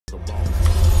Yeah,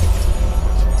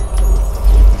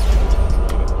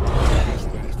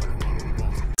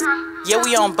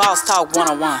 we on Boss Talk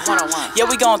 101. Yeah,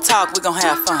 we gon' talk, we gon'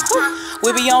 have fun.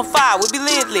 We be on fire, we be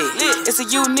lit. It's a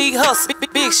unique hustle,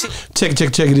 big shit. Check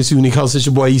it. It's Unique Hustle. It's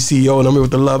your boy ECO, and I'm here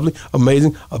with the lovely,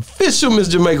 amazing, official Miss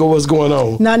Jamaica. What's going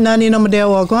on? None, you know,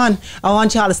 Madeo, go on. I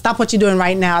want y'all to stop what you're doing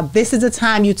right now. This is the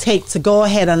time you take to go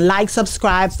ahead and like,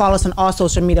 subscribe, follow us on all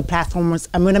social media platforms.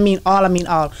 I mean all.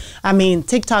 I mean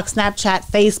TikTok, Snapchat,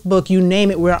 Facebook, you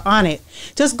name it, we're on it.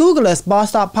 Just Google us,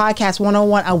 Boss Talk Podcast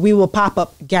 101, and we will pop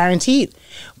up, guaranteed.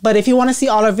 But if you want to see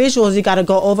all our visuals, you got to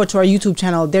go over to our YouTube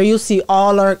channel. There you'll see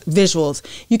all our visuals.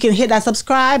 You can hit that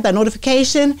subscribe, that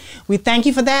notification. We thank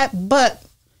you for that. But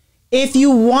if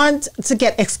you want to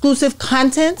get exclusive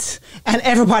content, and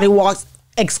everybody wants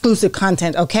exclusive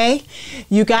content, okay?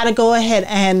 You got to go ahead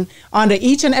and under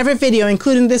each and every video,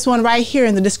 including this one right here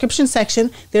in the description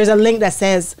section, there's a link that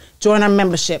says join our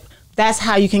membership. That's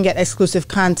how you can get exclusive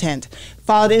content.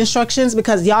 Follow the instructions,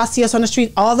 because y'all see us on the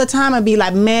street all the time and be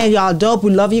like, man, y'all dope.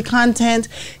 We love your content.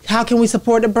 How can we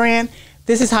support the brand?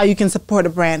 This is how you can support the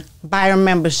brand. Buy our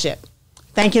membership.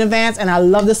 Thank you in advance, and I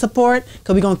love the support,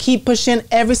 because we're going to keep pushing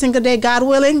every single day, God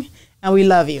willing, and we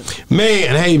love you.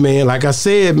 Man, hey, man, like I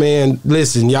said, man,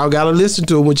 listen, y'all got to listen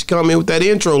to it when you come in with that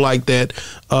intro like that.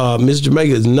 Miss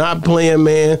Jamaica is not playing,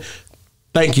 man.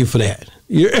 Thank you for that.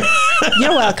 You're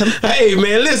welcome. Hey,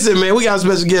 man, listen, man, we got a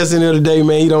special guest in here today,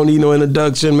 man. He don't need no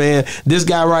introduction, man. This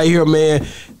guy right here, man,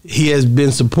 he has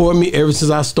been supporting me ever since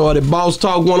I started Boss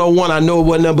Talk 101. I know it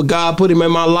wasn't nothing but God put him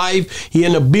in my life. He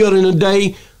in the building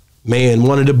today. Man,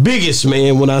 one of the biggest,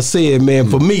 man, when I said, man,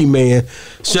 for me, man,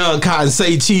 Sean Cotton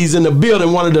Say Cheese in the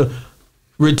building, one of the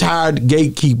retired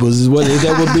gatekeepers is what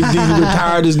that would be.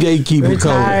 Retired as gatekeeper.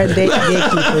 Retired gatekeeper.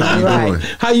 You're right.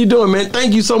 How you doing, man?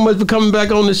 Thank you so much for coming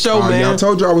back on the show, man. I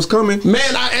told you I was coming,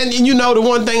 man. And you know, the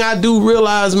one thing I do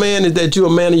realize, man, is that you're a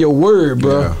man of your word,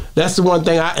 bro. Yeah. That's the one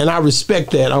thing I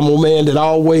respect that. I'm a man that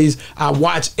I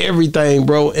watch everything,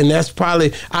 bro, and that's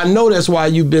probably, I know that's why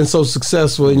you've been so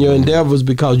successful in your endeavors,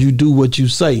 because you do what you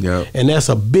say, and that's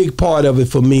a big part of it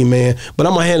for me, man. But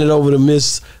I'm gonna hand it over to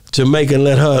Miss Jamaica and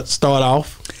let her start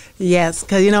off. Yes,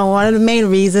 because, you know, one of the main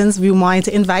reasons we wanted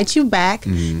to invite you back,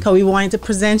 because we wanted to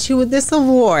present you with this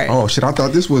award. Oh, shit, I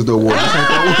thought this was the award.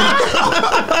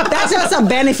 That's just a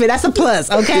benefit. That's a plus,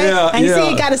 okay? Yeah, and you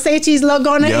see, you got a Say Cheese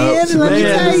logo on the end. Let me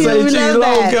tell you, Say we Cheese love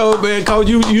that. logo, man, because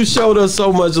you showed us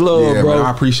so much love, bro. Man,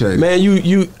 I appreciate it. Man,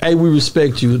 hey, we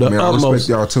respect you. The utmost. I respect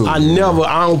y'all too.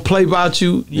 I don't play about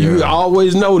you. You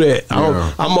always know that.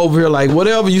 I'm over here like,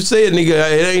 whatever you said, nigga,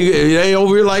 it ain't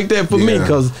over here like that for me,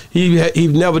 because he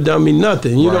never done me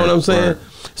nothing. You know what I'm saying?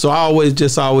 So I always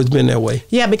been that way.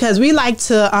 Yeah, because we like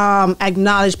to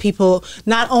acknowledge people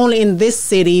not only in this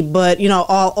city, but, you know,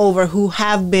 all over, who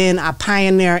have been a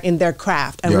pioneer in their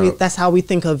craft, and that's how we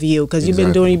think of you, because you've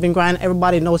been grinding.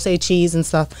 Everybody knows Say Cheese and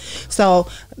stuff. So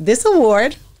this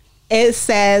award, it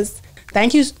says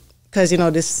thank you, because, you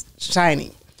know, this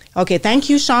shiny. Okay, thank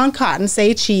you, Sean Cotton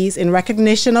Say Cheese, in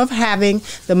recognition of having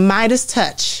the Midas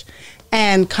touch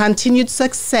and continued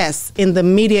success in the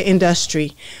media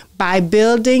industry by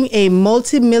building a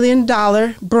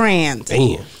multi-million-dollar brand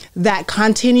that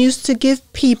continues to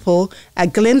give people a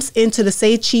glimpse into the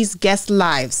Say Cheese guest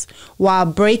lives while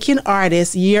breaking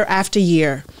artists year after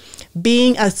year.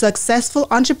 Being a successful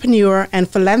entrepreneur and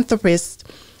philanthropist,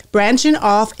 branching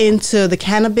off into the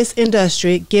cannabis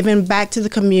industry, giving back to the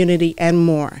community, and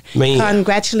more.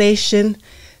 Congratulations.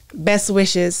 Best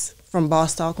wishes from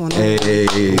Boss Talk 101.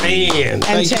 Hey, man,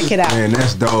 and check it out. Man,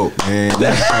 that's dope, man.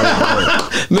 That's so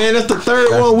dope. Man, that's the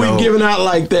third one we've given out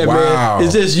like that, man.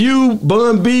 It's just you,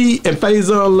 Bun B, and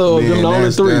Faison Love. Man, them the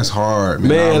only three. That's hard,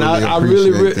 man. I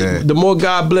really that. The more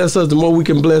God bless us, the more we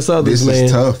can bless others, man. This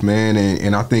is tough, man,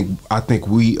 and I think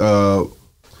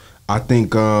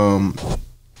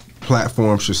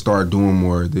platforms should start doing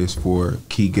more of this for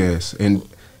key guests, and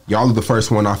y'all are the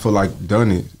first one I feel like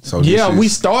done it. So we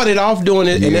started off doing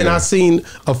it, and then I seen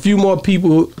a few more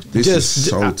people. This is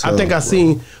so tough, I think I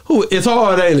seen who. It's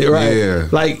hard, ain't it? Right? Yeah.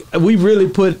 Like we really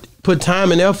put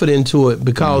time and effort into it,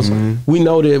 because we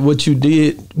know that what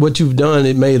you've done,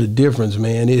 it made a difference,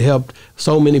 man. It helped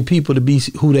so many people to be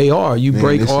who they are. You've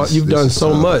done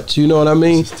so much. You know what I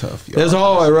mean? It's tough, y'all. It's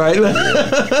hard, right?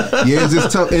 It's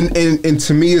just tough, and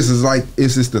to me, it's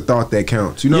just the thought that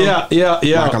counts. You know? Yeah.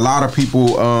 Like a lot of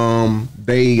people,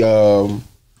 they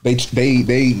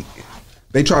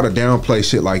they try to downplay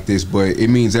shit like this, but it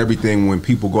means everything when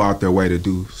people go out their way to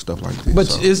do stuff like this. But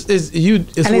so. it's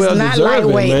and well it's not deserved,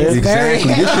 lightweight. man. It's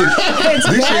Exactly. This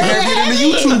shit heavier than the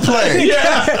YouTube play.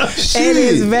 Yeah. Shit. It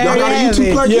is very Y'all got a YouTube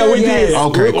heavy. play? Yeah, we did.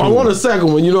 Okay, I want a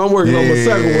second one. You know, I'm working on my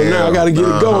second one now. I got to get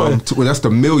it going. Well, that's the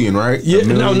million, right? Yeah,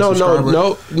 The million no. subscribers?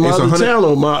 My It's other 100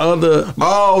 channel, my other.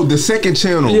 Oh, the second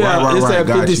channel. Yeah, right. it's at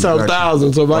Got 50-something you.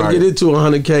 thousand. So if I get it to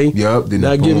 100K, Yep, then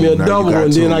now give me a boom, now you double got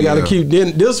one. Then two, I got to yeah. keep.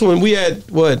 Then this one we had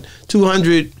what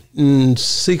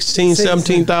 216,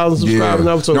 17,000 subscribers.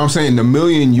 Yeah. Now, so No, I'm saying the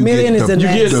million. You Million get is the, the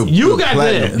next. You got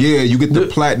platinum. that. Yeah, you get the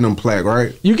platinum plaque,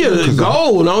 right? you get a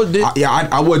gold. No,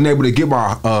 I wasn't able to get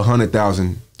my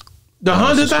 100,000. the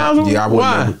 100,000. Yeah, I wasn't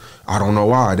Why? able- I don't know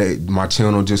why. My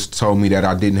channel just told me that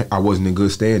I wasn't in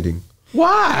good standing.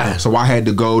 Why? So I had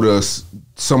to go to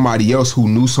somebody else who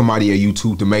knew somebody at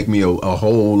YouTube to make me a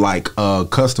whole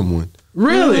custom one.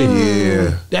 Really?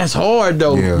 Yeah. That's hard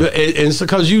though, Yeah. and it's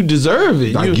because you deserve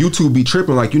it. Like YouTube be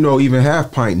tripping, even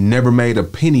Half Pint never made a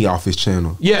penny off his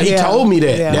channel. Yeah, he Yeah. told me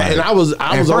that, Yeah. and I was At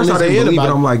on first his I didn't head believe it. about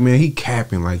I'm it. like, man, he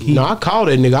capping. No, I called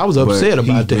that nigga. I was upset about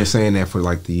He's been that. saying that for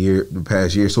the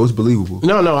past year, so it's believable.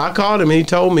 No, I called him and he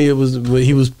told me he was.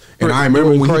 And I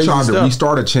remember doing when he crazy tried to stuff.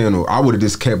 restart a channel, I would have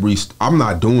just kept I'm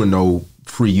not doing no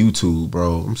free YouTube,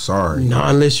 bro. I'm sorry. No,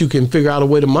 unless you can figure out a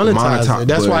way to monetize it.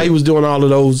 That's why he was doing all of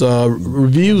those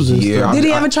reviews and Yeah, stuff. Did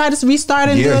he ever try to restart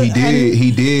and do Yeah, it? he did.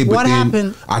 He did. But what then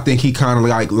happened? I think he kind of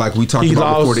like we talked He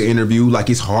about before lost. the interview. Like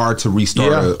it's hard to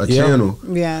restart a channel.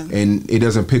 Yeah. And it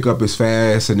doesn't pick up as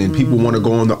fast. And then people want to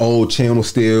go on the old channel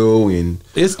still. And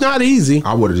It's not easy.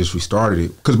 I would have just restarted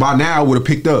it because by now it would have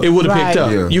picked up. It would have picked Right.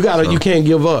 up. Yeah. You can't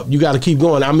give up. You got to keep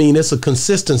going. I mean, it's a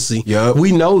consistency. Yep.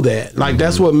 We know that. Like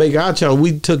that's what make our channel.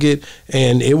 We took it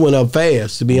and it went up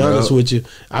fast. To be honest Yep. with you,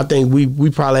 I think we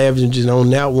probably averaging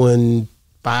on that one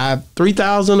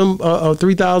 3,000 or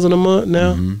 3,000 a month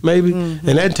now, maybe.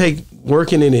 And that take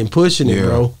working it and pushing it, Yeah.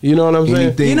 bro. You know what I'm saying?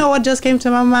 Anything- You know what just came to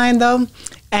my mind though?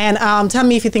 And tell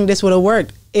me if you think this would have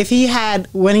worked. If he had,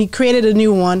 when he created a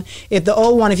new one, if the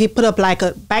old one, if he put up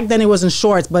back then it wasn't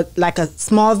shorts, but like a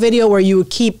small video where you would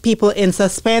keep people in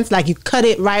suspense, like you cut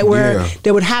it right where Yeah.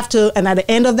 they would have to, and at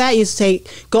the end of that, you say,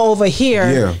 go over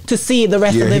here Yeah. to see the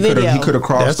rest of the he video. could have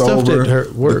crossed That stuff over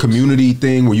that the works. community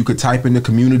thing where you could type in the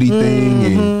community thing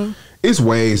and it's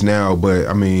ways now, but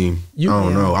I mean, I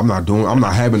don't know. I'm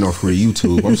not having no free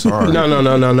YouTube. I'm sorry.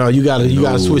 No. You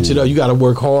gotta switch it up. You gotta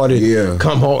work hard and Yeah.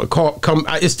 come hard. Come.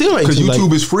 It still ain't Because too YouTube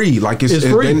late. is free. Like it's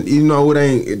free. it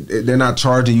ain't. They're not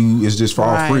charging you. It's just for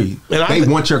all Right. free. And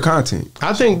They want your content.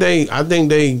 I think they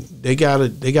got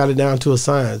it down to a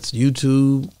science.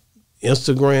 YouTube,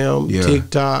 Instagram, Yeah.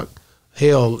 TikTok,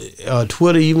 hell,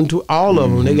 Twitter, even to all of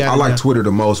them. They got. I it like down. Twitter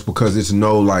the most because it's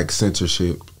no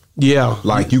censorship. Yeah,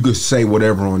 Like you could say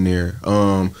whatever on there.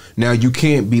 Now you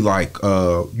can't be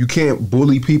you can't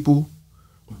bully people,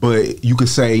 but you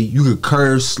could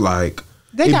curse like.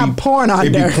 They it got be- porn on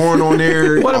it there. be porn on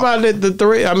there. What about the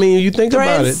thread? I mean, you think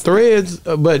about it, Threads?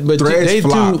 but Threads they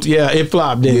flopped. do. Yeah, it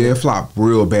flopped. Didn't Yeah, it? it flopped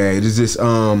real bad. It's just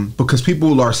because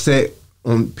people are set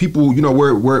on people. You know,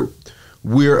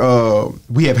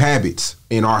 we have habits,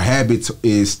 and our habits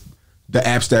is the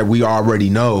apps that we already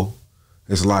know.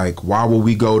 It's like, why would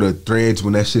we go to Threads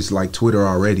when that shit's like Twitter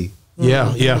already?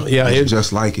 Yeah. It's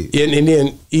just like it. And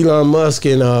then Elon Musk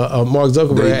and Mark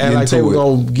Zuckerberg They act like they into were it.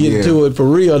 gonna get Yeah. to it for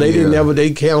real. They didn't Yeah. ever.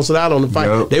 They canceled out on the fight.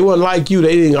 Yep. They wasn't like you.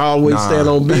 They didn't always Nah. stand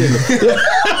on business.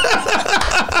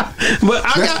 But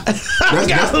I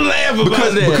got to laugh about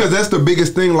because that. because that's the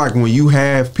biggest thing. Like when you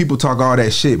have people talk all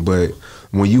that shit, but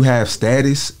when you have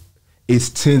status, it's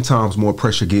 10 times more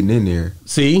pressure getting in there.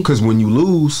 See? Because when you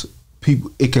lose,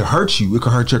 people, it can hurt you. It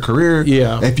can hurt your career.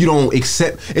 Yeah. If you don't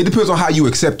accept, it depends on how you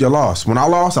accept your loss. When I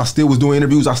lost, I still was doing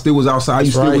interviews. I still was outside.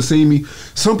 You still right. would see me.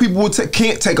 Some people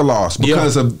can't take a loss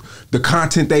because of the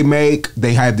content they make.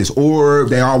 They have this orb.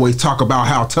 They always talk about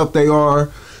how tough they are.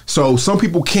 So some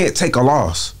people can't take a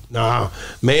loss. Nah,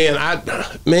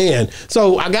 man,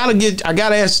 So I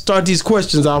gotta start these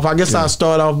questions off. I guess I'll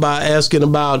start off by asking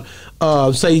about,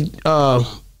 say,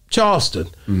 Charleston.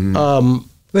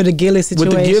 With the Gillis situation.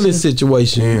 With the Gillis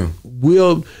situation. Yeah.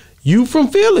 Will you from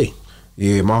Philly?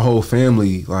 Yeah, my whole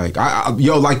family, like,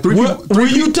 like three people. Will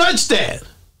you touch that?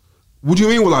 What do you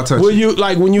mean will I touch Will it? you,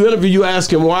 like, when you interview, you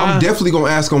ask him why? I'm definitely gonna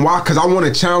ask him why, because I want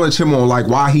to challenge him on like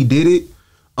why he did it.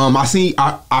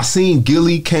 I seen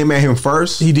Gilly came at him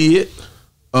first. He did.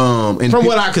 And From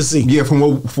what I could see. Yeah, from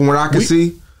what I could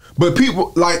see. But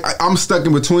people, like, I'm stuck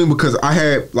in between because I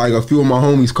had like a few of my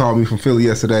homies called me from Philly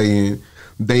yesterday, and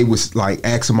they was like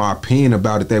asking my opinion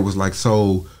about it. They was like,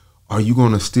 "So, are you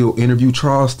gonna still interview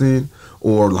Charleston,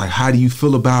 or like, how do you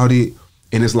feel about it?"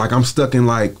 And it's like I'm stuck in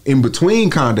like in between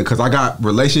kinda because I got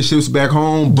relationships back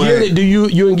home. But Gilly, do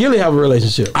you and Gilly have a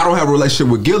relationship? I don't have a relationship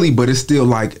with Gilly, but it's still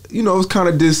like, you know, it's kind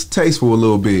of distasteful a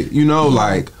little bit, you know,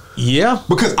 like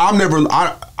because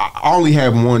I only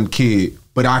have one kid,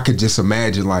 but I could just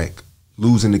imagine like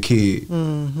losing the kid.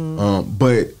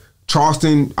 But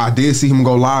Charleston, I did see him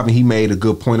go live, and he made a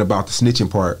good point about the snitching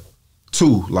part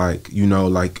too. Like, you know,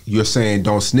 like you're saying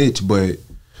don't snitch, but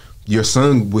your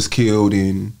son was killed,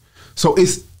 and so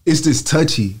it's just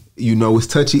touchy, you know. It's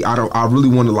touchy. I really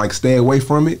want to like stay away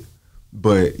from it,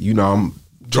 but you know,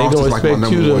 Charleston's like my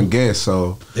number one guest,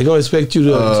 so they're gonna expect you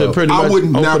to pretty much. I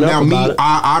wouldn't now me. It.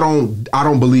 I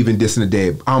don't believe in dissing the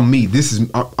dead. I'm me.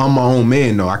 I'm my own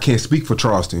man though. I can't speak for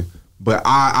Charleston, but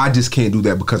I just can't do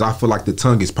that because I feel like the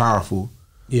tongue is powerful.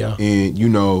 Yeah, and you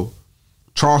know,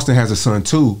 Charleston has a son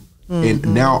too,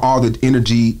 and now all the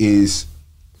energy is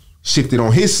shifted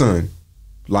on his son,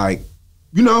 like.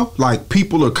 You know, like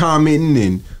people are commenting,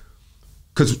 and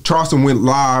because Charleston went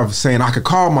live saying I could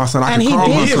call my son, and he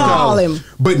did call him.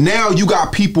 But now you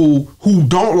got people who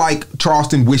don't like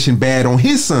Charleston wishing bad on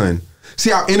his son. See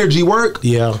how energy work?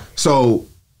 Yeah. So,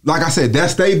 like I said,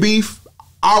 that's they beef.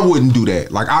 I wouldn't do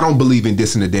that. Like I don't believe in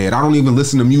dissing the dead. I don't even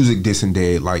listen to music dissing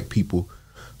dead like people.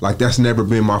 Like that's never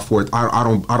been my forte. I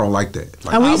don't like that.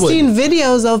 Like, and we've seen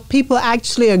videos of people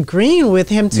actually agreeing with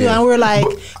him too, and we're like,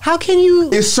 how can you?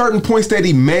 It's certain points that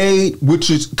he made, which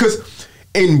is because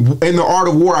in the art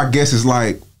of war, I guess is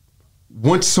like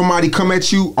once somebody come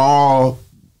at you, all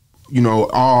you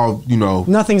know,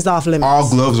 nothing's off limits.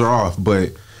 All gloves are off.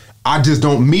 But I just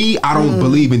don't. I don't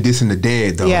believe in dissing the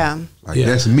dead though. Yeah, like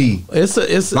that's me. It's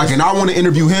like, and I want to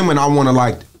interview him, and I want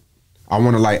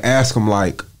to ask him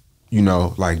like. You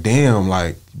know, like damn,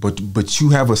 like, but you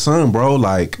have a son, bro.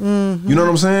 Like, you know what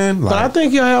I'm saying? Like, but I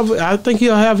think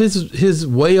he'll have his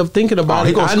way of thinking about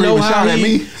it. I know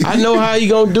how he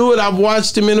gonna do it. I've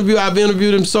watched him interview. I've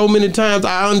interviewed him so many times.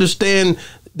 I understand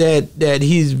that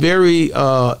he's very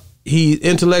he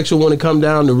intellectual when it comes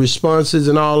down to responses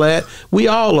and all that. We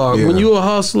all are. Yeah. When you're a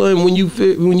hustler and when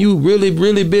you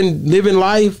really been living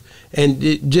life.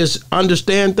 And just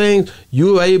understand things,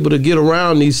 you're able to get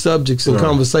around these subjects and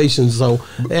conversations. So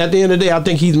at the end of the day, I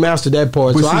think he's mastered that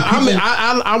part. But so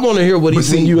I want to hear what he's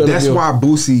saying. That's why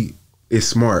Boosie is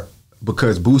smart,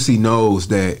 because Boosie knows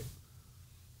that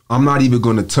I'm not even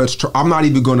going to I'm not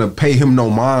even going to pay him no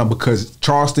mind, because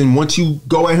Charleston, once you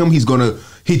go at him, he's going to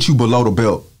hit you below the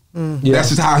belt. Yeah. That's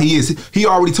just how he is. He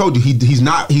already told you he's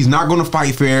not going to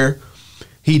fight fair.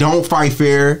 He don't fight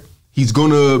fair. He's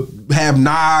gonna have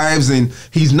knives, and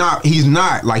he's not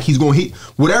like he's gonna hit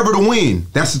whatever to win.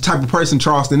 That's the type of person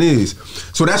Charleston is.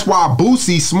 So that's why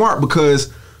Boosie's smart,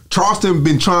 because Charleston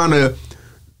been trying to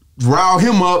rile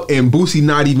him up, and Boosie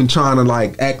not even trying to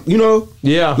like act. You know,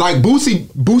 yeah. Like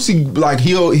Boosie, like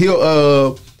he'll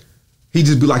he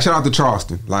just be like, shout out to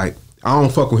Charleston. Like I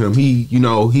don't fuck with him.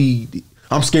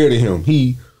 I'm scared of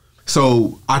him.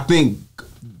 So I think.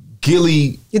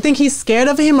 Gilly, you think he's scared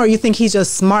of him, or you think he's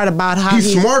just smart about how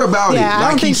he's smart about it? Yeah, I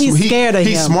don't think he's scared of him.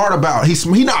 He's smart about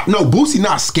Boosie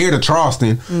not scared of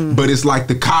Charleston, but it's like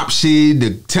the cop shit,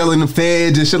 the telling the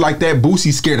feds and shit like that.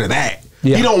 Boosie's scared of that.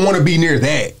 Yeah. He don't want to be near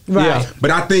that. Right. Yeah.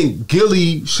 But I think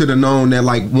Gilly should have known that,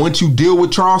 like, once you deal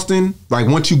with Charleston, like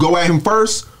once you go at him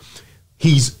first,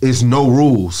 it's no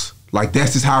rules. Like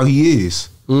that's just how he is.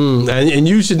 And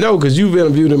you should know, because you've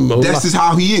interviewed him. That's just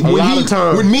how he is.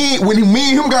 When me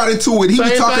and him got into it, he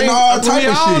was talking all type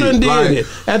of shit. Like,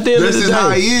 at the end of the day, that's just how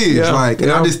he is. Yeah. Like, and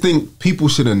I just think people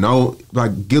should have known.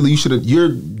 Like, Gilly, you're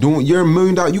 $1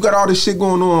 million. You got all this shit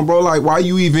going on, bro. Like, why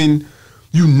you even?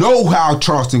 You know how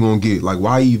Charleston gonna get. Like,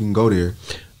 why you even go there?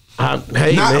 I'm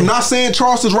not saying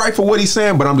Charleston's right for what he's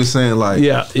saying, but I'm just saying, like,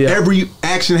 every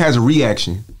action has a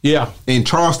reaction. Yeah, and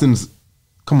Charleston's.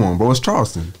 Come on, bro, it's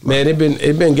Charleston. Man, it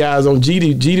been guys on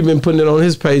GD. GD been putting it on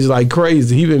his page like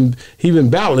crazy. He been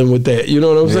battling with that. You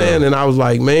know what I'm saying? And I was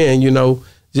like, man,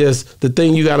 just the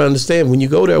thing you got to understand, when you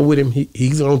go there with him,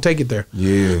 he's gonna take it there.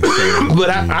 Yeah. But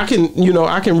I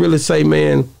can really say,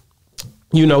 man,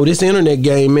 this internet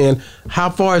game, man, how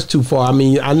far is too far? I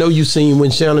mean, I know you seen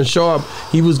when Shannon Sharp,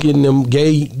 he was getting them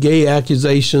gay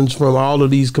accusations from all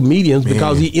of these comedians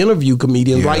because he interviewed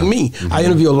comedians like me. I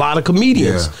interview a lot of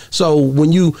comedians. So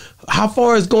when you how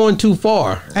far is going too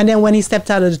far? And then when he stepped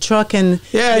out of the truck and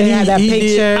they had that picture.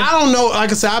 Did. I don't know.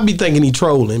 Like I said, I'd be thinking he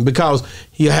trolling because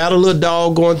he had a little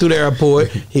dog going through the airport.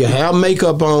 He have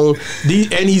makeup on,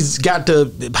 and he's got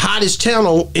the hottest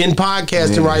channel in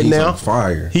podcasting right now. On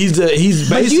fire. He's basically.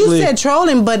 But you said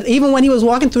trolling, but even when he was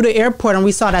walking through the airport and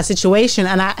we saw that situation,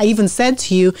 and I even said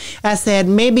to you, I said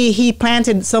maybe he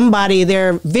planted somebody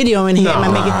there videoing him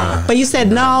and making. But you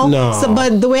said no. So,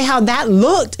 but the way how that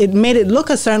looked, it made it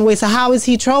look a certain way. So how is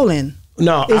he trolling?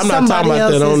 No, I'm not talking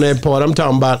about that on that part. I'm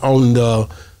talking about on the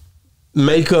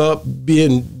makeup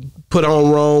being put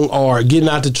on wrong or getting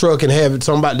out the truck and having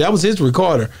somebody. That was his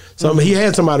recorder. So he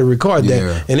had somebody record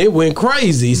that, and it went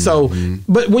crazy. So,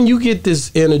 but when you get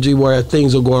this energy where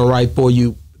things are going right for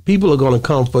you, people are going to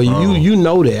come for you. You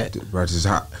know that. Bro, this is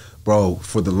hot. Bro,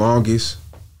 for the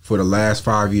last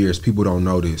 5 years, people don't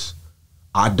know this.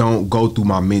 I don't go through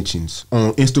my mentions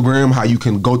on Instagram. How you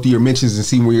can go through your mentions and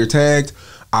see where you're tagged.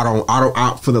 I don't.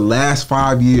 For the last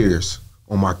 5 years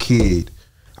on my kid,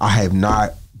 I have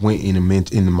not went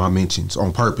into my mentions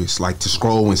on purpose, like to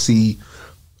scroll and see.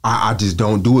 I just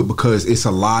don't do it because it's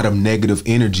a lot of negative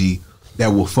energy that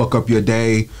will fuck up your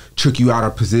day, trick you out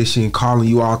of position, calling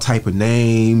you all type of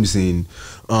names, and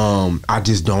I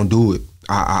just don't do it.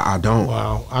 I don't.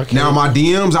 Wow. Now my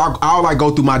DMs, I'll like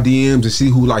go through my DMs and see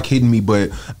who like hitting me, but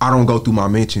I don't go through my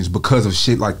mentions because of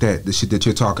shit like that. The shit that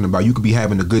you're talking about. You could be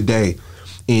having a good day,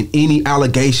 and any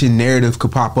allegation narrative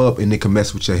could pop up and it can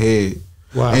mess with your head.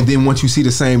 Wow. And then once you see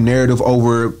the same narrative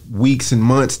over weeks and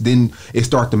months, then it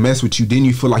start to mess with you. Then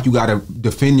you feel like you got to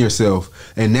defend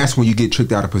yourself, and that's when you get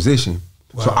tricked out of position.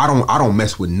 Wow. So I don't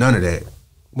mess with none of that.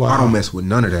 Wow. I don't mess with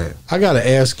none of that. I got to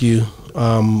ask you.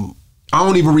 I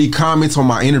don't even read comments on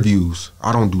my interviews.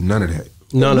 I don't do none of that.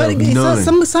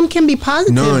 None. Some can be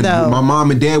positive though. My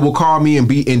mom and dad will call me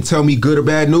and tell me good or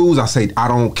bad news. I say I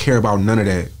don't care about none of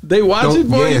that. They watch it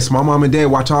for you? Yes, my mom and dad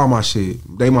watch all my shit.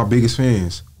 They my biggest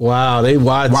fans. Wow, they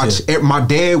watch it. My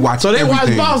dad watch. So they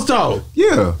everything. watch Boss Talk.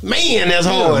 Yeah, man, that's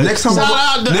hard. Next time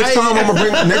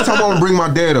I'm gonna bring my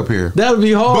dad up here. That'll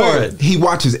be hard. But he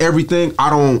watches everything. I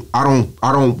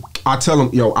tell him,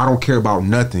 yo, I don't care about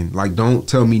nothing. Like, don't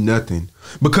tell me nothing.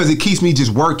 Because it keeps me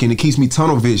just working. It keeps me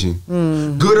tunnel vision.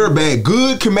 Good or bad.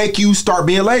 Good can make you start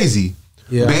being lazy.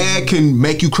 Yeah. Bad can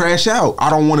make you crash out. I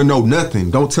don't want to know nothing.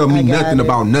 Don't tell me nothing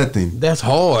about nothing. That's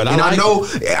hard. And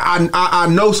I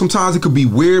know sometimes it could be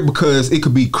weird because it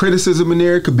could be criticism in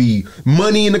there. It could be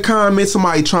money in the comments.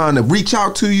 Somebody trying to reach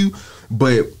out to you.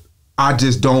 But I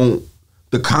just don't.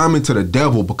 The comment to the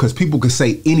devil, because people can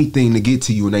say anything to get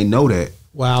to you and they know that.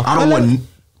 Wow. I don't want.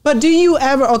 But do you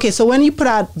ever, okay, so when you put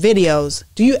out videos,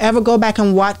 do you ever go back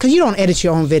and watch, because you don't edit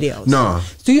your own videos. No.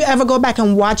 Do you ever go back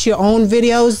and watch your own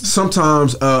videos?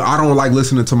 Sometimes I don't like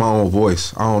listening to my own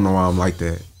voice. I don't know why I'm like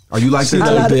that. Are you like that?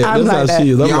 I'm like that.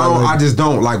 I just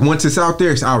don't. Like, once it's out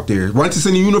there, it's out there. Once it's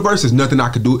in the universe, there's nothing I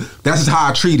could do. That's just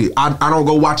how I treat it. I don't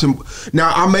go watching.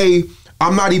 Now,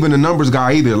 I'm not even a numbers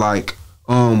guy either. Like,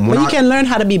 but you can learn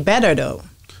how to be better, though.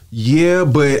 Yeah,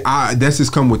 but that's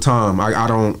just come with time. I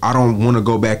don't want to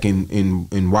go back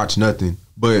and watch nothing.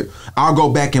 But I'll go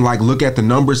back and like look at the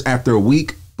numbers after a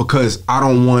week, because I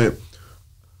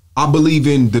believe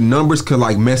in the numbers could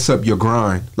like mess up your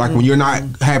grind. Like when you're not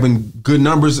having good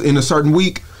numbers in a certain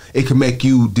week, it can make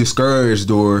you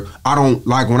discouraged. Or I don't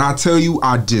like when I tell you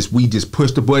we just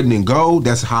push the button and go.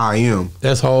 That's how I am.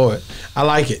 That's hard. I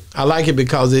like it. I like it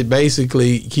because it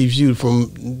basically keeps you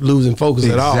from losing focus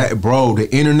at all. Bro, the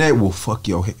internet will fuck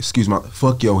your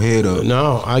head up.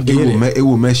 No, I get it. It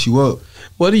will mess you up.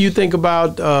 What do you think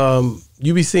about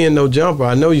you be seeing No Jumper?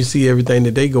 I know you see everything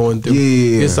that they going through.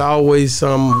 Yeah. It's always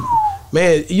some,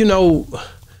 man, you know,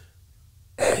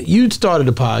 you started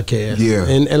a podcast. Yeah.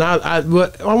 And I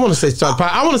want to say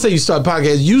I want to say you started a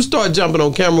podcast. You start jumping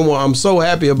on camera more. I'm so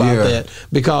happy about that,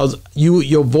 because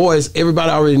your voice,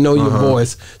 everybody already know your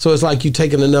voice. So it's like you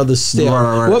taking another step.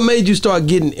 Right. What made you start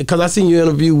getting, because I seen you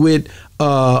interview with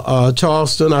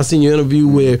Charleston. I seen you interview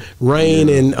with Rain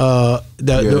and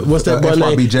what's that boy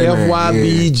name?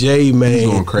 FYBJ, man. He's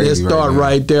going crazy. Let's start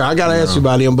right there. I gotta ask you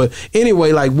about him, but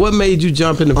anyway, like, what made you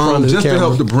jump in the front of the camera? Just to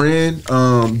help the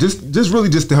brand.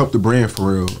 Just to help the brand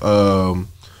for real.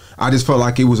 I just felt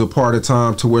like it was a part of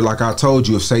time to where, like I told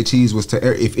you, if Say Cheese was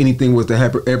if anything was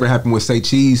to ever happen with Say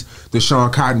Cheese, the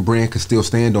Sean Cotton brand could still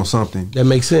stand on something. That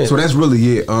makes sense. So that's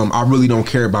really it. I really don't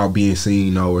care about being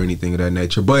seen or anything of that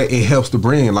nature, but it helps the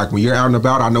brand. Like when you're out and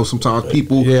about, I know sometimes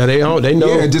people. Yeah, they know.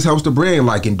 Yeah, it just helps the brand,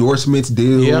 like endorsements,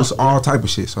 deals, all type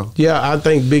of shit. So yeah, I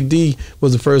think Big D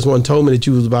was the first one told me that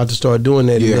you was about to start doing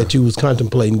that, and that you was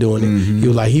contemplating doing it. He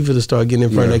was like, he finna start getting in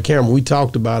front of that camera. We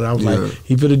talked about it. I was like,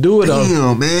 he finna do it.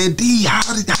 Damn, man. like, D,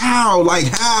 how? Like,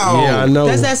 how? Yeah, I know.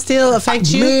 Does that still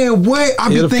affect you? Man, what? I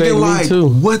be It'll thinking affect me like, too.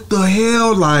 what the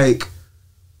hell? Like,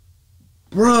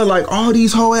 bruh, like all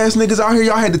these whole ass niggas out here,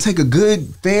 y'all had to take a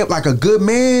good man.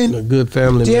 A good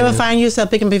family. Do you man. ever find yourself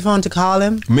picking up your phone to call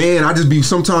him? Man, I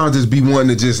sometimes just be wanting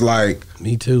to just like,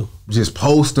 Me too. just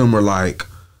post them or like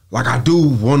I do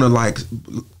want to like,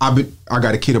 I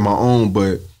got a kid of my own,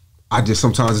 but I just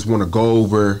sometimes just want to go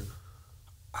over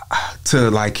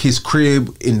to like his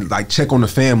crib and like check on the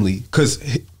family, cause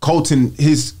Colton,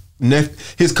 his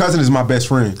cousin is my best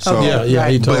friend. So Yeah,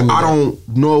 he told but me I that. don't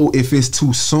know if it's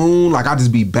too soon. Like I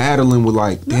just be battling with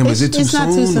like, damn, is it too it's not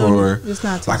too soon? soon. Or It's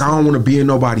not too like soon. I don't want to be in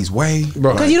nobody's way,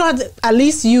 Bro. Because you don't have to, at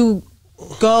least you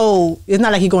go, it's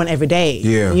not like you're going every day.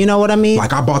 Yeah. You know what I mean?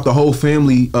 Like I bought the whole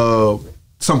family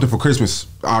something for Christmas.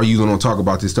 I usually don't talk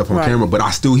about this stuff on Right. camera, but I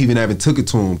still even haven't took it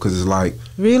to him because it's like,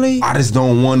 Really? I just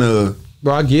don't want to.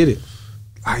 Bro, I get it.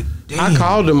 Like, damn. I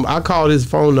called him. I called his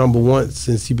phone number once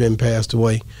since he been passed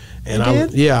away, and You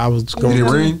did? I was going. Did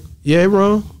it ring? Yeah, it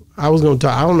rung. I was gonna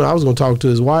talk. I don't know. I was gonna talk to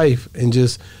his wife and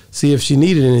just see if she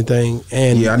needed anything,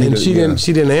 and Yeah, she didn't.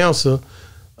 She didn't answer.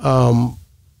 I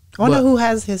wonder but- who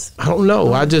has his. I don't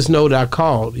know. I just know that I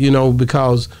called,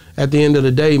 because at the end of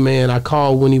the day, man, I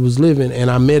called when he was living, and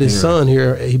I met his Yeah. son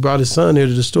here. He brought his son here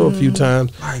to the store a few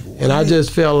times, Like, and I what?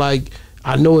 just felt like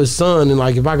I know his son, and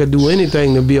like if I could do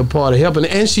anything to be a part of helping.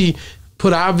 And she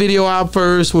put our video out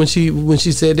first when she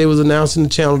said they was announcing the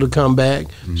channel to come back.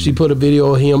 She put a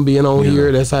video of him being on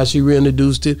here. That's how she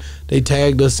reintroduced it. They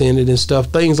tagged us in it and stuff,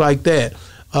 things like that.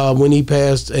 When he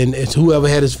passed, and it's whoever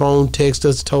had his phone text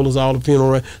us, told us all the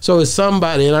funeral. So it's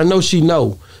somebody, and I know she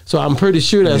know. So I'm pretty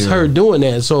sure that's her doing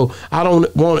that. So I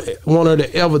don't want her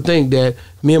to ever think that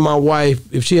me and my wife,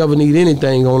 if she ever need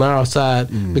anything on our side,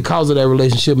 because of that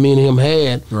relationship me and him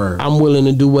had, Right. I'm willing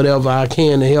to do whatever I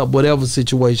can to help whatever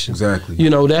situation. Exactly.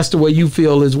 That's the way you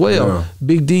feel as well. Yeah.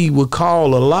 Big D would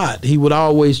call a lot. He would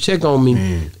always check on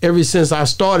me. Ever since I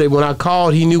started, when I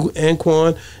called, he knew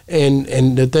Anquan, and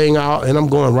the thing, and I'm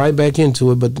going right back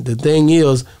into it, but the thing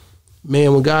is,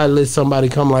 man, when God lets somebody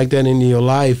come like that into your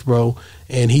life, bro,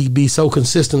 and he be so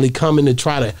consistently coming to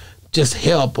try to just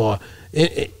help, or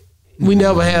we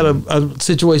never had a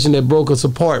situation that broke us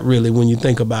apart, really, when you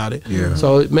think about it. Yeah.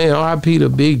 So, man, R.I.P. to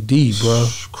Big D, bro.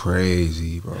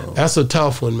 Crazy, bro. That's a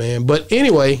tough one, man. But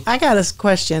anyway, I got a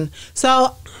question.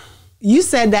 So you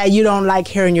said that you don't like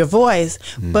hearing your voice,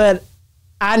 but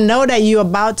I know that you're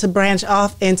about to branch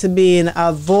off into being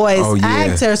a voice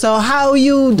actor. So how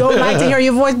you don't like to hear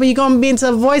your voice, but you're going to be into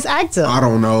a voice actor? I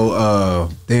don't know.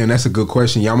 Damn, that's a good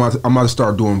question. Yeah, I'm about to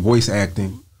start doing voice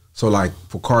acting. So like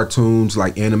for cartoons,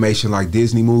 like animation, like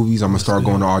Disney movies, I'm gonna start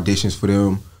going to auditions for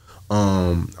them.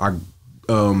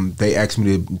 They asked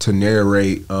me to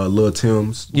narrate Lil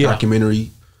Tim's documentary,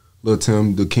 Lil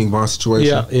Tim, the King Von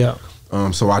situation. yeah.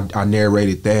 So I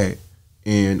narrated that,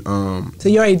 and So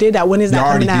you already did that. When is that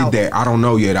I coming already out? did that. I don't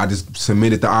know yet. I just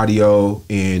submitted the audio,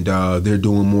 and they're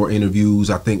doing more interviews.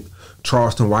 I think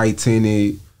Charleston White's in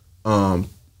it.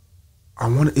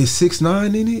 Is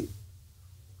 6ix9ine in it?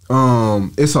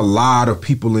 It's a lot of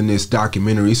people in this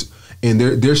documentary, and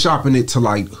they're shopping it to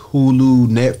like Hulu,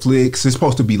 Netflix. It's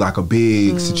supposed to be like a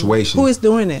big situation. Who is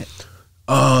doing it?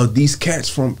 These cats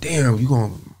from you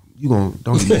gonna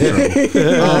don't even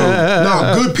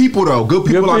no, good people though. Good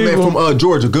people I met from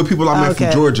Georgia. Good people I met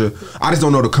from Georgia. I just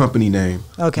don't know the company name.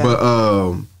 Okay.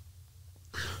 But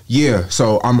yeah,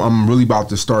 so I'm really about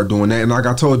to start doing that. And like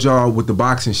I told y'all with the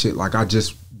boxing shit, like I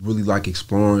just really like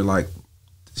exploring like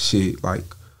shit. Like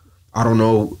I don't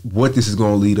know what this is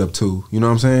gonna lead up to. You know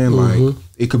what I'm saying? Like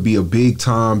it could be a big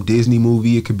time Disney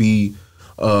movie. It could be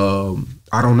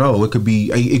I don't know. It could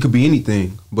be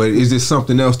anything. But is this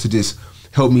something else to just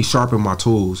help me sharpen my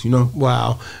tools,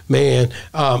 Wow, man.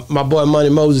 My boy Money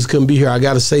Moses couldn't be here. I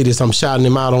got to say this. I'm shouting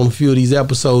him out on a few of these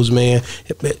episodes, man.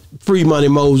 Free Money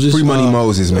Moses. Free Money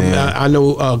Moses, man. I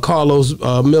know Carlos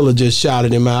Miller just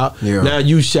shouted him out. Yeah. Now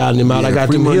you shouting him out. Yeah, I got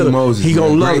Free to Money hit him. Moses, He gonna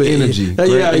man. love Great it. energy.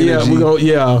 Yeah. Energy. We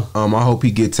gonna, I hope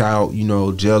he gets out.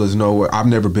 Jail is nowhere. I've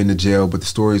never been to jail, but the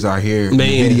stories I hear, Man.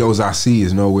 the videos I see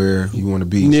is nowhere you want to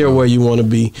be. near where you want to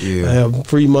be. Yeah.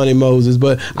 Free Money Moses.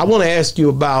 But I want to ask you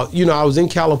about, I was in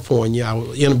California. I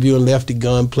was interviewing Lefty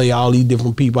Gunplay, all these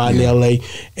different people out in LA,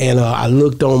 and I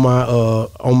looked on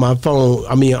my phone.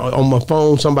 On my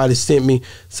phone, somebody sent me,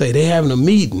 say they having a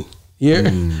meeting. Yeah.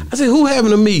 I said, who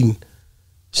having a meeting?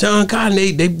 Sean Cotton,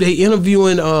 they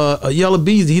interviewing Yella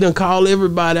Beezy. He done called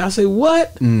everybody. I said,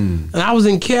 what? And I was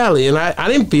in Cali, and I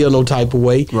didn't feel no type of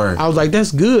way. Right. I was like,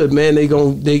 that's good, man.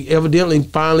 They evidently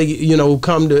finally,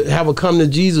 come to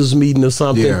Jesus meeting or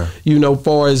something. Yeah.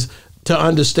 Far as to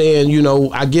understand, you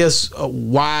know, I guess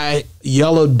why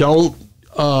Yella don't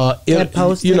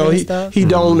you know, he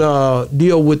don't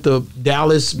deal with the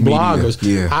Dallas bloggers.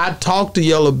 Yeah. I talked to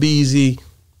Yella Beezy.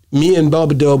 Me and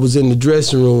Bubba Dub was in the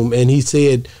dressing room, and he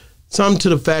said something to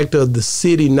the fact of the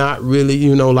city not really,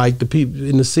 you know, like the people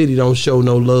in the city don't show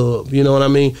no love. You know what I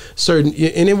mean? Certain,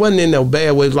 and it wasn't in no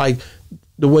bad way. Like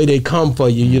the way they come for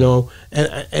you, you know,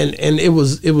 and it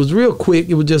was real quick.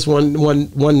 It was just one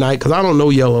night, because I don't know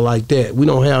Yella like that. We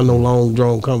don't have no long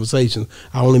drawn conversations.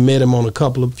 I only met him on a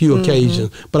few occasions,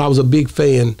 but I was a big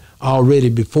fan already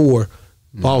before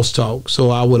Boss Talk, so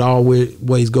I would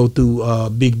always go through Low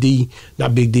Deezy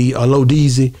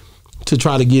to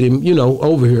try to get him, you know,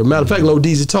 over here. Matter of fact, Low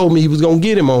Deezy told me he was gonna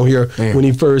get him on here when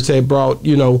he first had brought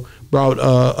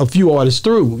a few artists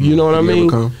through. You know what I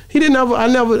mean? He didn't ever. I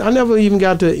never even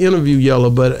got to interview Yella,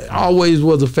 but I always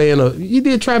was a fan of. He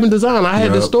did Trap and Design. I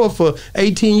had the store for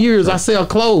 18 years. I sell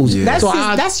clothes. Yeah.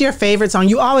 That's your favorite song.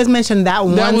 You always mention that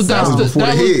one. That was the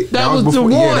one.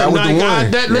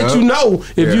 That let you know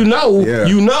if you know,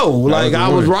 you know. Like I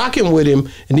was rocking with him,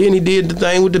 and then he did the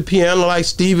thing with the piano, like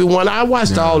Stevie Wonder. I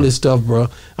watched all this stuff, bro.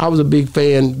 I was a big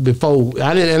fan before.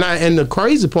 And the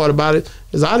crazy part about it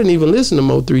is I didn't even listen to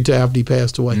Mo3 till after he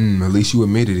passed away. At least you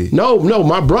admitted it. No,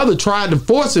 my brother tried to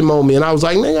force him on me, and I was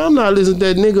like, nigga, I'm not listening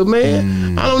to that nigga,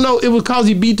 man. I don't know. It was cause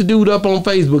he beat the dude up on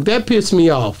Facebook. That pissed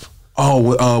me off.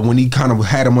 Oh, when he kind of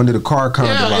had him under the car, kind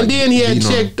of. Yeah, and then he had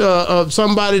checked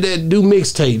somebody that do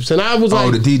mixtapes, and I was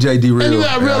like, the DJ D-Real. And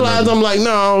I realized, I'm like,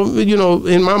 no, you know,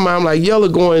 in my mind, I'm like, Yella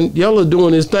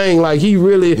doing his thing, like he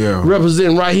really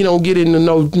representing right. He don't get into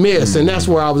no mess, and that's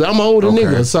where I was. I'm an older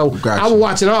nigga, so I was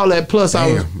watching all that. Plus,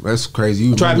 I was that's crazy.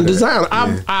 You Trap and Design.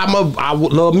 I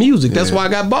love music. That's why I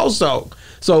got Boss Talk.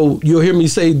 So you'll hear me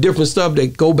say different stuff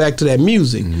that go back to that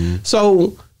music.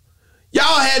 So.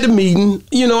 Y'all had the meeting.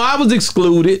 You know, I was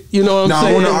excluded. You know what I'm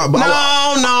saying?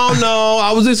 No.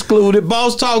 I was excluded.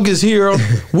 Boss Talk is here.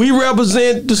 We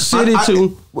represent the city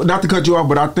too. Not to cut you off,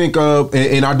 but I think,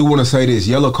 and I do want to say this.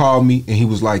 Yella called me, and he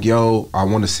was like, yo, I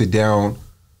want to sit down.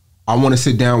 I want to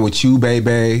sit down with you,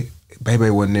 Bebe. Bebe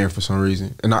wasn't there for some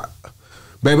reason.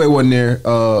 Bebe wasn't there.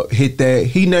 Hit that.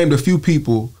 He named a few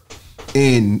people,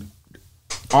 and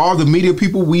all the media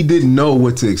people, we didn't know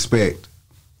what to expect.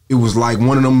 It was like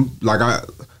one of them,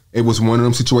 it was one of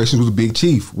them situations with Big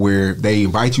Chief where they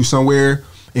invite you somewhere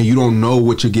and you don't know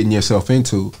what you're getting yourself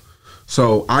into.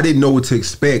 So I didn't know what to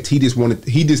expect. He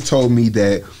just told me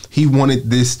that he wanted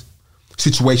this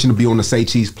situation to be on the Say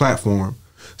Cheese platform.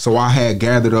 So I had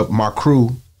gathered up my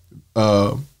crew,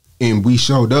 and we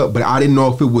showed up, but I didn't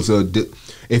know if it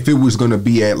was going to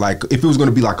be like a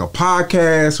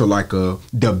podcast or like a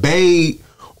debate,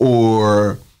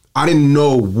 or I didn't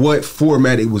know what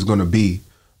format it was going to be.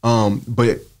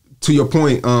 But to your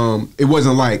point, it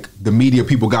wasn't like the media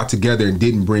people got together and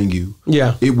didn't bring you.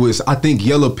 Yeah. It was, I think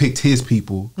Yella picked his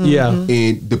people. Yeah.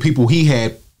 And the people he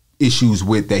had issues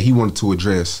with that he wanted to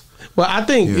address. Well, I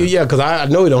think, because I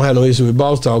know he don't have no issue with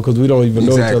Boss Talk because we don't even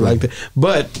know each other like that.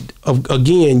 But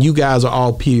again, you guys are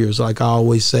all peers. Like I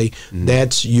always say,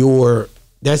 that's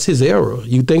his era.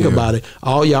 You think about it.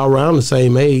 All y'all around the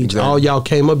same age. Exactly. All y'all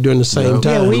came up during the same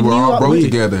time. Yeah, we were all broke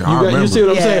together. You see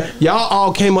what I'm saying? Y'all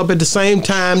all came up at the same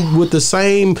time with the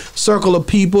same circle of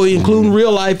people, including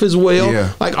real life as well.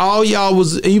 Yeah. Like all y'all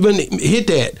was even hit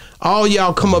that. All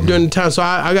y'all come up during the time. So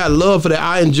I got love for that.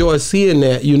 I enjoy seeing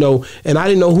that, you know. And I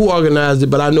didn't know who organized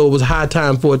it, but I know it was high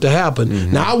time for it to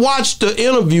happen. Now, I watched the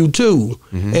interview, too.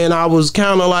 And I was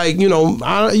kind of like, you know,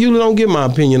 I usually don't give my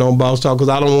opinion on Boss Talk because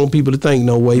I don't want people to think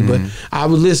no way. But I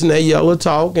was listening to Yella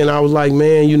talk, and I was like,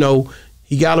 man, you know,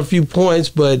 he got a few points.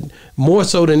 But more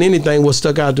so than anything, what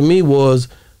stuck out to me was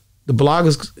the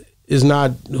bloggers is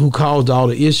not who caused all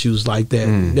the issues like that.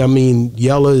 I mean,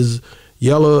 Yella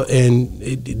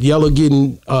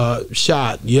getting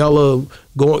shot, Yella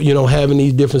going, you know, having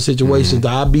these different situations, the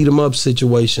I beat him up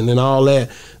situation and all that.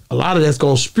 A lot of that's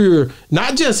gonna spear,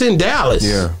 not just in Dallas.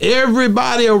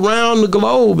 Everybody around the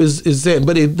globe is that,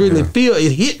 but it really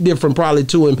it hit different probably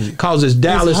to him because it's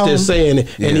Dallas they're saying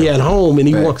it, and he at home and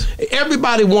he wants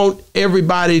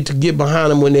everybody to get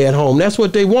behind him when they're at home. That's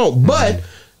what they want. But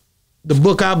the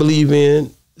book I believe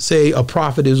in say a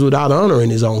prophet is without honor in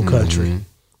his own country.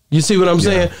 You see what I'm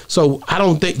saying? So I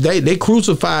don't think they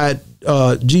crucified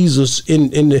Jesus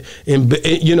in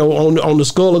you know on the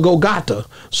skull of Golgotha.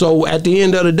 So at the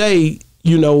end of the day,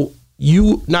 you know,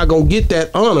 you not gonna get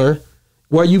that honor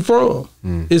where you from.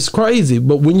 It's crazy.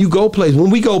 But when we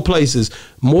go places,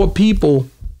 more people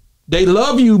they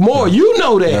love you more. You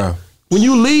know that. When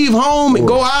you leave home and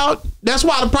go out, That's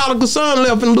why the prodigal son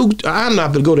left in Luke. I'm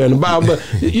not gonna go there in the Bible, but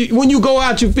when you go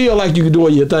out, you feel like you're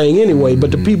doing your thing anyway.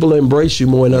 But the people embrace you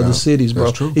more in other cities,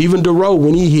 bro. Even DeRoe,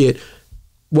 when he hit,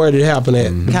 where did it happen at?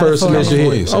 The first semester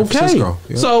hit. Okay,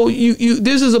 so you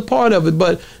this is a part of it.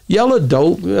 But Yella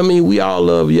dope. I mean, we all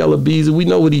love Yella Beezy. We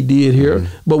know what he did here,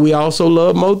 but we also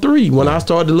love Mo3. When I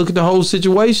started to look at the whole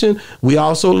situation, we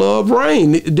also love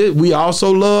Rain. We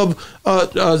also love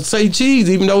Say Cheese,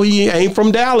 even though he ain't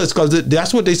from Dallas, because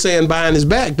that's what they saying behind his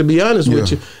back. To be honest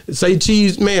with you, Say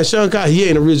Cheese, man, Sean Kai, he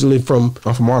ain't originally from.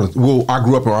 I'm from Arlington. Well, I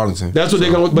grew up in Arlington. That's what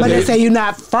they're gonna. But they say you're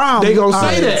not from. They gonna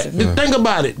say that. Think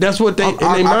about it. That's what they.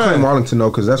 I claim Arlington though,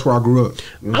 because that's where I grew up.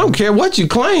 I don't care what you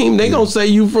claim. They gonna say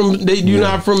you from. You're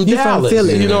not from Dallas.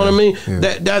 You know what I mean?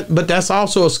 But that's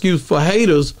also an excuse for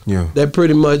haters that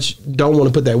pretty much don't want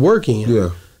to put that work in.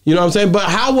 Yeah. You know what I'm saying? But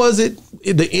how was it,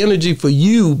 the energy for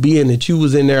you, being that you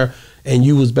was in there and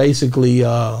you was basically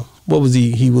what was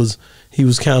he? He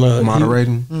was kind of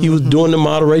moderating. He was doing the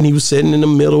moderating. He was sitting in the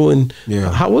middle, and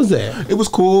how was that? It was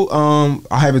cool.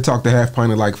 I haven't talked to Half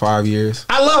Pint in like 5 years.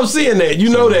 I love seeing that. You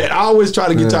know that. I always try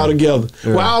to get y'all together.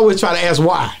 Well, I always try to ask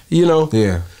why. You know.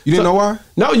 Yeah. You didn't know why?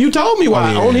 No, you told me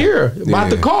why on here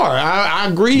about the car. I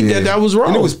agreed that was wrong.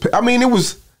 And it was. I mean, it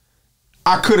was.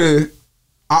 I could have.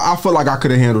 I feel like I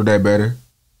could have handled that better.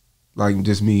 Like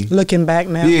just me looking back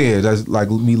now. Yeah, that's like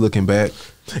me looking back.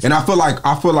 And I feel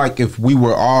like if we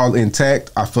were all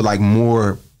intact, I feel like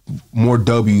more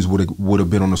W's would have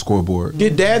been on the scoreboard.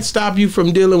 Did that stop you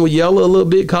from dealing with Yella a little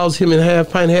bit? Cause him and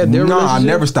Half Pint had their relationship? I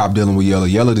never stopped dealing with Yella.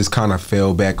 Yella just kind of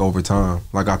fell back over time.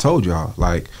 Like I told y'all,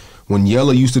 like when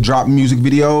Yella used to drop music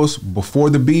videos before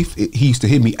the beef, he used to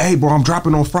hit me. Hey, bro, I'm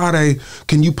dropping on Friday.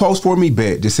 Can you post for me?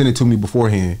 Bet. Just send it to me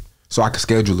beforehand so I could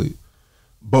schedule it.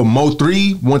 But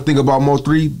Mo3, one thing about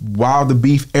Mo3, while the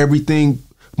beef, everything,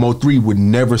 Mo3 would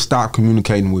never stop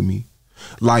communicating with me.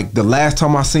 Like the last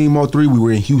time I seen Mo3, we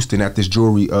were in Houston at this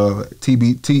jewelry,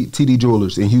 TD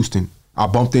Jewelers in Houston. I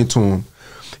bumped into him.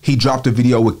 He dropped a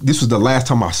video with, this was the last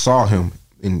time I saw him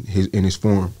in his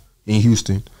form in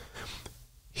Houston.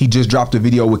 He just dropped a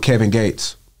video with Kevin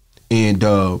Gates. And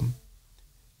the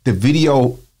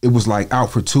video, it was like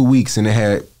out for 2 weeks and it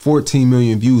had 14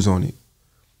 million views on it.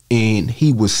 And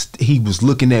he was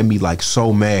looking at me like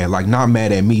so mad, like not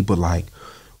mad at me, but like,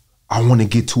 I want to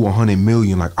get to 100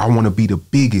 million. Like I want to be the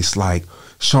biggest. Like,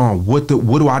 Sean, what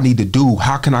do I need to do?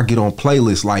 How can I get on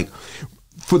playlists? Like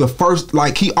for the first,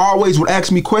 like he always would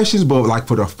ask me questions, but like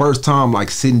for the first time, like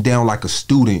sitting down like a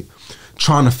student,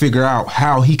 trying to figure out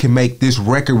how he can make this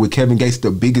record with Kevin Gates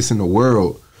the biggest in the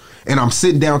world. And I'm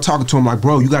sitting down talking to him like,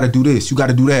 bro, you got to do this. You got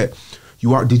to do that.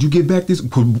 Did you give back this?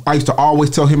 I used to always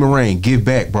tell him and Rain, give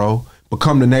back, bro.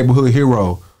 Become the neighborhood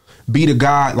hero. Be the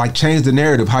guy, like change the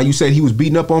narrative. How you said he was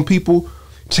beating up on people,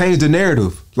 change the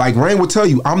narrative. Like Rain would tell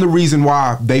you, I'm the reason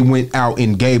why they went out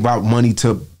and gave out money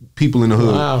to people in the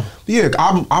hood. Wow. Yeah,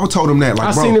 I told him that. Like,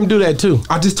 I seen him do that too.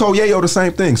 I just told Yayo the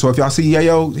same thing. So if y'all see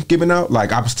Yayo giving out,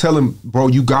 like I was telling, bro,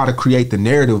 you gotta create the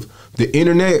narrative. The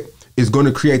internet is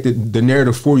gonna create the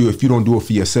narrative for you if you don't do it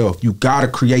for yourself. You gotta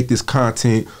create this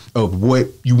content of what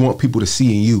you want people to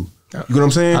see in you. You know what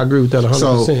I'm saying? I agree with that 100%.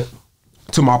 So,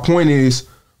 to my point is,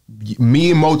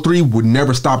 me and Mo3 would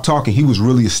never stop talking. He was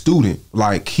really a student.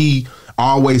 Like he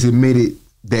always admitted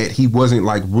that he wasn't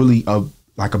like really a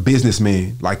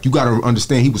businessman. Like you got to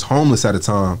understand, he was homeless at the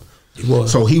time. He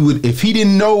was. So he would, if he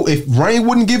didn't know, if Rain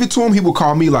wouldn't give it to him, he would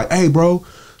call me like, "Hey, bro,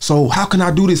 so how can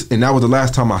I do this?" And that was the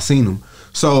last time I seen him.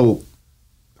 So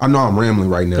I know I'm rambling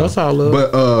right now. That's all love.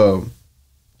 But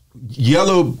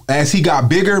Yella, as he got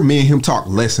bigger, me and him talked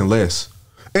less and less.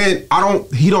 And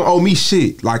he don't owe me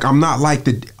shit. Like I'm not like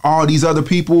all these other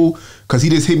people, cause he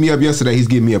just hit me up yesterday. He's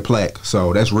giving me a plaque,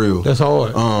 so that's real. That's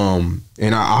hard.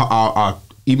 And I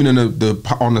even in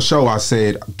on the show I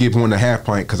said give one to Half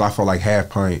Pint, cause I felt like Half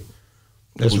Pint.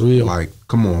 That's real. Like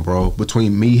come on, bro.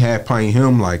 Between me, Half Pint, and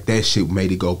him, like that shit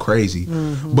made it go crazy.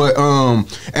 Mm-hmm. But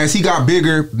as he got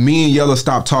bigger, me and Yella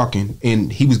stopped talking,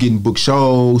 and he was getting booked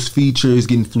shows, features,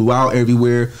 getting flew out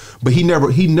everywhere. But he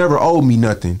never owed me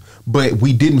nothing. But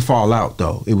we didn't fall out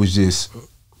though. It was just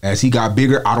as he got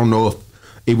bigger. I don't know if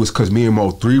it was because me and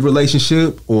Mo3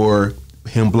 relationship or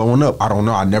him blowing up. I don't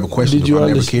know. I never questioned him. I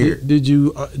never cared. Did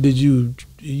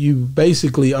you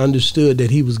basically understood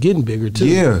that he was getting bigger too?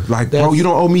 Yeah, like bro, you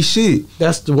don't owe me shit.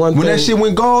 That's the one. When that shit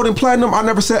went gold and platinum, I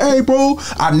never said, "Hey, bro."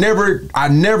 I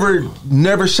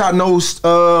never shot no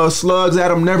slugs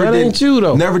at him. Never that did. Ain't you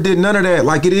though. Never did none of that.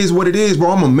 Like it is what it is, bro.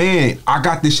 I'm a man. I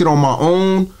got this shit on my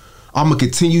own. I'm gonna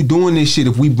continue doing this shit.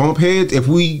 If we bump heads, if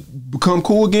we become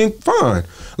cool again, fine.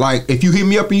 Like if you hit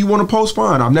me up and you want to post,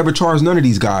 fine. I've never charged none of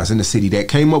these guys in the city that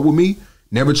came up with me.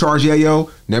 Never charge Yayo,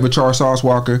 never charge Sauce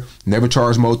Walker, never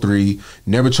charge Mo3,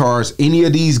 never charge any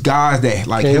of these guys that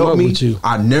like help me.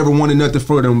 I never wanted nothing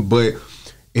for them, but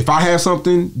if I have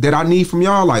something that I need from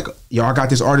y'all, like y'all got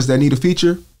this artist that need a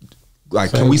feature,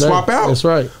 like can we swap out? That's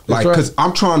right. Like because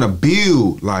I'm trying to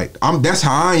build. Like that's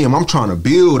how I am. I'm trying to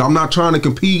build. I'm not trying to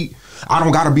compete. I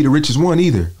don't got to be the richest one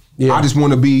either. Yeah. I just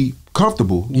want to be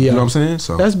comfortable. Yeah. You know what I'm saying?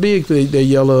 So that's big that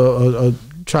Yella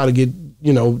try to get,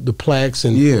 you know, the plaques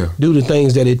and do the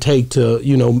things that it take to,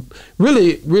 you know,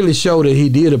 really show that he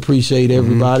did appreciate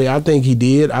everybody. I think he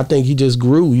did. I think he just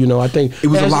grew, you know. I think it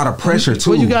was a lot of pressure too.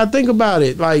 Well, you got to think about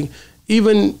it. Like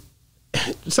even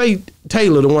say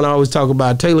Taylor, the one I always talk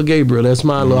about, Taylor Gabriel, that's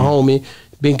my little homie.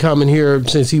 Been coming here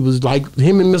since he was like,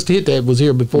 him and Mr. Hit That was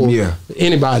here before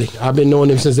anybody. I've been knowing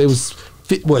him since they was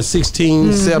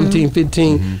 16, 17,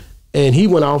 15. And he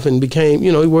went off and became,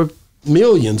 you know, he worked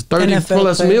millions, 30 NFL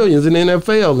plus player. Millions in the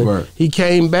NFL. And he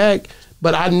came back,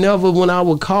 but I never, when I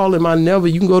would call him,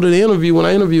 you can go to the interview, when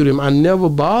I interviewed him, I never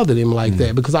bothered him like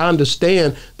that because I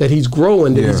understand that he's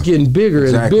growing, that he's getting bigger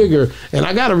and bigger. And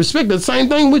I got to respect the same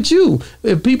thing with you.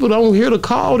 If people don't hear the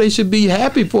call, they should be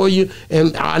happy for you.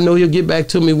 And I know he'll get back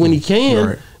to me when he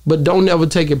can. But don't never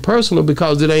take it personal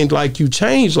because it ain't like you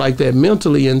change like that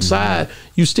mentally inside.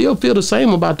 You still feel the same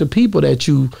about the people that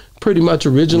you pretty much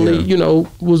originally, you know,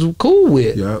 was cool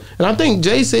with. And I think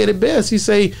Jay said it best. He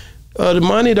say, the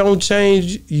money don't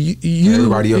change you.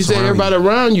 Everybody else, he said everybody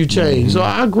around you change. So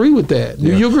I agree with that.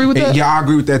 Do you agree with that? Yeah, I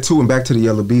agree with that too. And back to the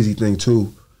Yella Beezy thing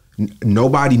too.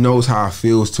 Nobody knows how it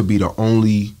feels to be the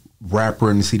only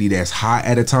rapper in the city that's hot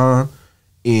at a time.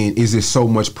 And is it so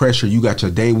much pressure? You got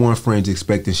your day one friends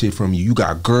expecting shit from you. You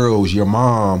got girls, your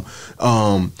mom,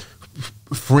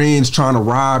 friends trying to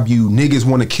rob you. Niggas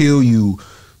want to kill you.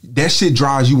 That shit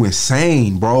drives you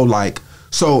insane, bro. Like,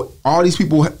 so all these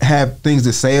people have things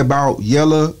to say about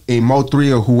Yella and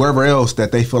Mo3 or whoever else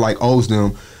that they feel like owes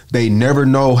them. They never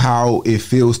know how it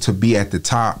feels to be at the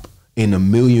top and a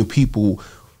million people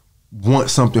want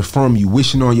something from you,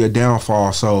 wishing on your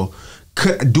downfall. So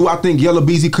do I think Yella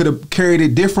Beezy could have carried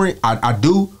it different? I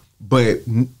do, but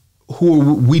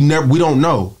we don't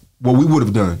know what we would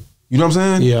have done. You know what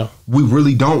I'm saying? Yeah. We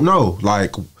really don't know.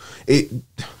 Like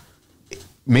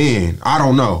man, I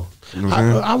don't know. You know what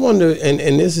I'm saying? I wonder,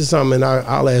 and this is something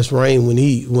I'll ask Rain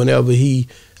whenever he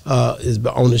is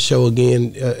on the show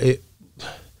again.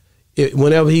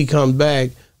 Whenever he comes back,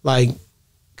 like,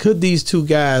 could these two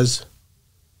guys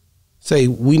say,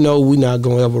 we know we're not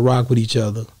gonna ever rock with each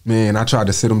other? Man, I tried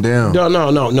to sit them down.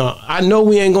 No. I know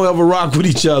we ain't gonna ever rock with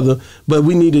each other, but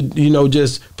we need to, you know,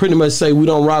 just pretty much say we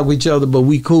don't rock with each other, but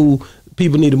we cool.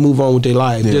 People need to move on with their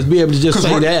life. Just be able to just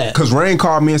say that. Because Rain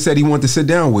called me and said he wanted to sit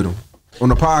down with him on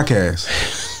the podcast.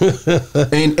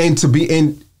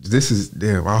 and this is,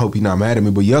 damn, I hope he's not mad at me,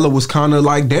 but Yella was kind of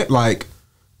like that. Like,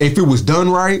 if it was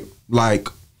done right, like,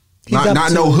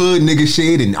 not no hood nigga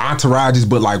shit and entourages,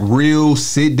 but like real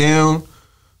sit down,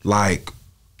 like.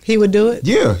 He would do it?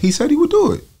 Yeah, he said he would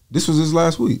do it. This was his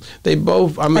last week. They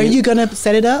both, I mean. Are you gonna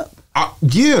set it up?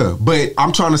 Yeah, but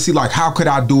I'm trying to see like how could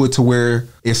I do it to where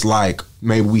it's like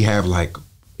maybe we have like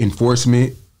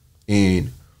enforcement and,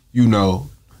 you know,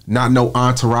 not no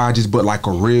entourages, but like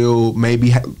a real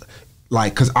maybe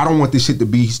like, because I don't want this shit to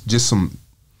be just some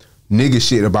nigga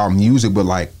shit about music, but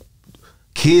like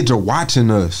kids are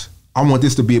watching us. I want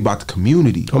this to be about the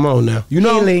community. Come on now. You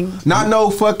know, not no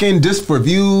fucking just for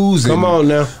views. Come on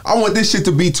now. I want this shit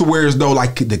to be to where as though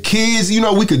like the kids, you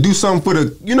know, we could do something for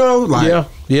the, you know, like.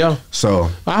 Yeah. So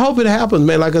I hope it happens,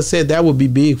 man. Like I said, that would be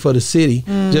big for the city.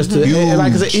 Just to, and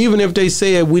like I said, even if they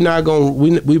said we're not gonna,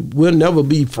 we'll never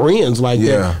be friends like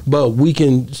that, but we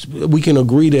can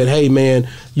agree that, hey man,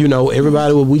 you know,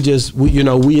 everybody, you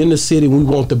know, we in the city, we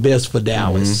want the best for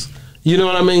Dallas. You know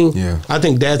what I mean? Yeah. I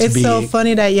think that's it's big. So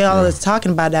funny that y'all is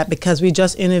talking about that because we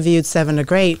just interviewed 7 to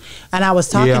Great and I was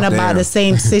talking about the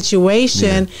same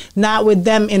situation, not with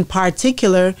them in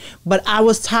particular, but I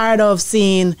was tired of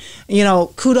seeing, you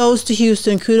know, kudos to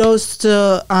Houston, kudos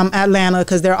to Atlanta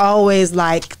because they're always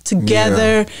like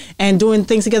together and doing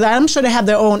things together. I'm sure they have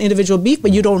their own individual beef,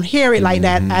 but you don't hear it like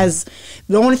that. As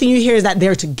the only thing you hear is that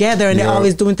they're together and they're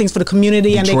always doing things for the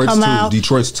community. Detroit's and they come out.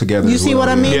 Detroit's together. You see what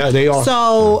I mean? Yeah, they are.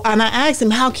 So, and I asked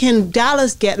him, how can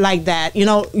Dallas get like that? You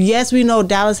know, yes, we know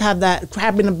Dallas have that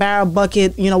crab in the barrel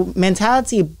bucket, you know,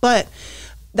 mentality, but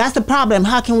that's the problem.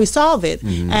 How can we solve it?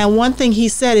 And one thing he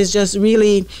said is just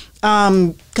really,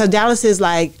 because Dallas is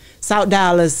like South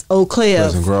Dallas, Oak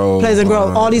Cliff, Pleasant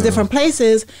Grove, all these different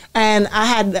places. And I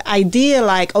had the idea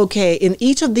like, okay, in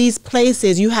each of these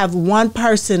places, you have one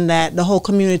person that the whole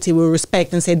community will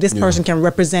respect and say, this person can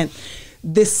represent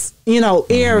this, you know,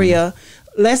 area.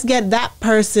 let's get that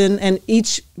person and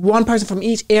one person from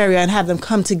each area and have them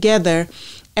come together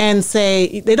and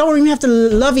say, they don't even have to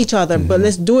love each other, but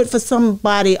let's do it for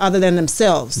somebody other than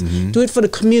themselves. Do it for the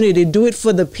community. Do it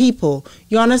for the people.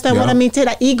 You understand what I mean? Take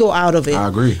that ego out of it. I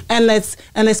agree. And let's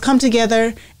come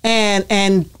together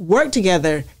and work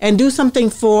together and do something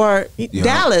for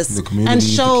Dallas, the community, and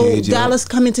show the kids, Dallas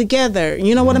coming together.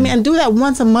 You know what I mean? And do that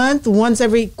once a month, once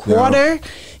every quarter.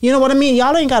 You know what I mean?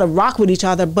 Y'all ain't got to rock with each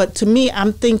other. But to me,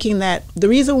 I'm thinking that the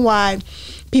reason why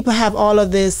people have all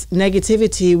of this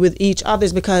negativity with each other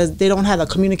is because they don't have a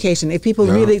communication. If people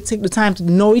really take the time to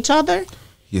know each other.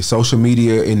 Yeah, social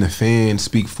media and the fans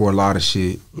speak for a lot of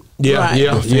shit. Yeah,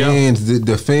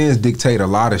 The fans dictate a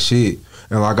lot of shit.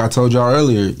 And like I told y'all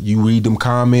earlier, you read them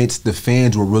comments, the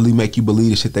fans will really make you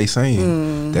believe the shit they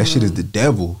saying. That shit is the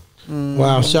devil.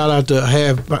 Wow, shout out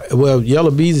to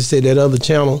Yella Beezy said that other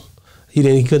channel.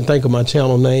 He couldn't think of my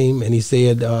channel name, and he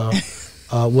said,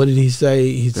 what did he say?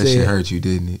 He that said, shit hurt you,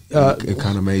 didn't it? It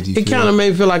kind of made you It kind of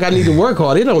made me feel like I need to work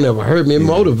hard. It don't ever hurt me. It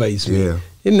motivates me. Yeah.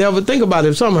 It never, think about it.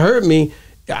 If something hurt me,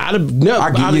 I'd have never.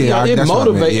 It that's what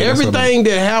I meant. motivates. Yeah, Everything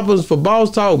that happens for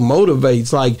Boss Talk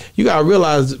motivates. Like, you got to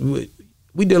realize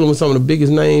we dealing with some of the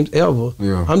biggest names ever.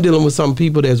 Yeah. I'm dealing with some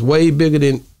people that's way bigger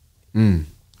than.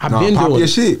 I've been pop doing your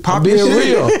shit. Pop I'm your being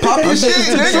shit. real. Pop your shit,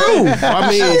 It's the nigga. truth. I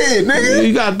mean, Shit, nigga.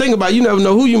 you gotta think about it. You never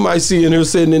know who you might see in here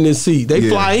sitting in this seat. They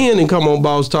fly in and come on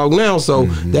Boss Talk now. So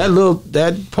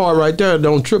that part right there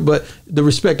don't trip. But the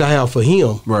respect I have for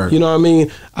him, right. You know what I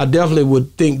mean? I definitely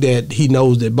would think that he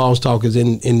knows that Boss Talk is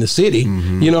in the city.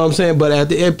 You know what I'm saying?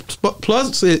 But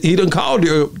plus he done called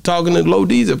here talking to Low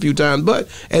D's a few times. But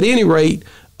at any rate,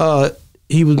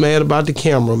 he was mad about the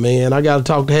camera, man. I got to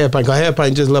talk to Half Pint, because Half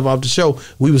Pint just left off the show.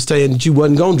 We was saying that you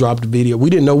wasn't going to drop the video. We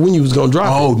didn't know when you was going to drop it.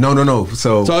 Oh, no.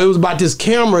 So it was about this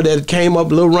camera that came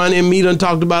up, Lil Ron and me done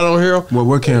talked about on here.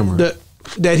 what camera?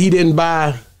 That he didn't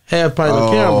buy Half Pint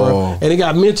a camera, and it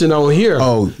got mentioned on here.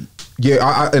 Oh,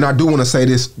 yeah, and I do want to say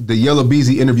this. The Yella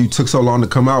Beezy interview took so long to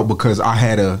come out because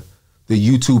the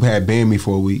YouTube had banned me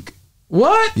for a week.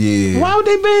 What? Yeah. Why would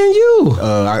they ban you?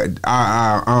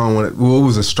 I don't want to. Well, it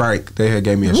was a strike. They had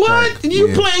gave me a strike. What?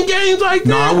 You playing games like that?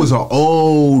 No, it was an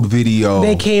old video.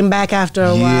 They came back after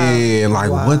a while. Yeah,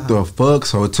 like what the fuck?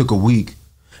 So it took a week.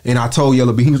 And I told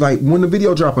Yella B, he was like, when the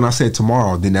video drop? And I said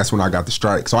tomorrow. Then that's when I got the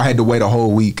strike. So I had to wait a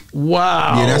whole week.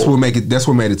 Wow. Yeah, that's what made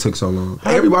it took so long.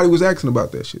 Everybody was asking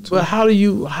about that shit too. But how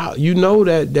you know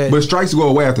that But strikes go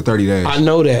away after 30 days. I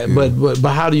know that, yeah. but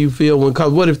how do you feel when?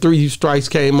 Cause what if 3 strikes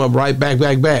came up right back?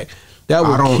 That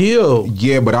would kill.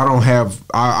 Yeah, but I don't have.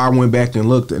 I went back and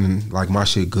looked, and like my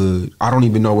shit good. I don't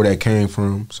even know where that came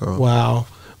from. So wow,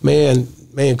 man,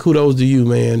 kudos to you,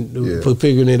 man, for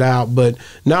figuring it out. But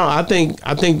no, I think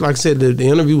like I said, the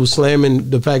interview was slamming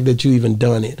the fact that you even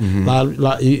done it.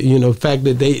 The fact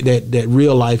that that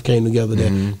real life came together,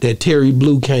 that Terry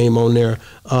Blue came on there,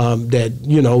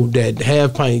 that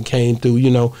Half Pint came through.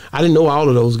 I didn't know all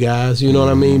of those guys. You know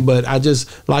what I mean? But I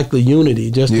just like the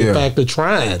unity, just the fact of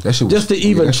trying, just to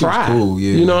even try. Cool,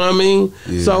 yeah. You know what I mean?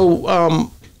 Yeah. So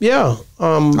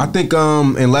I think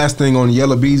and last thing on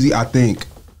Yella Beezy, I think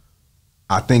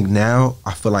now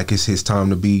I feel like it's his time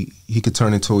to be. He could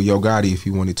turn into a Yo Gotti if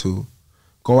he wanted to.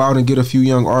 Go out and get a few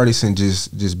young artists and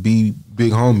just be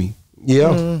big homie.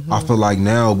 Yeah, I feel like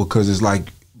now, because it's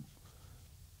like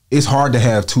it's hard to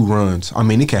have 2 runs. I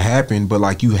mean, it can happen, but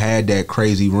like you had that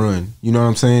crazy run. You know what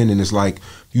I'm saying? And it's like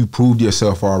you proved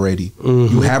yourself already.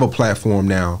 You have a platform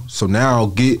now. So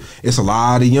now it's a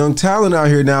lot of young talent out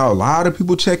here now. A lot of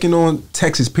people checking on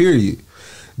Texas. Period.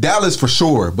 Dallas for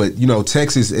sure, but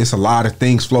Texas, it's a lot of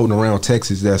things floating around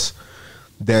Texas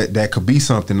that could be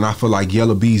something. And I feel like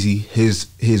Yella Beezy,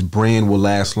 his brand will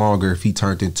last longer if he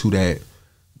turned into that,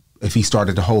 if he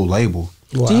started the whole label.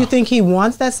 Wow. Do you think he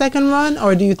wants that second run,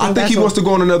 or do you think he wants to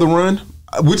go on another run?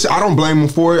 Which I don't blame him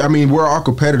for it. I mean, we're our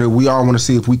competitor. We all want to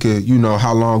see if we could,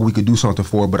 how long we could do something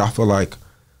for. But I feel like,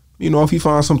 if he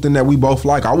finds something that we both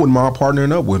like, I wouldn't mind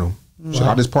partnering up with him. Wow. Should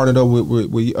I just partnered up with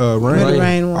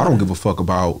Rainwater? I don't give a fuck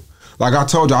about, like I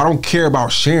told you, I don't care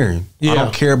about sharing. Yeah. I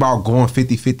don't care about going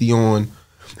 50-50 on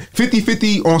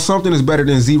 50-50 on something is better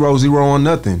than 0-0 on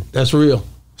nothing. That's real.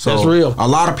 So that's real. A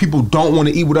lot of people don't want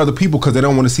to eat with other people because they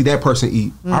don't want to see that person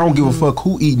eat. I don't give a fuck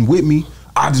who eating with me.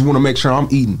 I just want to make sure I'm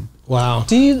eating. Wow.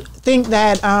 Do you think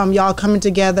that y'all coming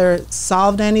together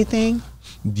solved anything?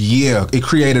 Yeah, it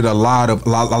created a lot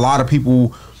of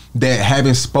people that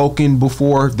haven't spoken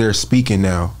before. They're speaking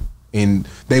now, and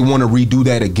they want to redo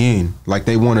that again. Like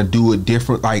they want to do it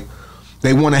different. Like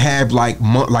they want to have like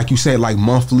you said, like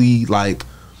monthly, like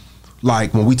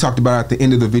when we talked about at the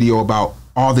end of the video about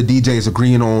all the DJs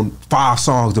agreeing on 5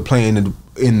 songs to play in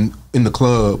the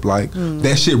club. Like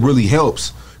that shit really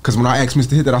helps. Cause when I asked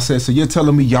Mr. Hit that, I said, so you're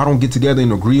telling me y'all don't get together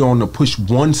and agree on to push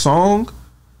one song?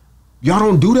 Y'all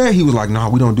don't do that? He was like, nah,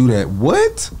 we don't do that.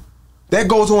 What? That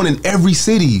goes on in every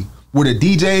city where the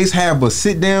DJs have a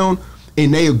sit down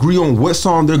and they agree on what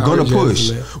song they're gonna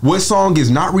push. What song is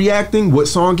not reacting, what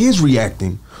song is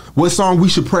reacting. What song we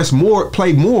should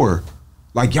play more.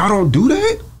 Like, y'all don't do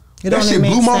that? That shit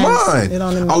blew my mind.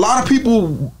 A lot of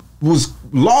people was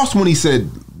lost when he said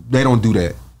they don't do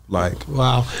that. Like,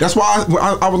 wow. That's why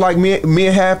I was like, me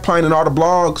and Half Pint and all the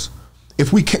blogs,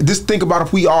 if we just think about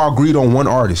if we all agreed on one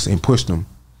artist and pushed them.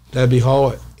 That'd be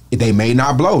hard. They may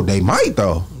not blow. They might,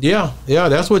 though. Yeah.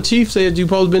 That's what Chief said you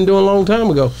supposed to been doing a long time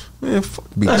ago. Man, fuck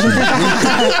Big Chief.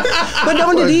 But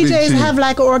don't the DJs have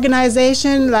like an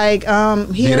organization like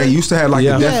here? Yeah, they used to have like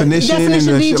a definition and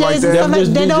shit like that.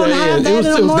 They don't have that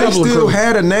anymore. They still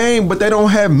had a name, but they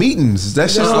don't have meetings.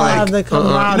 That's just like you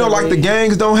know, like the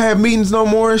gangs don't have meetings no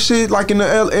more and shit. Like in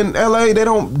LA, they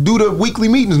don't do the weekly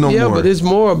meetings no more. Yeah, but it's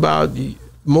more about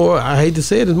I hate to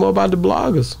say it, it's more about the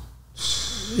bloggers.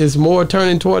 It's more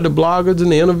turning toward the bloggers and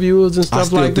the interviewers and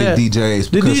stuff like that. The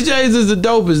DJs is the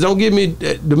dopest. Don't give me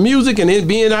the music and it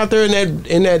being out there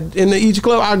in each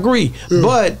club. I agree,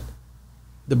 but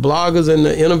the bloggers and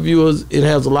the interviewers, it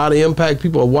has a lot of impact.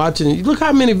 People are watching. Look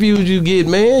how many views you get,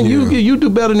 man. You do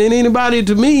better than anybody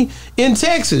to me in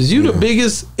Texas. You the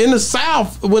biggest in the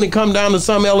South when it comes down to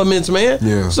some elements, man.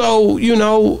 Yeah. So you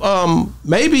know,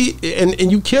 maybe and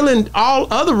you killing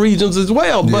all other regions as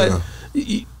well, but.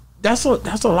 That's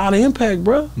a lot of impact,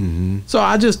 bro. So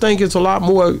I just think it's a lot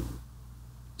more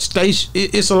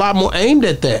it's a lot more aimed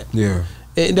at that. Yeah.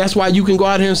 And that's why you can go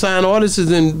out here and sign artists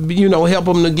and help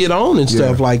them to get on and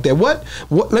stuff like that. What?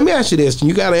 Let me ask you this, and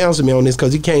you got to answer me on this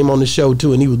because he came on the show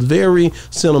too, and he was very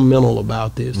sentimental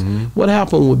about this. What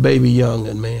happened with Baby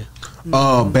Youngin, man?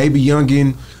 Baby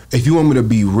Youngin, if you want me to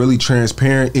be really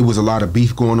transparent, it was a lot of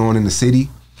beef going on in the city.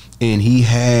 And he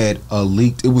had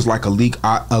it was like a leaked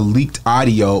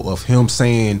audio of him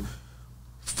saying,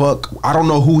 fuck, I don't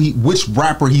know which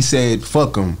rapper he said,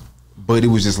 fuck him. But it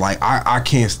was just like,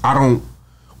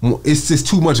 it's just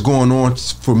too much going on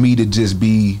for me to just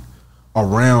be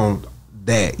around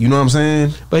that. You know what I'm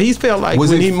saying? But he felt like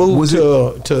when he moved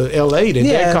to LA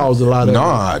that caused a lot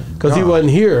of because he wasn't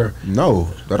here. No,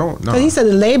 I don't know. Because he said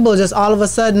the label just all of a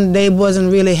sudden they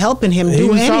wasn't really helping him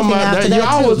do anything after that.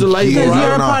 Y'all was the label. Because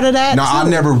you're a part of that. No,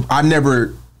 I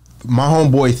never. My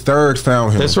homeboy Third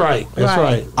found him. That's right.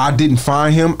 I didn't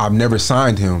find him. I've never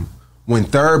signed him. When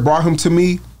Third brought him to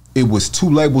me, it was 2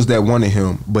 labels that wanted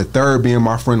him. But Third, being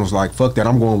my friend, was like, fuck that,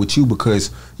 I'm going with you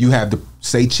because you have the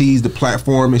Say Cheese, the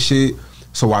platform and shit.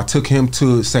 So I took him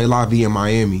to Say La Vie in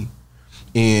Miami.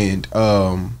 And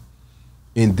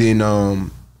then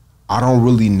I don't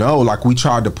really know. Like we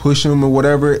tried to push him or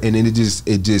whatever, and then it just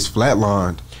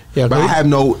flatlined. Yeah, but I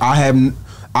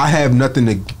have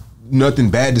nothing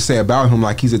bad to say about him.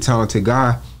 Like he's a talented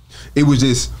guy. It was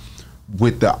just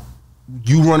with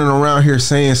you running around here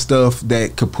saying stuff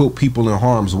that could put people in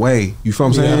harm's way. You feel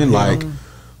what I'm saying? Like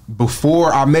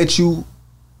before I met you,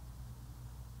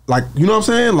 like you know what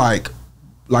I'm saying? Like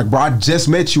bro, I just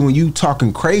met you and you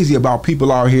talking crazy about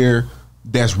people out here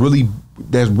that's really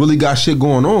got shit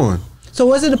going on. So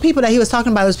was it the people that he was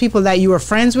talking about? It was people that you were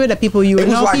friends with, that people you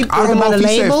know? Like, I don't know if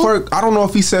he said fuck. I don't know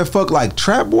if he said fuck like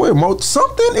Trap Boy or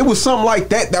something. It was something like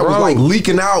that was like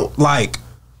leaking out, like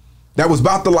that was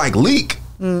about to like leak.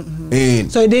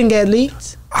 And so it didn't get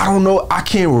leaked. I don't know. I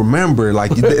can't remember.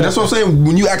 Like that's what I'm saying.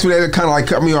 When you asked me that, it kind of like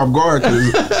cut me off guard.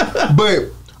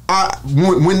 But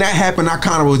when that happened, I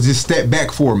kind of was just stepped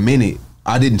back for a minute.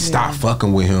 I didn't stop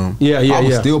fucking with him. I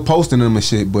was still posting him and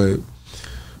shit, but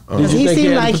did you think he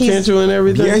had potential and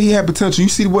everything? Yeah, he had potential. You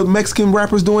see what Mexican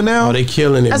rappers doing now? Oh, they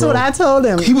killing it. That's what I told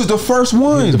him. He was the first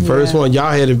one. He was the first one.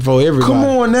 Y'all had it before everybody. Come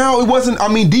on now. It wasn't. I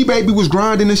mean, D-Baby was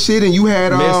grinding and shit, and you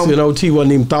had Mexican OT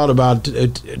wasn't even thought about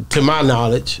to my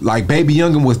knowledge. Like Baby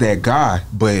Youngin was that guy,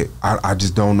 but I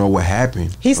just don't know what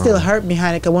happened. He's still hurt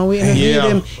behind it because when we interviewed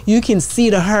him, you can see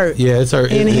the hurt. Yeah, it's hurt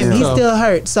in him. He's still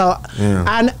hurt. So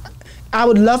I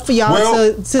would love for y'all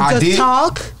to just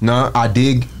talk. No, I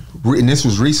did, and this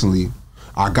was recently.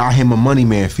 I got him a Money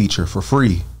Man feature for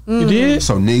free. You did?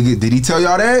 So nigga, did he tell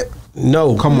y'all that?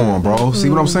 No. Come on, bro. See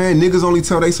what I'm saying? Niggas only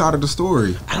tell their side of the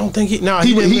story. I don't think he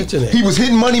didn't mention it. He was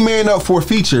hitting Money Man up for a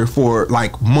feature for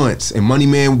like months, and Money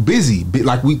Man busy.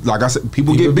 Like I said,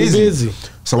 people get busy.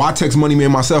 So I text Money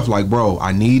Man myself, like, bro,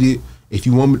 I need it. If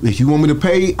you want me to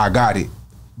pay, I got it.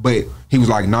 But he was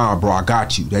like, nah, bro, I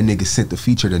got you. That nigga sent the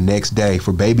feature the next day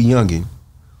for Baby Youngin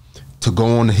to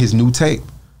go on his new tape.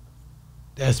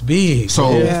 That's big.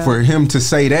 So for him to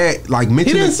say that, like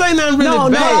mention, he didn't say nothing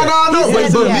really bad. No.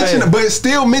 But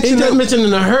still mention. He just mentioning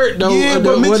the hurt though. Yeah,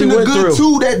 but mention the good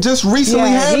too that just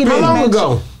recently happened. How long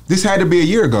ago? This had to be a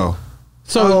year ago.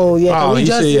 So he should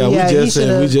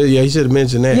have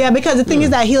mentioned that. Yeah, because the thing is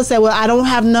that he'll say, "Well, I don't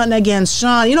have nothing against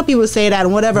Sean." You know, people say that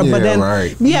and whatever. Yeah, but then,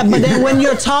 but then when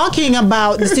you're talking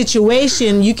about the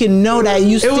situation, you can know that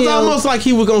you. It was almost like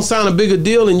he was gonna sound a bigger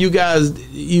deal, and you guys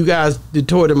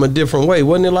detoured him a different way,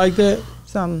 wasn't it? Like that.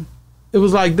 It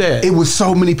was like that. It was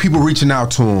so many people reaching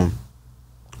out to him,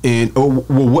 and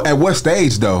at what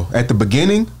stage though? At the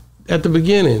beginning. At the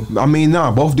beginning. I mean,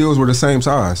 both deals were the same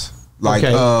size. Like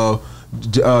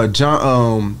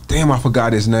John, damn, I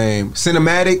forgot his name.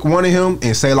 Cinematic wanted him,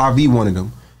 and C'est La Vie wanted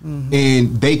him.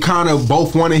 And they kind of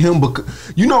both wanted him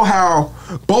because you know how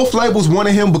both labels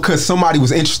wanted him because somebody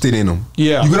was interested in him.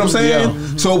 Yeah, you get what I'm saying?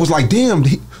 Yeah. So it was like, damn,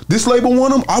 this label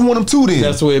want him, I want him too. Then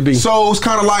that's the way it be. So it's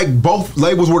kind of like both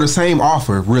labels were the same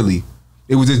offer. Really,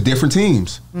 it was just different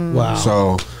teams. Wow.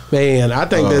 So. Man, I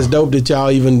think that's dope that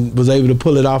y'all even was able to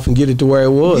pull it off and get it to where it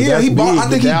was. Yeah, I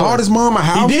think he bought his mom a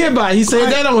house. He did buy. He said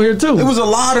that on here too. It was a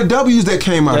lot of W's that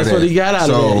came out of that. That's what he got out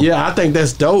of that. Yeah, I think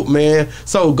that's dope, man.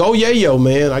 So go Yayo,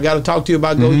 man. I got to talk to you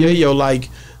about Go Yayo. Like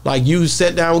you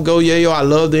sat down with Go Yayo. I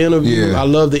love the interview. Yeah. I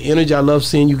love the energy. I love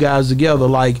seeing you guys together.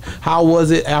 Like, how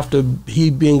was it after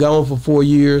he'd been gone for 4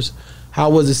 years? How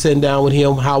was it sitting down with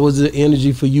him? How was the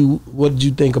energy for you? What did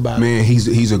you think about it? Man,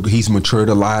 he's matured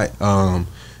a lot.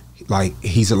 Like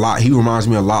he reminds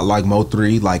me a lot like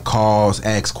Mo3, like calls,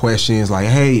 asks questions, like,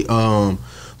 hey,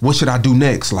 what should I do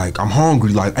next? Like, I'm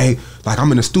hungry, like, hey, like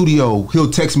I'm in the studio, he'll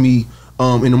text me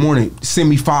in the morning, send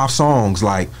me 5 songs,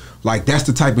 like that's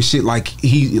the type of shit, like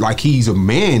he's a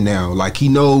man now, like he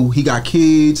got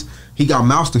kids, he got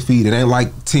mouths to feed. It ain't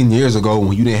like 10 years ago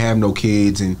when you didn't have no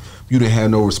kids and you didn't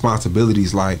have no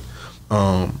responsibilities, like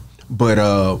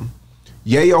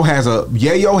Yayo has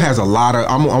a lot of.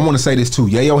 I want to say this too.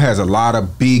 Yayo has a lot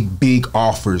of big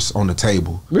offers on the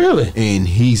table. Really, and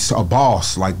he's a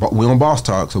boss. Like we on Boss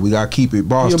Talk, so we gotta keep it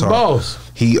boss talk. Boss.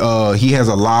 He has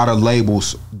a lot of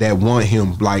labels that want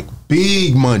him, like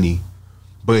big money,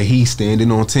 but he's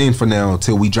standing on 10 for now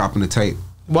until we dropping the tape.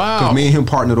 Wow. Because me and him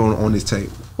partnered on this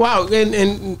tape. Wow,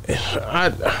 and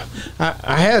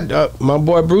I had my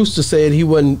boy Brewster said he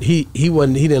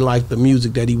didn't like the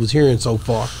music that he was hearing so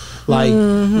far.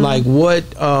 Like what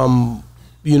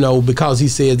because he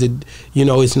says that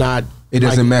it's not, it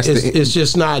doesn't match. It's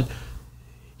just not.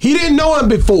 He didn't know him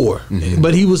before,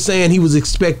 but he was saying he was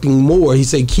expecting more. He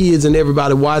said kids and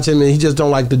everybody watching him, and he just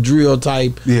don't like the drill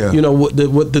type. Yeah, what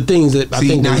the things that I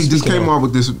think. Now he just came out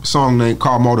with this song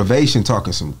called Motivation,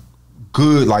 talking some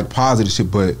good like positive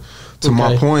shit. But to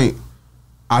my point,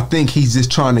 I think he's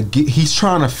just trying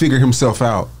to figure himself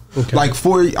out. Okay. Like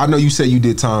I know you said you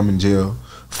did time in jail.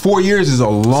 4 years is a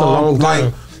long time.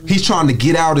 Like he's trying to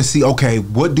get out and see, okay,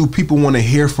 what do people want to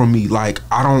hear from me? Like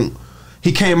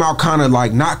he came out kind of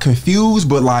like not confused,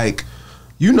 but like,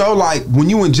 like when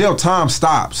you in jail, time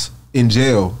stops in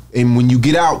jail. And when you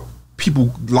get out,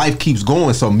 life keeps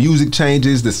going. So music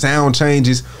changes, the sound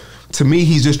changes. To me,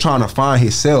 he's just trying to find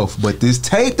himself. But this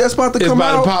tape that's about to come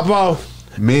out, to pop off.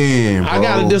 Man, bro. I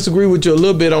gotta disagree with you a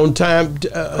little bit on time.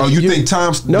 You think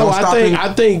time's no?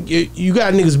 I think you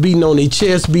got niggas beating on their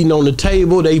chest, beating on the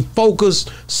table. They focus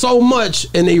so much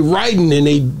and they writing and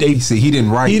they see he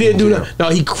didn't write. He didn't do that. No,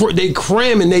 they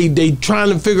cramming. They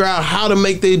trying to figure out how to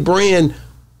make their brand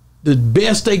the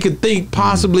best they could think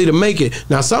possibly to make it.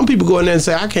 Now, some people go in there and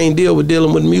say, I can't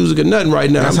dealing with music or nothing right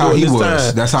now. That's how he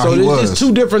was. That's how he was. So it's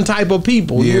two different type of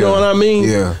people. Yeah. You know what I mean?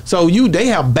 Yeah. So they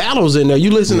have battles in there.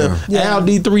 You listen to Al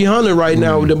D300 right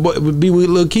now with be with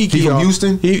Lil Kiki. He from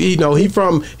Houston? He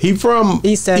from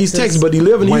East Texas, but he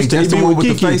live in Houston. That's the one with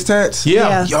the face tats?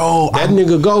 Yeah. Yo, that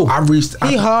nigga go.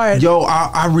 He hard. Yo,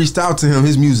 I reached out to him.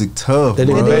 His music tough. That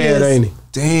nigga bad, ain't he?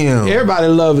 Damn. Everybody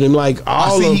loving him. Like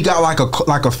all. I see he got like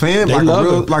a fan, like a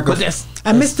real, like a.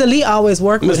 And Mr. Lee always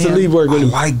worked with him. Mr. Lee worked with him.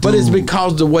 Like, but it's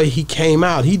because the way he came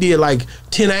out. He did like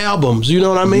 10 albums. You know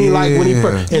what I mean? Yeah. Like when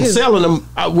and selling them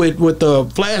with the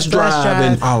flash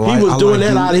drive. And he was doing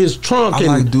that out of his trunk. I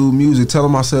like dude music. Tell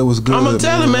him I said it was good. I'm gonna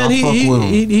tell him, man.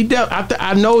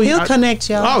 I know he'll connect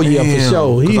y'all. Oh yeah, for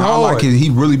sure. He hard. I like it.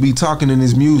 He really be talking in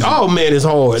his music. Oh man, it's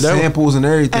hard. Samples and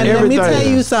everything. And let me tell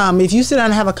you something. If you sit down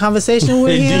and have a conversation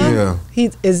with him,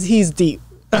 he's deep.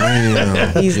 You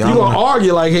gonna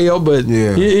argue like hell, but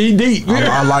he deep.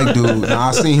 I like dude. Now,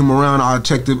 I seen him around. I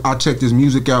checked his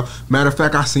music out. Matter of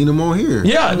fact, I seen him on here.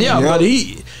 Yeah. But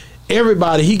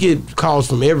everybody, he get calls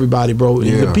from everybody, bro.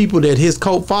 Yeah. The people that his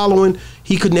cult following,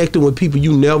 he connecting with people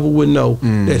you never would know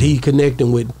that he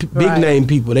connecting with. Big name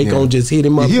people. They gonna just hit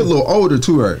him up. He a little older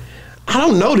too, right? I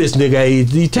don't know this nigga age.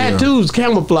 These tattoos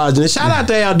camouflaging. Shout out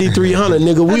to LD300,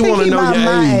 nigga. We want to know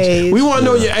your age. We want to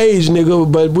know your age,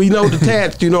 nigga. But we know the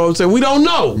tats. You know what I'm saying? We don't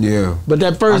know. Yeah. But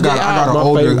that first I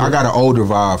got an older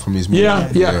vibe from his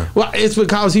music. Yeah. Well, it's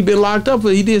because he been locked up.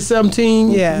 He did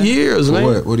 17 years,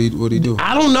 man. What he do?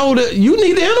 I don't know that. You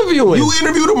need to interview him. You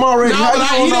interviewed him already. No,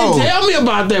 How you he don't know? didn't tell me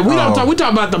about that. We don't talk. We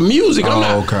talk about the music.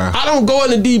 Okay. I don't go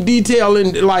into deep detail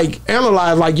and like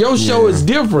analyze. Like your show is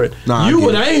different. Nah, you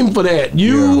would aim for that.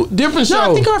 Different show.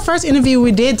 No, I think our first interview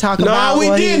we did talk about. No,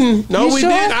 we didn't. No, we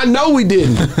didn't. I know we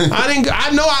didn't. I didn't.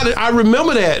 I know. I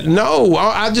remember that. No,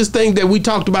 I just think that we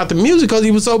talked about the music because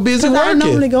he was so busy working. I don't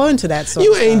normally go into that. Sort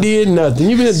You of ain't stuff. did nothing.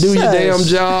 You been do your damn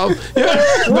job.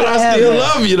 But I still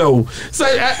love you though. So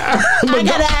I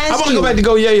gotta ask I want to go back to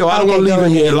Go Yayo. I don't want to leave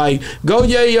him here. Like Go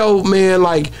Yayo, man.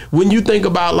 Like when you think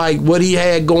about like what he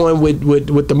had going with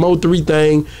the Mo3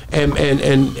 thing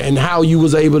and how you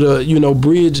was able to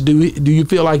bridge. Do you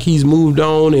feel like he's moved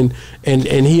on and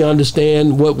he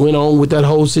understand what went on with that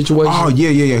whole situation? Oh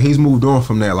yeah. He's moved on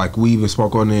from that. Like we even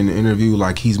spoke on it in the interview.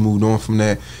 Like he's moved on from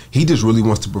that. He just really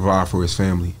wants to provide for his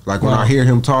family. Like when I hear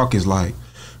him talk, it's like,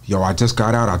 yo, I just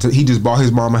got out. He just bought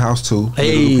his mama house too.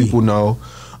 Little people know.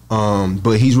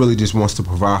 But he's really just wants to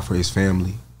provide for his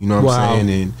family. You know what I'm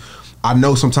saying? And I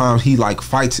know sometimes he like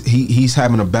fights. He's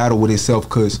having a battle with himself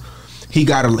because he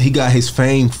got his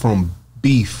fame from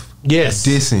beef. Yes.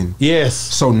 Dissing. Yes.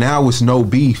 So now it's no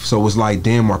beef. So it's like,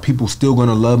 damn, are people still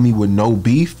gonna love me with no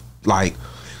beef? Like,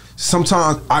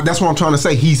 sometimes that's what I'm trying to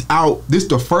say. He's out. This is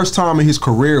the first time in his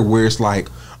career where it's like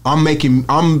I'm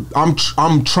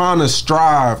trying to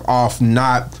strive off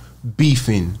not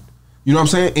beefing. You know what I'm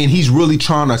saying? And he's really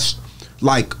trying to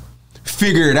like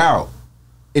figure it out.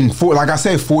 And like I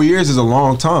said, 4 years is a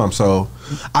long time. So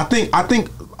I think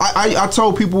I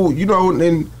told people,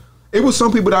 and it was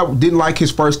some people that didn't like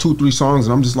his first 2-3 songs,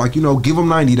 and I'm just like, give him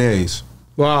 90 days.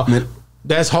 Wow,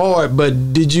 that's hard.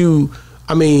 But did you?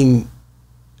 I mean,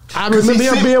 I remember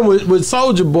him being with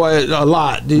Soulja Boy a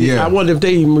lot. I wonder if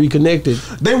they even reconnected.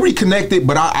 They reconnected,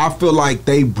 but I feel like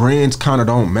they brands kind of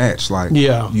don't match. Like,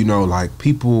 like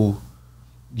people.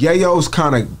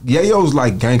 Yayo's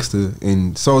like gangster,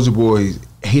 and Soulja Boy,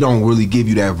 he don't really give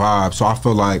you that vibe. So I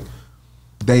feel like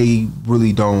they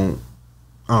really don't.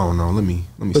 I don't know. Let me.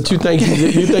 But stop. you think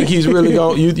he's really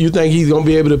going? You think he's gonna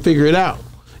be able to figure it out?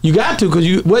 You got to, because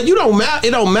you don't matter.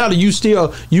 It don't matter. You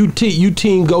still you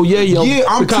team Go Yayo. Yeah,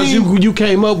 I'm because team, you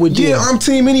came up with. Yeah, I'm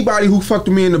team anybody who fucked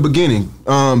with me in the beginning.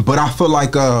 But I feel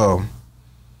like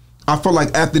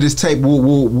after this tape,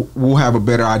 we'll have a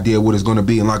better idea what it's gonna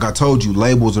be. And like I told you,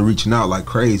 labels are reaching out like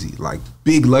crazy. Like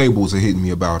big labels are hitting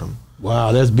me about him.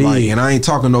 Wow, that's big. Like, and I ain't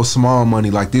talking no small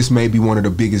money. Like this may be one of the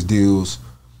biggest deals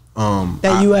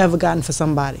that you ever gotten for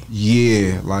somebody.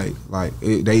 Yeah,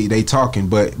 they talking,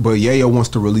 but Yayo wants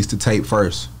to release the tape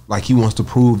first. Like he wants to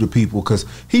prove to people because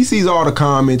he sees all the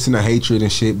comments and the hatred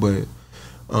and shit. But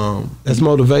that's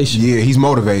motivation. Yeah, he's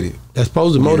motivated. That's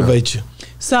supposed to motivate you.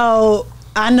 So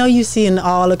I know you've seen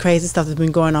all the crazy stuff that's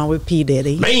been going on with P.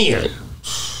 Diddy. Man,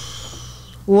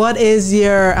 what is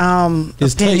your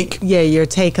his take? Yeah, your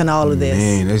take on all of this.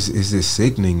 Man, it's just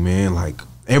sickening, man. Like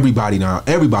everybody not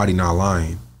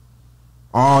lying.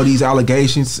 All these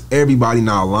allegations, everybody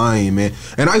not lying, man.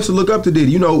 And I used to look up to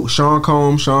Diddy. Sean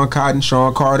Combs, Sean Cotton,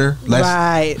 Sean Carter,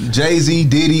 right? Jay-Z,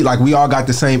 Diddy. Like we all got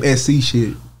the same SC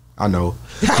shit. I know,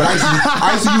 but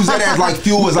I used to use that as like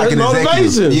fuel, as like an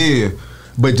executive. Yeah,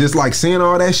 but just like seeing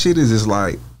all that shit is just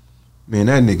like, man,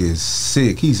 that nigga is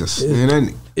sick. He's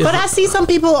But I see some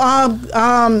people,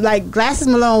 like Glasses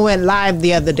Malone went live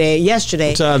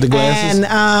yesterday. Shout out to Glasses.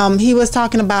 And he was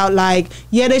talking about like,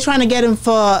 they're trying to get him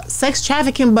for sex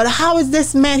trafficking, but how is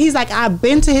this man, he's like, I've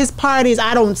been to his parties,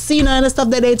 I don't see none of the stuff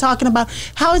that they're talking about.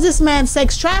 How is this man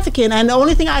sex trafficking? And the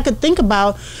only thing I could think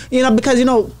about, because,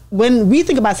 when we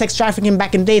think about sex trafficking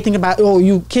back in the day, think about,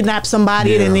 you kidnap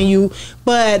somebody and then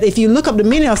but if you look up the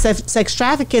meaning of sex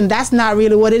trafficking, that's not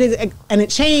really what it is. And it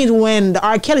changed when the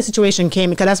R. Kelly situation came,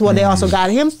 because that's what they also got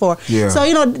him for. Yeah.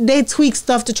 So, they tweak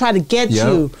stuff to try to get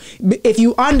you. If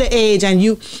you underage and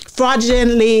you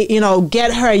fraudulently,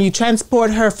 get her, you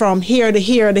transport her from here to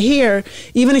here to here,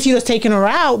 even if you're just taking her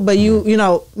out, but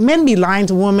men be lying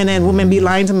to women and women be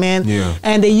lying to men. Yeah.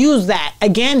 And they use that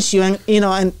against you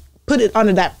and put it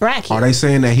under that bracket. Are they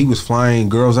saying that he was flying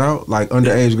girls out, like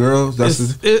underage girls?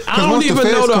 I don't even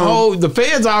know the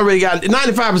feds already got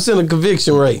 95% of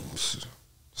conviction rate.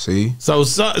 See? So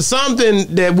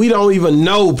something that we don't even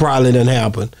know probably didn't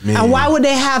happen. Man. And why would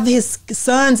they have his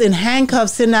sons in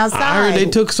handcuffs sitting outside? I heard they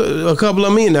took a couple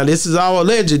of men. Now, this is all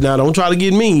alleged. Now, don't try to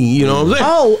get me. You know what I'm saying?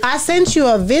 Oh, I sent you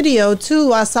a video,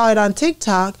 too. I saw it on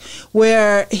TikTok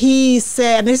where he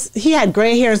said, he had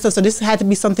gray hair and stuff, so this had to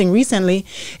be something recently.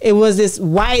 It was this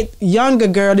white, younger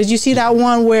girl. Did you see that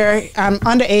one where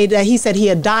underage that he said he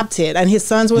adopted and his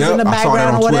sons was in the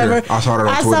background or whatever? I saw that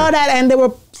on Twitter. I saw that, and they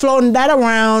were floating that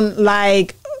around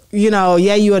like, you know,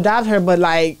 yeah, you adopt her, but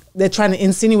like they're trying to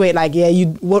insinuate like, yeah, you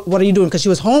what are you doing? Because she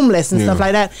was homeless and stuff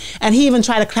like that. And he even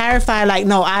tried to clarify like,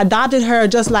 no, I adopted her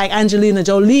just like Angelina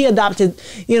Jolie adopted,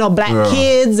 you know, black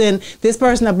kids, and this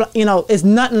person, you know, it's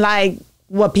nothing like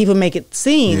what people make it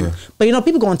seem. Yeah. But you know,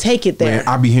 people gonna take it there. Man,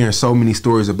 I be hearing so many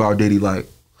stories about Diddy. Like,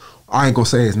 I ain't gonna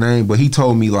say his name, but he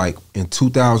told me like in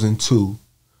 2002,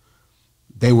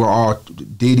 they were all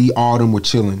Diddy, all them were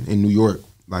chilling in New York,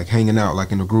 like hanging out,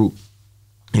 like in a group.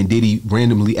 And Diddy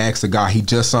randomly asked a guy he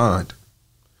just signed.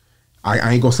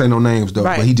 I ain't gonna say no names though,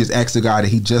 but he just asked a guy that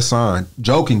he just signed,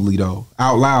 jokingly though,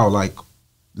 out loud, like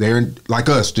they're like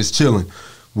us, just chilling.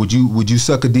 Would you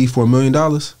suck a D for $1 million?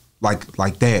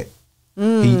 Like that.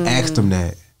 He asked him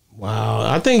that. Wow,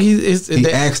 I think he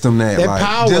asked him that. That like,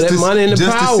 power, that money and the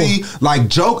power. Just to see, like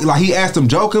joke, like he asked him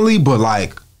jokingly, but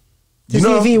like, to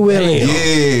see if he willing.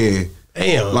 Yeah.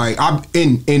 Damn. Like I'm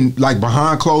in like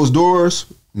behind closed doors.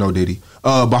 No, Diddy.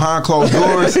 Behind closed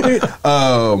doors,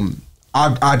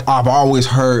 I've always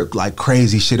heard like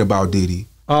crazy shit about Diddy.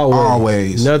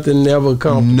 Always. Nothing never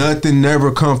comfortable. Nothing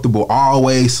never comfortable.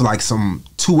 Always like some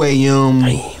 2 a.m.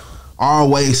 Damn.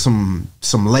 Always some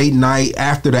late night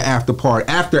after the after party.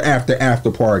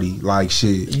 After party. Like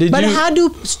shit. But how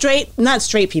do not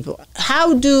straight people,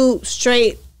 how do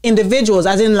straight individuals,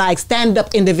 as in like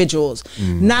stand-up individuals,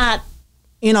 not,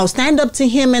 you know, stand up to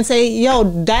him and say, yo,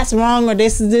 that's wrong, or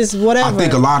this is this, whatever?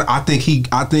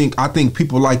 I think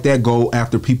people like that go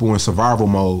after people in survival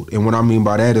mode. And what I mean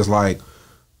by that is like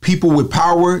people with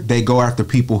power, they go after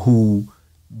people who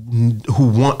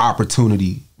want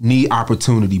opportunity, need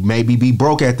opportunity, maybe be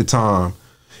broke at the time.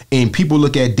 And people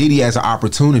look at Diddy as an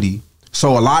opportunity.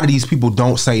 So a lot of these people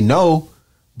don't say no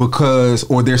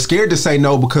or they're scared to say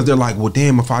no because they're like, well,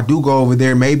 damn, if I do go over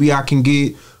there, maybe I can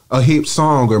get a hit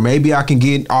song, or maybe I can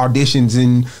get auditions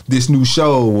in this new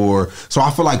show. So I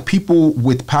feel like people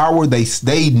with power,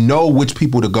 they know which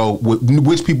people to go with,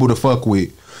 which people to fuck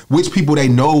with, which people they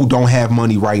know don't have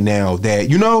money right now, that,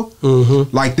 you know,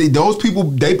 like those people,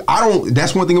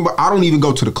 that's one thing about, I don't even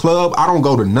go to the club. I don't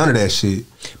go to none of that shit.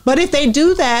 But if they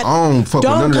do that,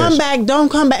 don't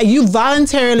come back. You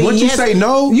voluntarily. Once you say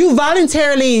no, you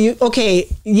voluntarily. Okay,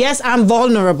 yes, I'm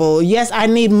vulnerable. Yes, I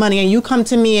need money, and you come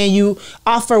to me and you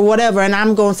offer whatever, and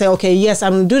I'm going to say, okay, yes,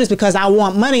 I'm going to do this because I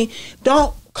want money.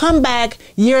 Don't come back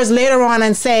years later on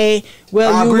and say,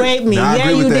 well, you raped me. Yeah,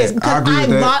 you did. Because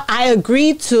I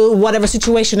agreed to whatever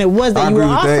situation it was that you were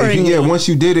offering. Yeah, once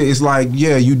you did it, it's like,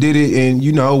 yeah, you did it, and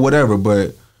you know, whatever.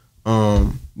 But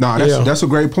that's a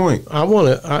great point. I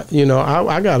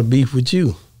got a beef with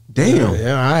you. Damn.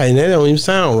 And that don't even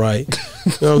sound right.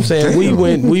 You know what I'm saying? We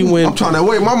went. I'm trying to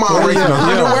wait. My mind right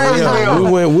now.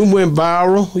 We went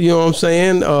viral. You know what I'm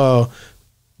saying?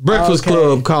 Breakfast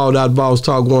Club called out Boss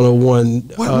Talk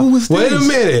 101. Who was this? Wait a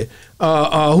minute.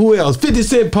 Who else? 50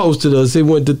 Cent posted us. It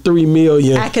went to 3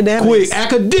 million. Academics. Quick.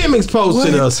 Academics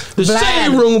posted us. The Shade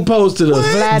Room posted us.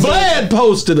 Vlad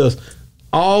posted us.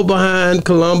 All behind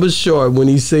Columbus Short when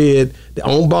he said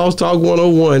on Boss Talk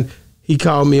 101, he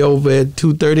called me over at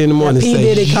 2:30 in the morning and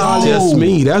said, just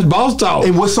me. That's Boss Talk.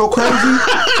 And what's so crazy?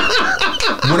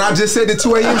 When I just said the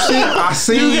 2 a.m. shit, I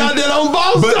seen you got that on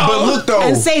Boss Talk. But look though,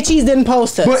 and Say Cheese didn't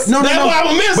post us. But no. That's why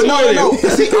I'm messing with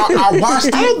it. See, I watched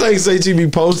it. I don't think Say Cheese be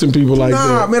posting people like that.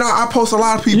 Nah, man, I post a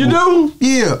lot of people. You do?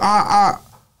 Yeah,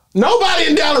 Nobody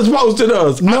in Dallas posted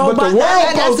us. But the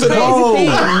world posted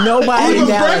us. Nobody in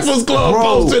Dallas. Breakfast Club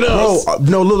posted us.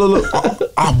 No, look.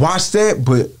 I watched that,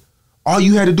 but all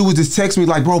you had to do was just text me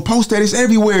like, bro, post that. It's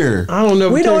everywhere. I don't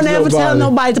never. We don't ever tell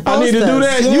nobody to post. I need to do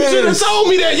that. Yes. You should have told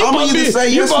me that. You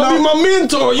supposed to be my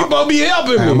mentor. You supposed to be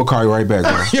helping me. I'm gonna call you right back,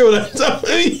 bro. You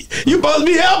supposed to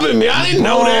be helping me. I didn't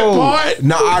know that part.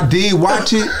 No, I did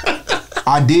watch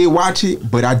it.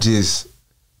 But I just.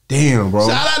 Damn, bro.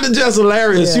 Shout out to Just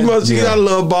Hilarious. She gotta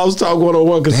love Boss Talk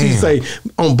 101 because she say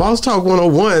on Boss Talk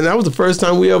 101, that was the first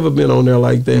time we ever been on there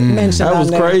like that. That was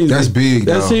crazy. That's big.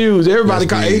 That's huge. Everybody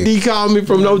AD called me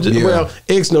from No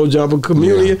Jumper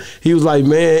Community. Yeah. He was like,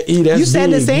 man, that's you said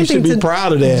big. The same you thing. Should be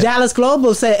proud of that. Dallas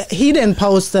Global said he didn't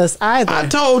post us either. I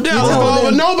told Dallas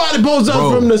Global, nobody posts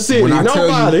us from the city.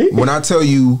 When I tell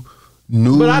you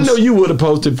news. But I know you would have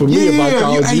posted for me if I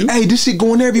called you. Hey, this shit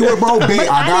going everywhere, bro. Babe,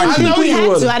 I got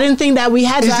you. I didn't think that we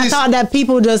had to. I thought that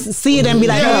people just see it and be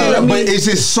like, but it's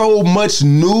just so much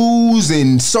news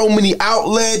and so many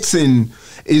outlets and.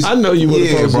 I know you would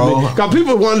have posted me. Because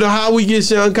people wonder how we get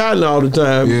Sean Cotton all the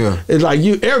time. Yeah. It's like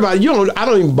everybody, I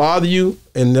don't even bother you,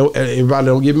 and everybody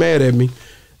don't get mad at me.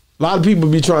 A lot of people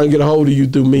be trying to get a hold of you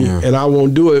through me, and I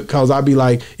won't do it because I be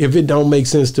like, if it don't make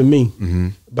sense to me.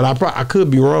 But I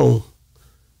could be wrong.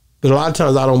 But a lot of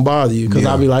times I don't bother you because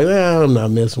I be like, I'm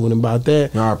not messing with him about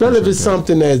that. No, but if it's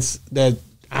something that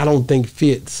I don't think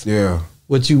fits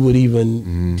what you would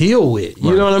even deal with.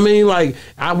 You know what I mean? Like,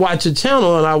 I watch a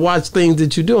channel and I watch things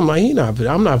that you do. I'm like,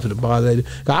 I'm not going to bother you.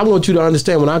 I want you to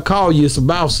understand when I call you, it's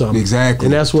about something. Exactly.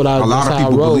 And that's what a lot of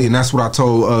people believe. And that's what I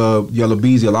told Yella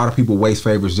Beezy. A lot of people waste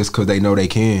favors just because they know they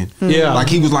can. Yeah. Like,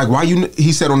 he was like,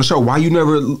 he said on the show, why you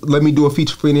never let me do a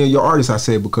feature for any of your artists? I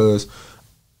said, because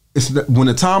when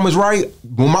the time is right,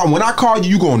 when I call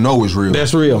you, you gonna know it's real.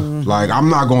 That's real. Like, I'm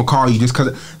not gonna call you just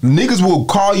because niggas will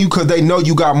call you because they know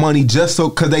you got money just so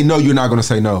because they know you're not gonna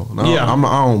say no. I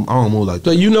don't move like that.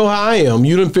 So you know how I am.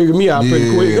 You done figure me out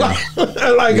pretty quick.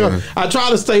 I try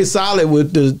to stay solid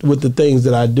with the things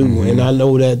that I do, and I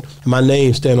know that my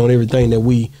name stand on everything that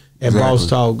we at Boss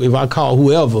Talk. If I call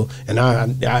whoever, and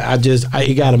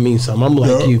it gotta mean something. I'm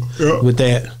like you with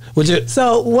that.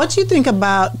 So what you think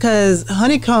about, because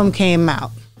Honeycomb came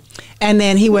out and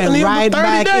then he went right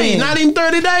back in. Not even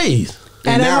 30 days.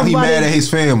 And now he mad at his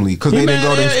family because they didn't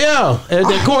go to at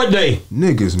that court day.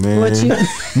 Niggas, man.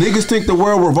 Niggas think the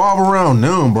world revolve around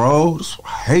them, bro. I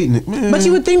hate it, man. But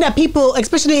you would think that people,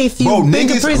 especially if you've been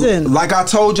to prison. Like I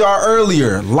told y'all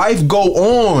earlier, life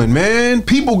go on, man.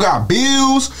 People got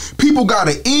bills. People got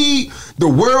to eat. The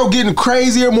world getting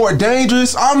crazier, more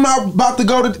dangerous. I'm not about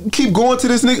to keep going to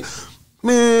this nigga.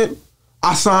 Man,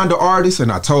 I signed the artist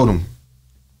and I told him.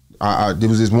 There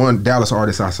was this one Dallas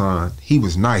artist I signed. He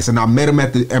was nice, and I met him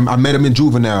in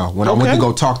Juvenile when I went to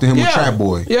go talk to him with Trap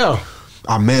Boy. Yeah,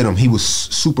 I met him. He was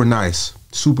super nice,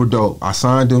 super dope. I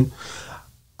signed him.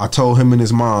 I told him and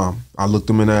his mom. I looked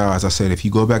him in the eyes. I said, "If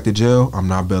you go back to jail, I'm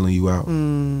not bailing you out."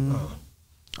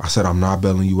 I said, "I'm not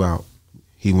bailing you out."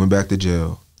 He went back to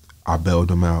jail. I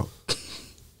bailed him out.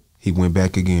 He went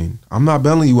back again. I'm not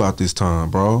bailing you out this time,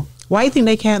 bro. Why do you think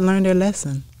they can't learn their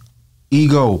lesson?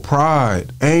 Ego,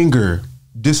 pride, anger,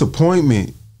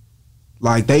 disappointment.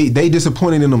 Like they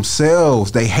disappointed in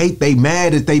themselves. They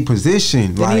mad at their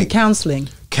position. They need counseling.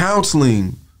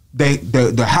 Counseling.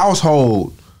 The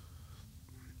household.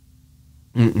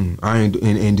 I ain't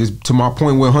and just to my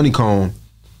point with Honeycomb.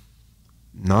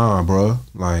 Nah, bro.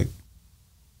 Like.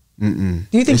 Do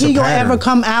you think he gonna ever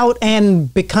come out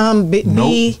and become B?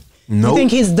 Nope. You think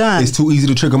he's done? It's too easy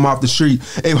to trick him off the street.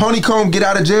 If Honeycomb get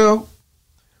out of jail,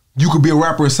 you could be a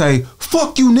rapper and say,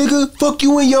 "Fuck you, nigga. Fuck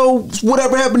you and your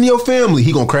whatever happened to your family."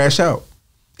 He gonna crash out.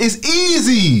 It's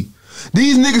easy.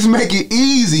 These niggas make it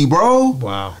easy, bro.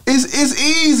 Wow. It's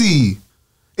easy.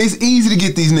 It's easy to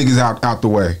get these niggas out the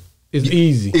way. It's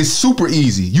easy. It's super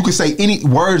easy. You can say any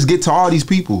words get to all these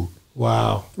people.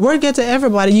 Wow. Word get to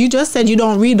everybody. You just said you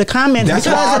don't read the comments because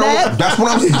of that. That's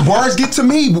what I'm saying. Words get to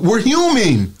me. We're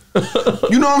human.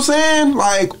 You know what I'm saying?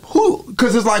 Like, who?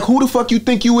 Because it's like, who the fuck you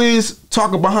think you is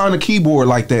talking behind a keyboard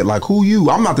like that? Like, who you?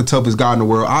 I'm not the toughest guy in the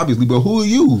world, obviously, but who are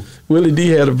you? Willie D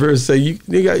had a verse say,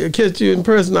 "Nigga, I catch you in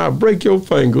person, I'll break your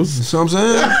fingers." That's what I'm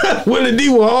saying. Willie D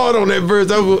was hard on that verse.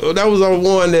 That was on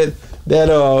one that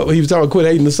he was talking quit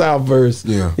hating the South verse.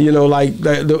 Yeah. You know, like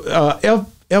the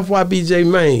FYBJ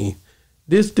Maine.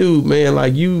 This dude, man,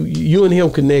 like you and him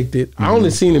connected. I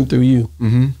only seen him through you.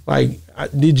 Like,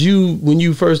 did you, when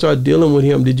you first started dealing with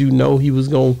him, did you know he was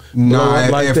going to blow up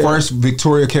like that? At first,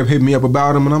 Victoria kept hitting me up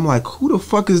about him, and I'm like, who the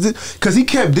fuck is this? Because he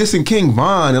kept dissing King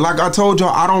Von, and like I told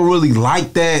y'all, I don't really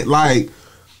like that. Like,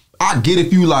 I get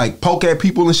if you like poke at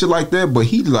people and shit like that, but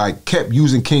he like kept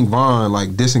using King Von, like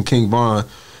dissing King Von.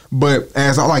 But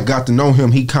as I like got to know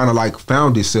him, he kind of like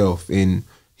found himself and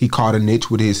he caught a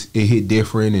niche with his "it hit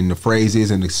different" and the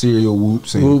phrases and the serial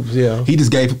whoops. And whoops, yeah. He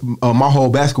just gave my whole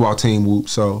basketball team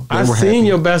whoops. So I seen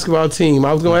your basketball team.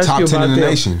 I was going to ask you about that. Top 10 in the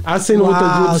nation. I seen it with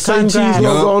the St. Cheese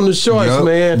logo on the shorts,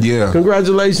 man. Yeah.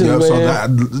 Congratulations, man.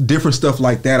 So different stuff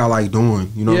like that I like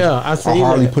doing. You know. Yeah, I seen I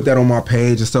hardly put that on my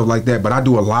page and stuff like that, but I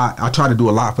do a lot. I try to do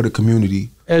a lot for the community.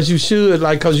 As you should,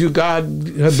 like, because God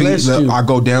has blessed you. I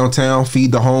go downtown,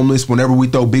 feed the homeless. Whenever we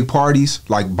throw big parties,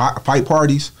 like fight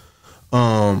parties,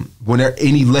 whenever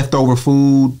any leftover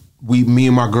food, me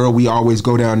and my girl, we always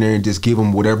go down there and just give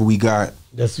them whatever we got.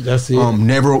 That's it.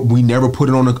 We never put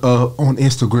it on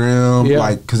Instagram,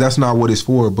 like, because that's not what it's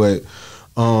for. But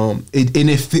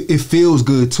It feels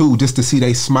good too, just to see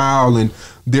they smile and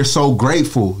they're so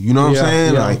grateful. You know what I'm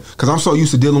saying? Yeah. Like, cause I'm so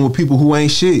used to dealing with people who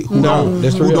ain't shit, who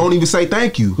don't even say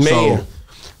thank you. Man. So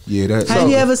yeah, Have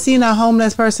you ever seen a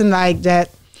homeless person like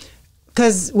that?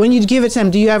 Because when you give it to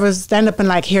them, do you ever stand up and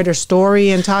like hear their story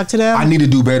and talk to them? I need to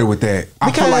do better with that.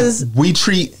 I feel Because- like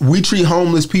we treat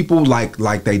homeless people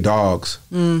like they dogs.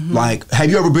 Like, have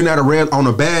you ever been on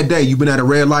a bad day? You've been at a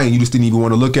red light and you just didn't even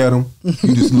want to look at them.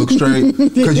 You just look straight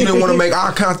because you didn't want to make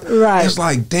eye contact. Right. It's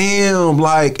like, damn.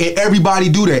 Like, and everybody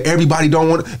do that. Everybody don't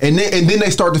want, and then they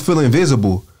start to feel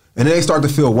invisible, and then they start to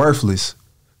feel worthless.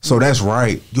 So that's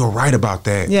right. You're right about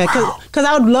that. Yeah, Wow. because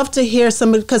I would love to hear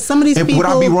somebody. Because some of these And people. would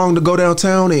I be wrong to go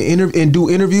downtown and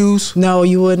do interviews? No,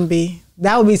 you wouldn't be.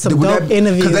 That would be some dope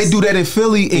interviews. Because they do that in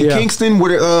Philly, in Kingston,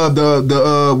 where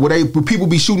where people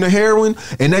be shooting the heroin,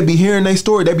 and they be hearing their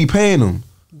story. They be paying them.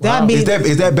 Is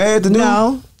that bad to do?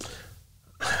 No.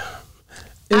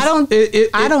 I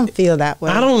don't feel that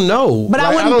way. I don't know. But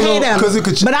I wouldn't pay them.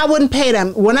 But I wouldn't pay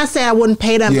them. When I say I wouldn't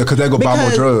pay them, yeah, because they go buy more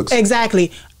drugs.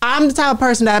 Exactly. I'm the type of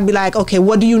person that I'd be like, okay,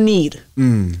 what do you need?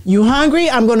 You hungry?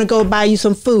 I'm gonna go buy you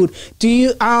some food. Do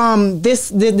you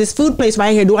this food place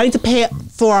right here? Do I need to pay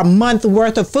for a month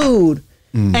worth of food?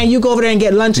 And you go over there and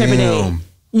get lunch every day.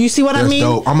 You see what I mean?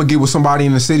 Dope. I'm gonna get with somebody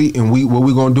in the city, and what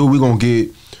we gonna do? We're gonna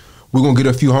get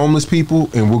a few homeless people,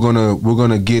 and we're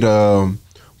gonna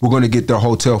get their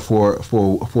hotel for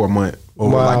a month or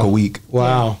like a week.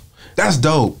 Wow. That's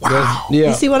dope. Wow. Yeah.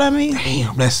 You see what I mean?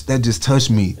 Damn, that just touched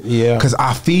me. Yeah. Because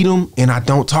I feed them and I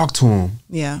don't talk to them.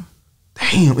 Yeah.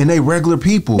 Damn, and they regular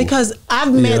people. Because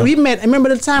we met. I remember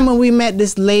the time when we met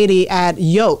this lady at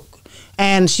Yoke.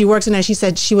 And she works in there. She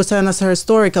said she was telling us her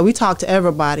story because we talked to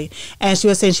everybody. And she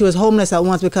was saying she was homeless at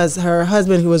once because her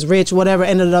husband, who was rich, whatever,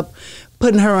 ended up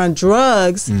putting her on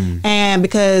drugs. And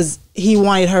because he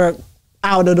wanted her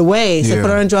out of the way. So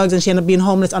put her on drugs and she ended up being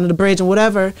homeless under the bridge and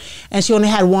whatever. And she only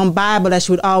had one Bible that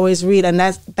she would always read. And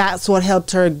that's what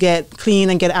helped her get clean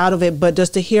and get out of it. But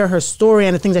just to hear her story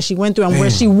and the things that she went through and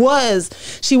where she was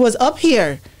up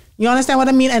here. You understand what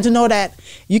I mean? And to know that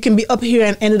you can be up here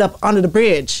and ended up under the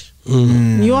bridge.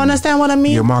 You understand what I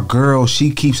mean? Yeah, my girl, she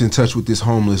keeps in touch with this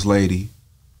homeless lady.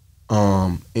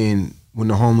 And when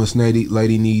the homeless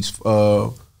lady needs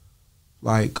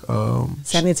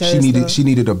sanitary she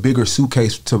needed a bigger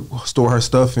suitcase to store her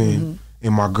stuff in,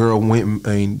 and my girl went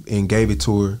and gave it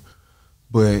to her.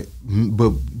 But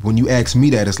when you ask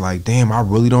me that, it's like, damn, I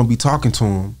really don't be talking to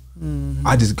them.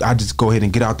 I just go ahead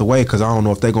and get out the way because I don't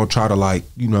know if they're gonna try to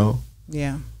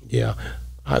Yeah.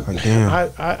 I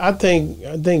think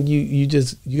you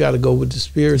got to go with the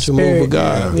spiritual move of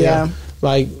God. Yeah.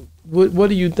 Like, what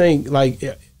do you think? Like,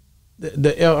 I'm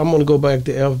gonna go back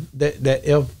to that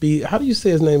FB. How do you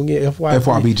say his name again?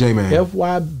 FYBJ man.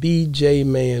 FYBJ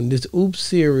man. This Oops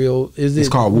cereal it's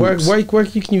called Whoops. Where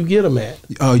can you get them at?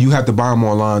 You have to buy them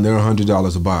online. They're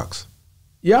 $100 a box.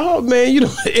 Y'all, man,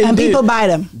 and people buy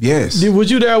them. Yes. Was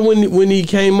you there when he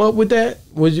came up with that?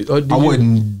 Was you? I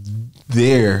wasn't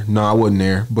there. No, I wasn't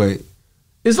there. But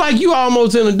it's like you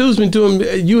almost introduced me to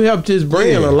him. You helped his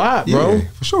brand a lot, bro. Yeah,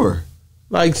 for sure.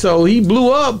 Like, so he blew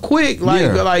up quick. Like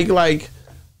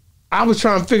I was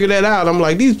trying to figure that out. I'm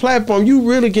like, these platforms, you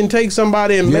really can take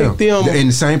somebody and make them. And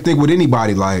the same thing with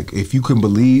anybody. Like, if you can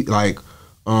believe, like,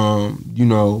 you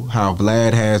know how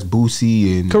Vlad has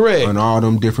Boosie and all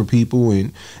them different people,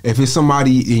 and if it's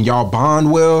somebody and y'all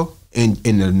bond well and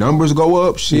the numbers go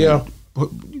up, shit,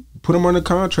 put them under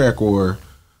contract or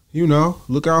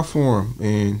look out for them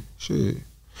and shit.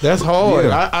 That's hard.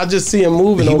 Yeah. I just see him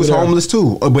moving. He over was there. homeless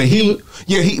too, but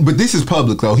but this is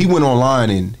public though. He went online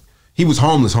and he was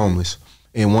homeless.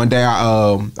 And one day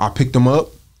I picked him up.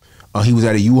 He was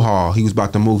at a U-Haul. He was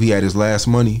about to move. He had his last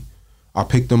money. I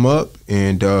picked him up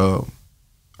and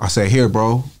I said, "Here,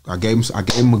 bro." I gave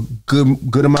him a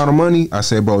good amount of money. I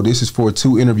said, "Bro, this is for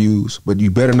 2 interviews, but you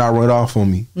better not run off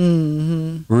on me."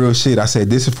 Real shit. I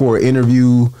said, "This is for an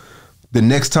interview the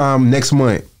next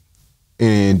month."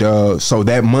 And so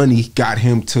that money got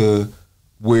him to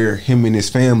where him and his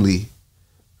family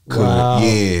could,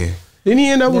 Didn't he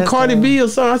end up with Cardi B or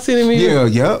something? I seen him.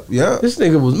 Yeah. This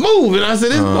nigga was moving. I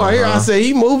said, this boy here. I said,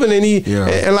 he moving, and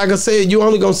and like I said, you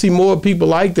only gonna see more people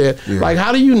like that. Yeah. Like,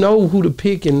 how do you know who to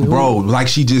pick and who? Bro, like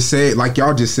she just said, like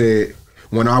y'all just said,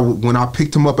 when I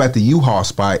picked him up at the U-Haul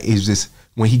spot, it's just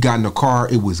when he got in the car,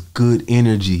 it was good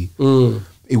energy.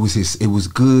 It was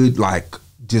good, like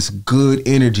just good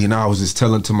energy, and I was just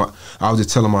telling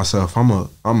myself, I'm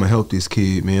gonna help this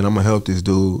kid, man. I'm gonna help this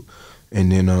dude,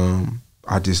 and then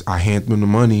I handed him the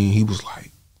money, and he was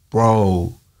like,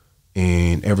 bro,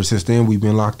 and ever since then we've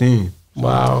been locked in.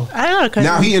 Wow.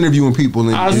 Now he interviewing people.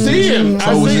 I see him.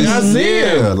 I see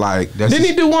him. Like that's didn't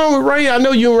he do one with Rain? I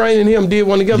know you and Rain and him did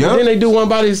one together. But didn't they do one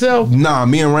by themselves? Nah,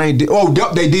 me and Rain did. Oh,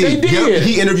 yep, they did. They did. Yep,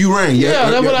 he interviewed Rain. Yeah,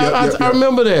 that's what I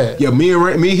remember that. Yeah, me and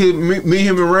Rain,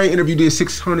 him and Rain interviewed did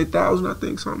 600,000, I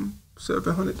think, something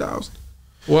 700,000.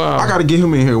 Wow. I got to get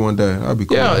him in here one day. That'd be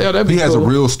cool. Yeah, that'd be He has a cool.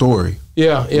 real story.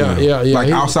 Yeah. Like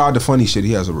outside the funny shit,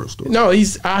 he has a real story. No,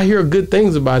 I hear good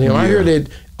things about him. I hear that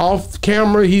off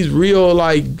camera, he's real.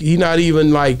 Like he's not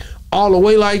even like all the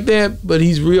way like that, but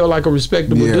he's real, like a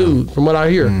respectable dude. From what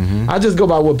I hear, I just go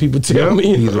by what people tell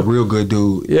me. He's a real good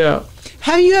dude. Yeah.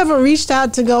 Have you ever reached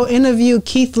out to go interview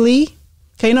Keith Lee?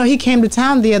 Cause you know he came to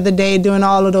town the other day doing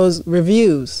all of those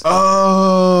reviews.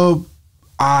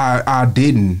 I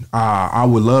didn't. I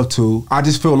would love to. I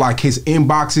just feel like his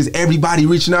inboxes, everybody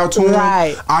reaching out to him.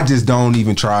 Right. I just don't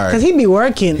even try. Cause he be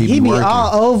working. He be working.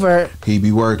 all over. He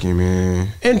be working, man.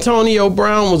 Antonio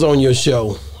Brown was on your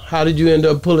show. How did you end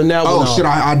up pulling that one off? Oh shit!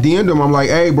 I DM'd him. I'm like,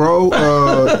 hey, bro,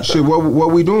 shit,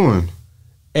 what we doing?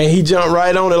 And he jumped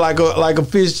right on it like a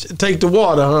fish take the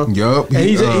water, huh? Yup.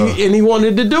 And he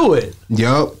wanted to do it.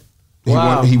 Yup.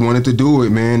 Wow. He wanted to do it,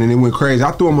 man, and it went crazy.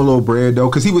 I threw him a little bread though,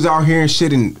 cause he was out here and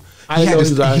shit, and he had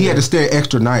to stay an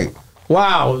extra night.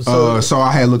 Wow. So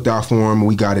I had looked out for him, and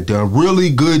we got it done.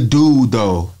 Really good dude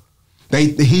though.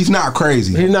 He's not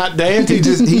crazy. He's not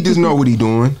dancing. He just know what he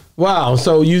doing. Wow.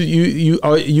 So you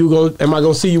going? Am I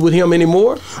gonna see you with him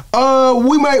anymore?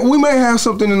 We may have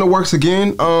something in the works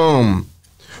again.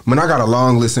 Man, I got a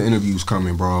long list of interviews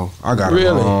coming, bro. I got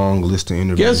a long list of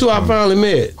interviews. Guess who coming. I finally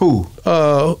met? Who?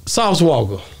 Sauce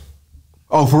Walker.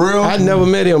 Oh, for real? I'd never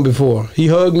met him before. He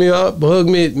hugged me up,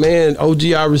 man. OG,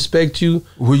 I respect you.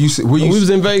 We was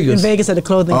in Vegas. In Vegas at the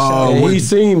clothing show. And he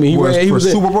seen me. He was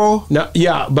Super Bowl? No,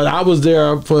 yeah, but I was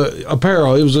there for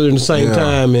apparel. It was in the same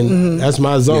time, and that's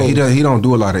my zone. Yeah, he don't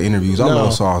do a lot of interviews. I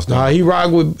love Sauce though. He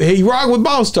rock with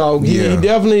Boss Talk. He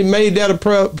definitely made that a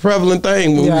prevalent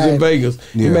thing when we was in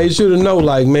Vegas. He made sure to know,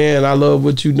 like, man, I love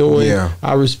what you're doing. Yeah.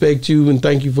 I respect you, and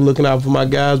thank you for looking out for my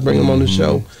guys. Bring them on the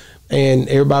show. And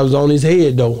everybody was on his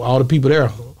head though. All the people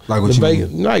there. Like what you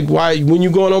mean? Like why when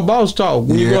you going on Boss Talk?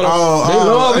 When you going on, they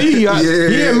love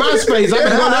E. He in my space. I've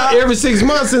been going out every 6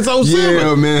 months since 07.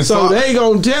 Yeah, man. So they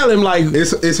gonna tell him like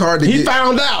it's hard to. He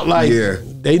found out like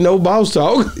they know Boss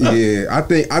Talk. Yeah, I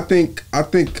think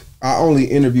I only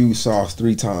interviewed Sauce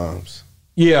 3 times.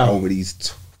 Yeah, over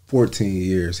these 14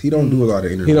 years, he don't do a lot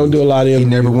of interviews. He don't do a lot of interviews.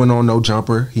 He never went on No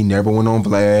Jumper. He never went on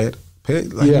Vlad.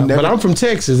 But I'm from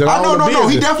Texas. And no.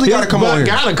 He definitely got to come over here.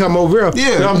 Gotta come over here.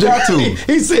 Yeah, got to.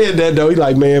 He said that though. He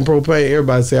like, man, propane.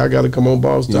 Everybody say I gotta come on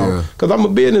Boss Talk because I'm a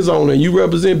business owner. You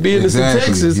represent business in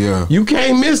Texas. Yeah. You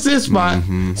can't miss this spot.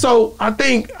 So I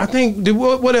think.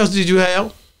 What else did you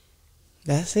have?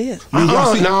 That's it.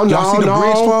 Y'all see the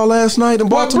bridge fall last night in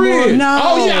Baltimore? Bridge? No.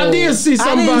 Oh yeah, I did see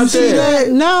something about that.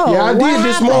 No. Yeah, I did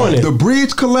this morning. The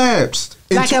bridge collapsed.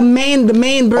 Like the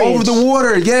main bridge over the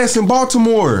water. Yes, in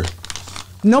Baltimore.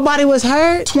 Nobody was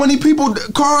hurt. 20 people,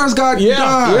 cars died.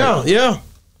 Yeah.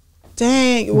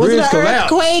 Dang, was it an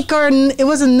earthquake or it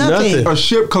wasn't nothing? A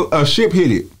ship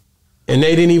hit it, and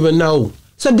they didn't even know.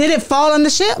 So did it fall on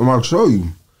the ship? I'm about to show you.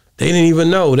 They didn't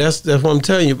even know. That's what I'm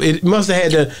telling you. It must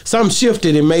have had something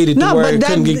shifted and made it to where it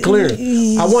couldn't get clear.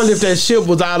 I wonder if that ship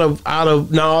was out of.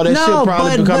 No, that ship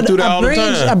probably could come through there all the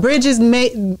time. A bridge is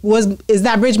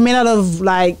that bridge made out of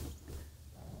like?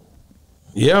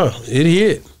 Yeah, it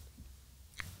hit.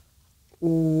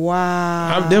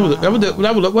 Wow.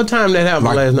 That was what time that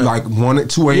happened last night? Like 1 or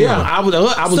 2 a.m. Yeah, I was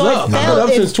up. I was up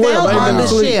since 12. On the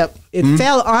ship. It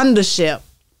fell on the ship.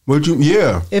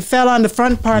 It fell on the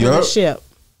front part of the ship.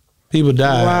 People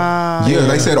died. Wow. Yeah,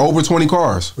 they said over 20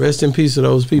 cars. Rest in peace to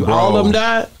those people. Bro. All of them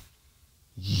died?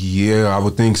 Yeah, I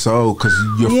would think so because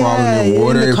you're falling in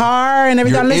water. In the car and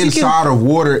everything. You're inside of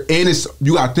water, and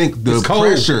you got to think the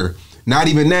pressure. Not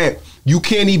even that. You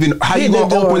can't even. How you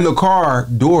gonna open the car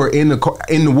door in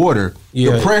the water?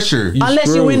 Yeah. The pressure.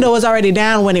 Unless your window was already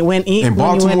down when it went in. And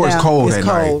Baltimore is cold at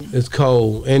night. It's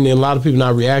cold, and a lot of people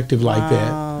not reactive like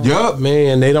that. Yup,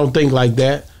 man, they don't think like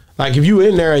that. Like if you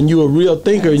in there and you a real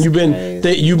thinker and you've been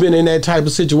in that type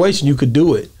of situation, you could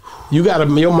do it.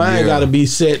 Your mind gotta be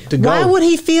set to go. Why would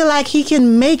he feel like he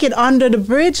can make it under the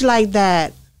bridge like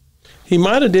that? He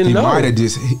might have didn't know.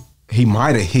 He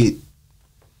might have hit.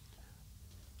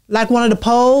 Like one of the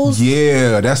poles?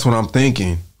 Yeah, that's what I'm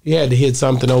thinking. He had to hit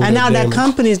something over there. And now that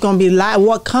company is going to be like,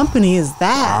 what company is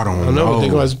that? I don't know. They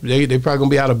probably going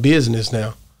to be out of business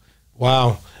now.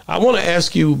 Wow. I want to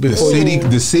ask you before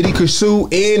the city could sue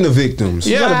and the victims.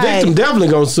 Yeah, the victim definitely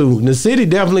going to sue. And the city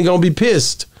definitely going to be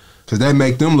pissed. Cause that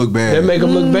make them look bad. That make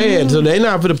them look bad. So they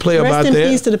not for to play about that. Rest in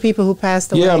peace to the people who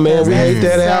passed away. Yeah, man, we hate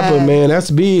that sad. happen, man.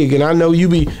 That's big, and I know you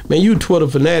you Twitter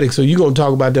fanatic, so you gonna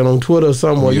talk about that on Twitter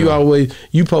somewhere. Yeah.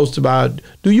 You post about.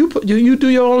 Do you do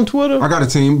your own Twitter? I got a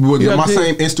team with my team?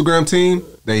 same Instagram team.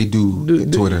 They do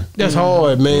Twitter. That's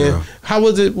hard, man. Yeah. How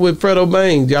was it with Fredo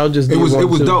Bangs? Y'all just it was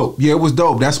dope. Yeah, it was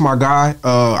dope. That's my guy.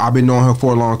 I've been knowing him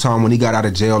for a long time. When he got out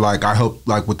of jail, like I helped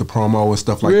like with the promo and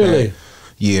stuff like Really? that.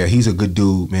 Yeah, he's a good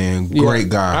dude, man. Great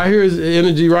guy. I hear his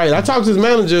energy right. I talked to his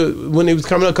manager when he was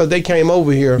coming up because they came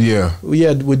over here. Yeah.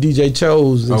 With DJ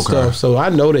Chose and stuff. So I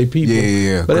know they people.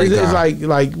 Yeah. But it's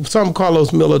like some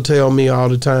Carlos Miller tell me all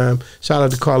the time. Shout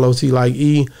out to Carlos. He like,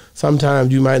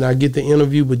 sometimes you might not get the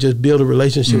interview, but just build a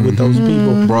relationship with those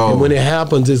people. Bro. And when it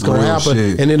happens, it's going to happen.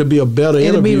 Shit. And it'll be a better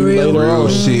interview later on.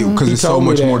 Shit, because there's so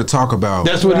much more to talk about.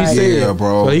 That's what he said. Yeah,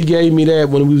 bro. So he gave me that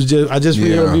when I just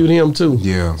re-interviewed him too.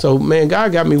 Yeah. So man,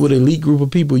 God got me with an elite group of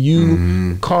people.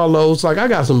 You, Carlos, like I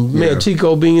got some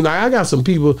Chico Bean. Like I got some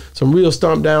people, some real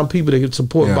stomp down people that can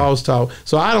support Boss Talk.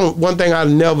 So one thing I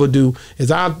never do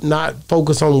is I not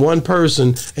focus on one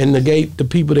person and negate the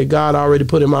people that God already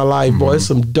put in my life. Boy, it's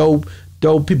some dope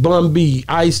people. Bun B,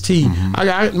 Ice-T. I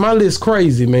got my list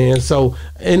crazy, man. So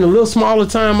in a little smaller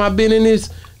time I've been in this,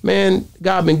 man,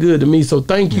 God been good to me. So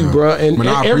thank you, bro. And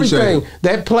everything.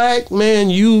 That plaque, man,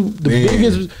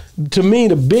 biggest, to me,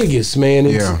 the biggest, man.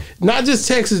 It's not just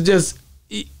Texas, just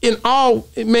in all,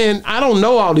 man, I don't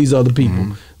know all these other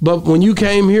people. But when you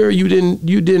came here, you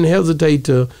didn't hesitate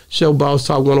to show Boss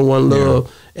Talk 101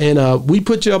 love. And we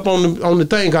put you up on the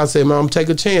thing. I said, man, take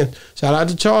a chance. Shout out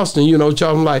to Charleston. You know,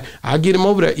 Charleston like, I'll get him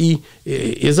over there.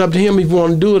 It's up to him if you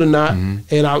want to do it or not. And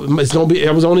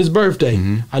it was on his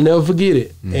birthday. I never forget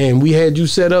it. And we had you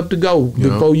set up to go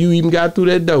before you even got through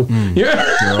that door. Because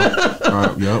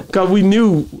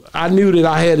I knew that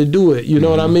I had to do it. You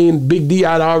know what I mean? Big D,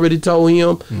 I'd already told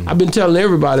him. I've been telling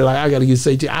everybody, like, I got to get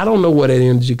safety. I don't know where that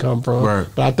energy come from.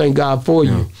 But I thank God for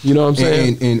you. You know what I'm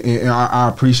saying? And I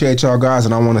appreciate y'all guys.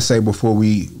 And I want to say before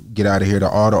we get out of here to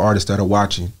all the artists that are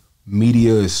watching,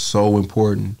 media is so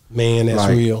important. Man,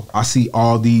 that's real. I see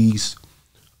all these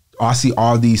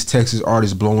Texas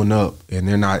artists blowing up and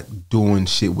they're not doing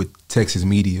shit with Texas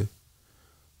media.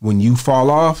 When you fall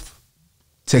off,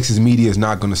 Texas media is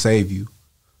not going to save you.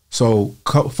 So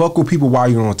fuck with people while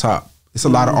you're on top. It's a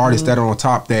lot of artists that are on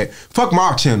top that fuck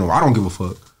my channel. I don't give a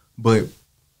fuck. But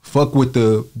fuck with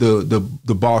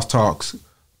the Boss Talks.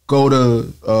 Go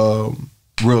to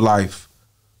Real Life.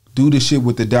 Do the shit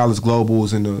with the Dallas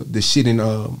Globals and the shit in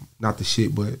not the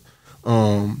shit, but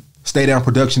Stay Down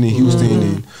Production in Houston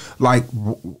and like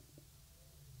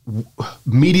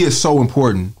media is so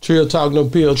important. Trill Talk, no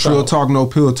pill talk. Trill Talk, no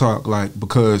pill talk. Like,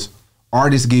 because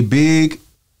artists get big,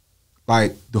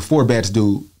 like the Four Bats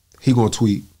dude, he gonna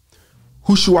tweet,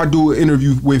 who should I do an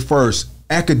interview with first?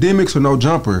 Academics or No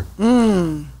Jumper?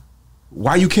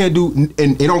 Why you can't do,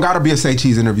 and it don't gotta be a Say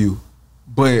Cheese interview,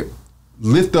 but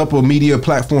lift up a media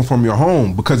platform from your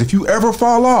home, because if you ever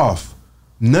fall off,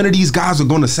 none of these guys are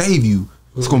gonna save you.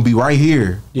 It's gonna be right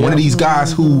here. One of these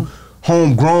guys who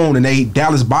homegrown and they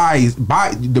Dallas biased,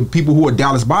 by the people who are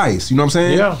Dallas biased. You know what I'm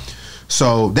saying? Yeah.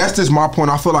 So that's just my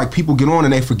point. I feel like people get on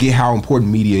and they forget how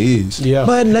important media is. Yeah.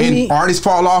 But artists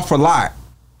fall off a lot.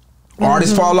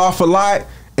 Artists fall off a lot,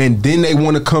 and then they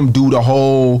want to come do the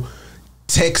whole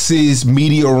Texas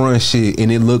media run shit,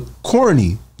 and it look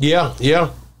corny. Yeah,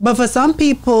 yeah. But for some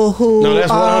people who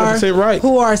that's 100% right.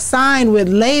 who are signed with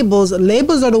labels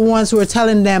are the ones who are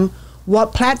telling them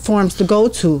what platforms to go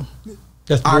to.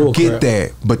 That's I get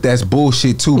that, but that's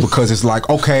bullshit too, because it's like,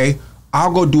 okay,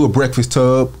 I'll go do a breakfast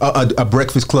club,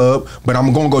 but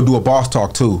I'm gonna go do a Boss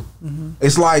Talk too.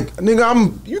 It's like,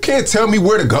 nigga, you can't tell me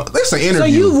where to go. This an interview. So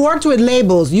you've worked with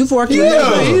labels. You've worked with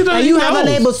labels. And you have a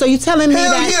label. So you telling me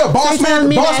Hell that? yeah, Boss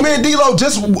Man D-Lo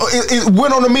just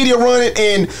went on the media run,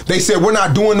 and they said we're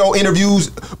not doing no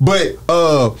interviews, but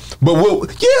we'll,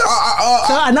 so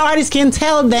an artist can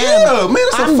tell them. Yeah, man,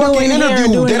 it's a fucking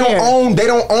interview. They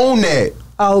don't own that.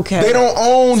 Okay. They don't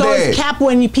own that. So it's cap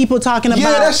when people talking about.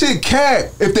 Yeah, that shit cap.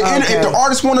 If the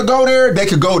artists want to go there, they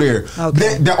could go there.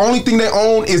 Okay. The only thing they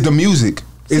own is the music.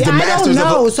 Is the masters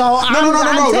I don't know. So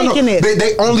I'm taking it.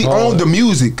 They only own the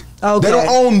music. Okay. They don't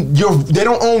own They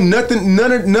don't own nothing.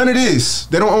 None of this.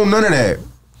 They don't own none of that.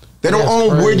 They don't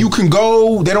own where you can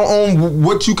go. They don't own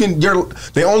what you can.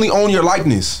 They only own your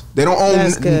likeness. They don't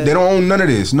own. They don't own none of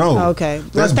this. No. Okay.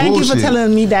 Well, thank you for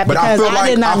telling me that, because I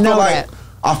did not know that.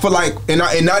 I feel like, and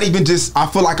not even just, I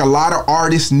feel like a lot of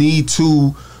artists need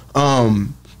to,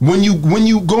 when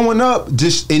you going up,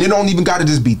 just, and it don't even got to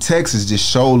just be Texas, just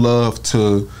show love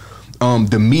to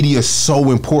the media is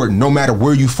so important. No matter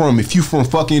where you from, if you from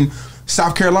fucking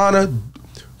South Carolina,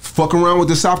 fuck around with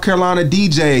the South Carolina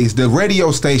DJs, the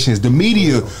radio stations, the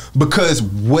media, because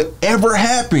whatever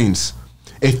happens,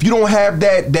 if you don't have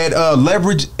that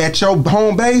leverage at your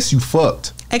home base, you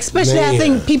fucked. Especially, Man. I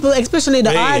think people, especially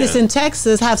the Man. artists in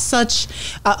Texas, have such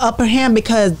an upper hand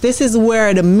because this is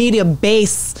where the media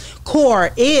base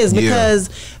core is. Because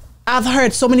I've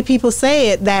heard so many people say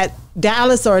it that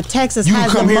Dallas or Texas You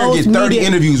has can come the here and most get 30 media.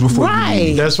 interviews before you Right.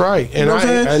 leave. That's right. And You know what I'm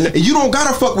saying? and And you don't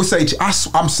gotta fuck with Say.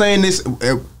 I'm saying this,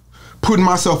 putting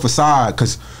myself aside,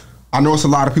 because I know it's a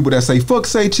lot of people that say fuck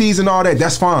Say Cheese and all that.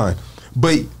 That's fine,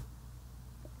 but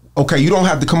okay, you don't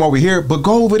have to come over here, but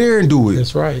go over there and do it.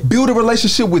 That's right. Build a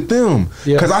relationship with them,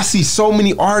 Yeah. because I see so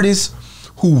many artists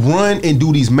who run and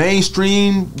do these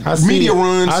mainstream I see media it.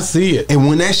 runs. I see it. And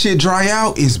when that shit dry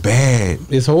out, it's bad.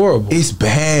 it's horrible. It's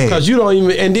bad. Because you don't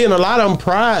even, and then a lot of them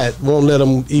pride won't let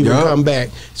them even Yup. come back.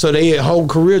 So their whole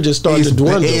career just started to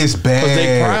dwindle. It's bad. Because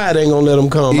their pride ain't gonna let them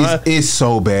come. It's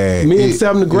so bad. Me and It-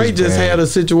 Seven the Great it's just bad. had a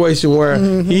situation where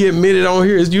he admitted on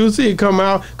here. You'll see it come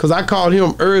out because I called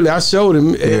him early. I showed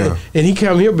him, and he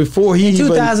came here before he In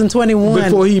 2021.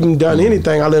 Before he even done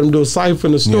anything, I let him do a cipher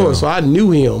in the store, Yeah. so I knew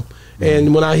him.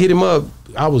 And when I hit him up,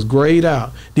 I was grayed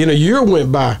out. Then a year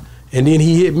went by, and then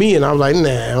he hit me, and I was like,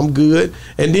 "Nah, I'm good."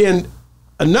 And then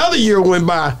another year went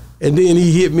by, and then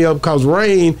he hit me up because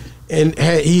Rain and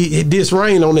he dissed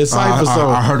Rain on that cipher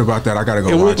song. I heard about that. I gotta go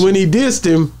And watch when it. he dissed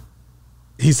him,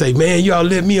 he say, "Man, y'all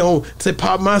let me on, say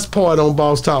pop my part on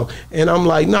Boss Talk." And I'm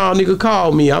like, "Nah, nigga,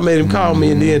 call me." I made him call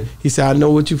me, and then he said, "I know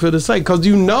what you feel to say, cause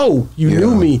you know, you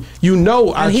knew me, you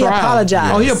know, I And he tried."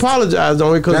 apologized. Oh, he apologized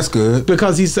on it. Cause, That's good.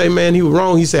 because he say, "Man, he was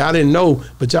wrong." He said, "I didn't know,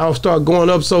 but y'all start going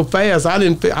up so fast. I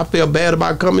didn't. I felt bad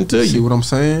about coming to See you." what I'm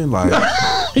saying? Like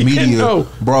He didn't media, know.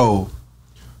 bro.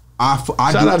 I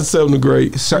Shout out to Seven the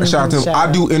Great. shout out to him. Shout I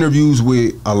out. do interviews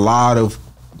with a lot of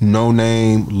no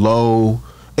name, low.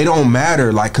 It don't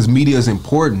matter, like, cause media is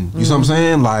important. You see what I'm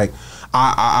saying? Like,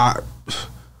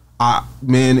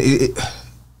 man,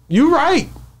 You right.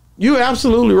 You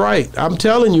absolutely right. I'm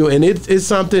telling you, and it's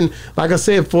something like I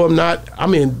said for them. Not, I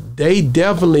mean, they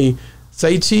definitely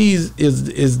Say Cheese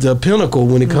is the pinnacle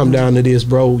when it come down to this,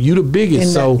 bro. You the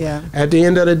biggest. At the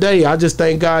end of the day, I just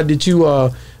thank God that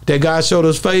you that God showed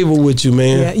us favor with you,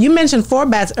 man. Yeah. You mentioned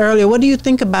Forbats earlier. What do you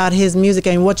think about his music,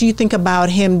 and what do you think about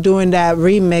him doing that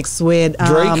remix with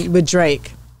Drake? With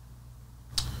Drake?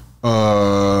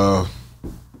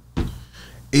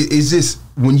 it's just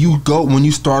when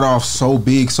you start off so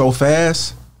big so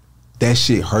fast, that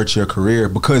shit hurts your career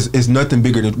because it's nothing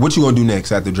bigger than what you gonna do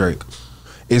next after Drake.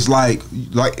 It's like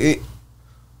it.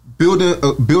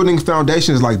 Building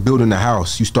foundation is like building a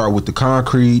house. You start with the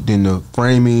concrete, then the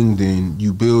framing, then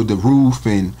you build the roof,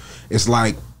 and it's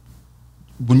like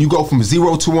when you go from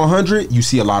 0 to 100, you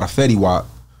see a lot of Fetty Wap,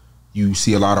 you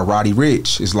see a lot of Roddy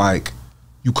Ricch. It's like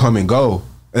you come and go,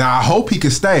 and I hope he can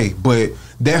stay. But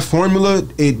that formula,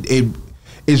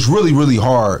 it's really really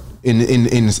hard in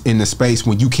the space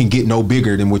when you can get no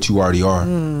bigger than what you already are.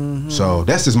 So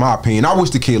that's just my opinion. I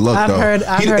wish the kid luck though. I've heard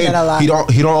that a lot.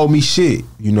 He don't owe me shit.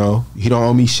 You know, he don't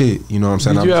owe me shit. You know what I'm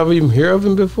saying? Did you ever even hear of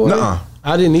him before? Nuh-uh.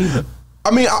 I didn't either.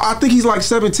 I mean, I think he's like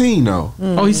 17 though.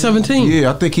 Oh, he's 17. Yeah,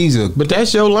 I think he's a. But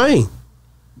that's your lane.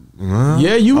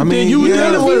 Yeah, you I mean, you were yeah.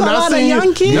 dealing with him. A lot of seen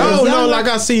young kids. No, like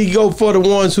I see you go for the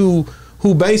ones who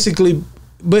basically,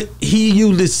 but he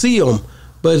usually see them.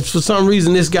 But for some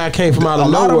reason, this guy came from out of a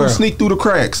lot nowhere. of them sneak through the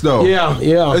cracks though. Yeah.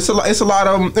 It's a lot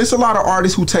of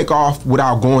artists who take off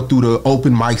without going through the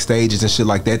open mic stages and shit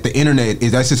like that. The internet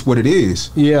that's just what it is.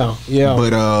 Yeah.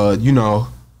 But you know.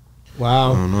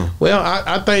 Wow. I don't know. Well,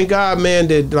 I thank God, man,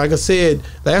 that like I said,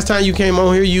 last time you came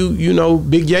on here, you know,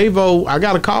 Big Yavo, I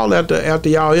got a call after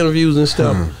y'all interviews and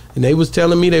stuff. And they was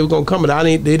telling me they were gonna come, but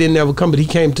they didn't ever come. But he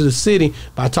came to the city.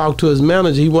 But I talked to his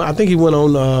manager. I think he went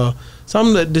on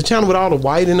the channel with all the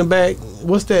white in the back.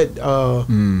 What's that?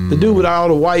 The dude with all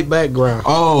the white background.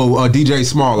 Oh, DJ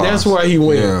Small. That's where he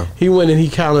went. Yeah. He went and he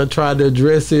kind of tried to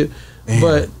address it,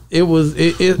 but it was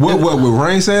what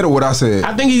Rain said or what I said?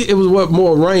 I think it was what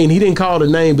more Rain. He didn't call the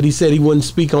name, but he said he wouldn't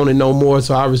speak on it no more.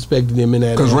 So I respected him in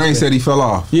that. Because Rain aspect. said he fell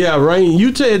off. Yeah, Rain.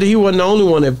 You said that he wasn't the only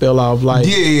one that fell off. Like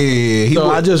Yeah.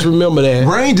 I just remember that.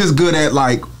 Rain just good at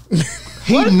like.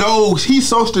 He knows he's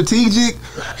so strategic.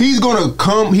 He's gonna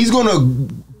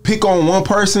pick on one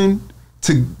person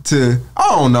to I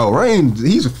don't know. Rain,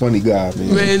 he's a funny guy,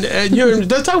 man. Man,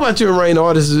 let's talk about your Rain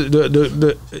artist.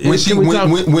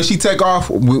 When she take off,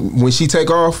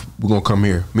 we're gonna come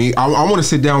here. I want to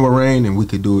sit down with Rain and we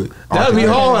could do it. That'd be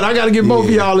hard. I got to get both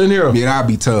of y'all in here. Yeah, that'd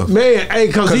be tough, man.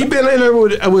 Hey, cause he been in there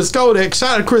with Skodak.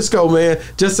 Shout out Chris Sko, man.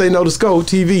 Just say no to Sko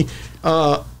TV.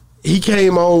 He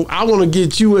came on. I want to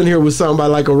get you in here with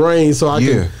somebody like a Rain, so I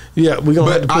can. Yeah, we're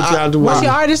gonna have to put you out the way. What's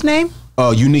your artist name?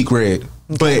 Unique Red.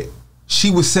 Okay. But she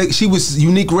was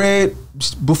Unique Red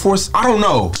before. I don't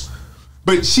know,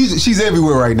 but she's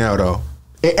everywhere right now though.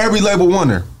 And every label want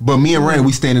her. But me and Rain,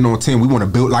 we standing on 10. We want to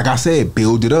build, like I said,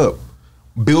 build it up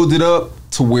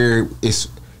to where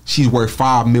she's worth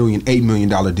 $5 million, $8 million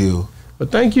deal.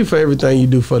 But thank you for everything you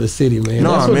do for the city, man.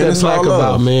 No, that's what man, that's like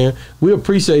about, man. We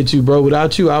appreciate you, bro.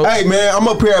 Without you, hey, man, I'm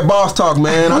up here at Boss Talk,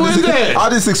 man. Who is that? I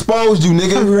just exposed you,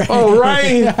 nigga. Oh,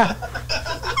 Rain.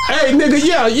 Hey, nigga,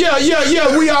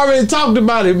 yeah. We already talked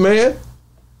about it, man.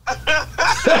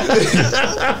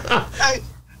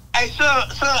 hey, son.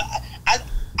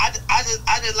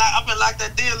 I've been like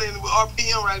that deal in with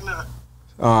RPM right now.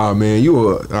 Oh man,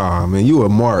 you a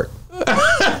mark.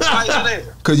 Why you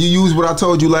there? Cause you used what I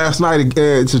told you last night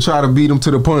to try to beat him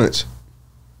to the punch.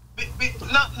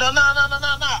 No.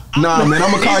 Nah, man,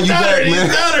 I'm gonna call you back, man.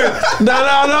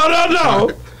 No.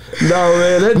 No,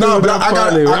 man, that dude,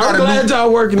 I'm glad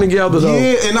y'all working together though.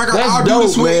 Yeah, and I'll do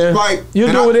this with like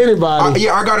you do with anybody.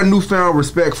 I got a newfound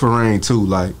respect for Rain too,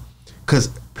 like, cause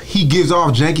he gives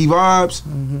off janky vibes,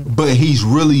 but he's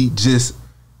really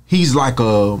he's like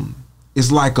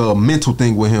it's like a mental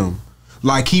thing with him.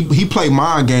 Like he play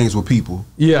mind games with people.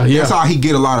 Yeah. That's how he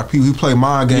get a lot of people. He play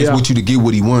mind games with you to get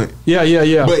what he want.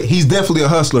 Yeah. But he's definitely a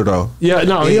hustler though. Yeah,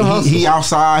 no, he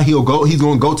outside. He's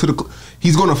gonna go to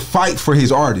he's gonna fight for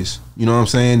his artist. You know what I'm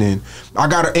saying? And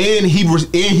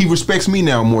he respects me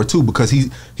now more too, because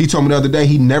he told me the other day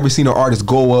he never seen an artist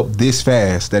go up this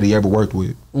fast that he ever worked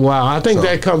with. Wow, I think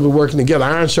that comes with working together.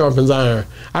 Iron sharpens iron.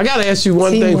 I gotta ask you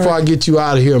one thing before I get you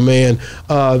out of here, man.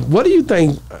 What do you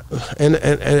think?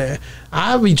 And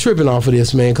I'll be tripping off of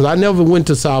this, man, because I never went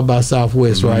to South by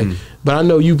Southwest, right? But I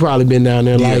know you probably been down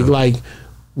there. Like,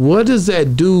 what does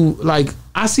that do? Like,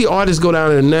 I see artists go down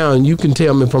there now, and you can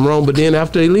tell me if I'm wrong, but then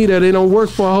after they leave there, they don't work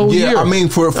for a whole year. I mean,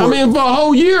 for a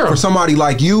whole year. For somebody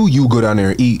like you go down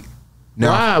there and eat.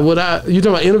 Now, why would I? You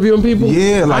talking about interviewing people?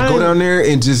 Yeah, like go down there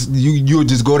and just you'll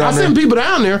just go down there. I send people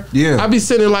down there. Yeah, I be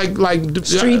sending like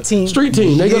street team.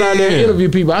 They go down there and interview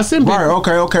people. I send people.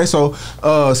 Right. Okay. So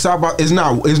South by it's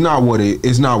not what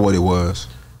it was.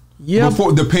 Yeah.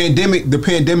 Before the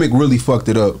pandemic really fucked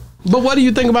it up. But what do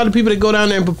you think about the people that go down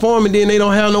there and perform and then they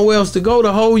don't have nowhere else to go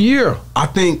the whole year? I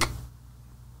think.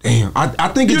 Damn, I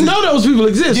think you know those people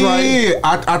exist, right? Yeah,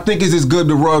 I think it's just good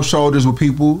to rub shoulders with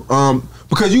people.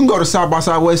 Because you can go to South by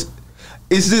Southwest.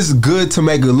 It's just good to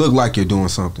make it look like you're doing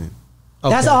something.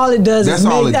 Okay. That's all it does. That's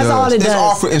all it does. It's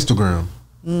all for Instagram.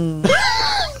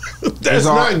 That's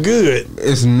not good.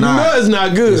 It's not. You know it's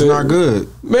not good. It's not good.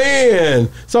 Man.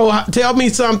 So tell me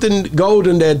something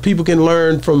golden that people can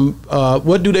learn from.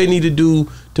 What do they need to do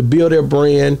to build their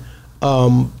brand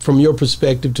from your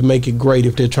perspective to make it great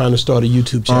if they're trying to start a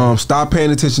YouTube channel? Stop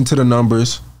paying attention to the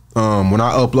numbers. When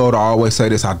I upload, I always say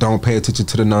this. I don't pay attention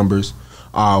to the numbers.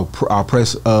 I'll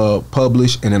press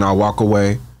publish and then I'll walk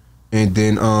away, and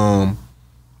then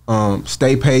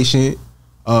stay patient.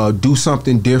 Do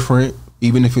something different,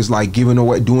 even if it's like giving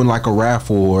away, doing like a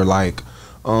raffle or like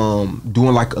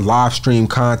doing like a live stream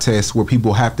contest where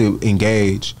people have to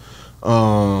engage.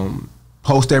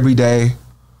 Post every day,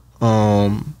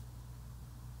 and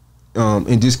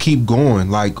just keep going.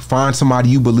 Like find somebody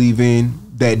you believe in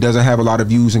that doesn't have a lot of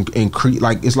views and create,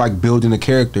 like it's like building a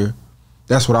character.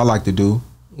 That's what I like to do.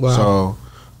 Wow.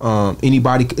 So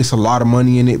anybody, it's a lot of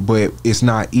money in it, but it's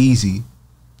not easy.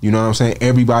 You know what I'm saying?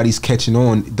 Everybody's catching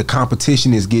on. The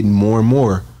competition is getting more and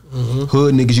more.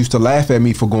 Hood niggas used to laugh at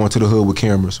me for going to the hood with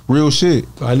cameras. Real shit.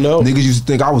 I know. Niggas used to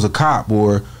think I was a cop,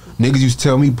 or niggas used to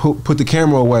tell me put the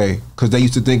camera away because they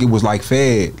used to think it was like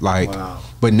fed. Like, wow.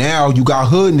 But now you got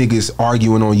hood niggas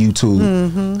arguing on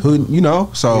YouTube. Hood, you know.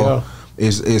 So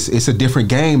it's a different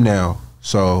game now.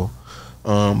 So,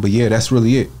 but yeah, that's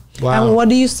really it. Wow. And what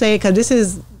do you say?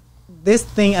 Because this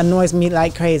thing annoys me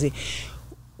like crazy.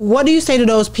 What do you say to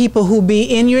those people who be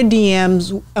in your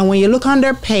DMs and when you look on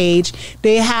their page,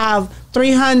 they have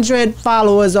 300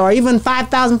 followers or even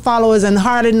 5,000 followers and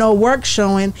hardly no work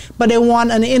showing, but they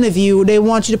want an interview. They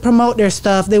want you to promote their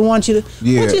stuff. They want you to.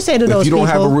 Yeah. What do you say to those people?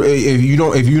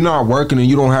 If you're not working and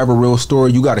you don't have a real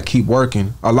story, you got to keep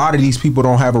working. A lot of these people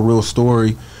don't have a real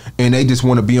story. And they just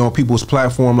want to be on people's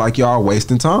platform like y'all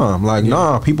wasting time. Like,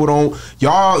 nah, people don't,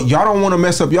 y'all don't want to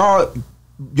mess up. Y'all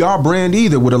y'all brand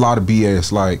either with a lot of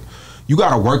BS. Like, you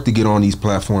gotta work to get on these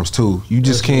platforms too. You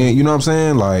just can't, you know what I'm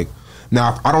saying? Like,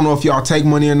 now, I don't know if y'all take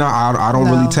money or not. I don't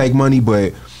really take money,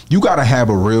 but you gotta have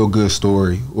a real good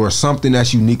story or something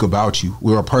that's unique about you,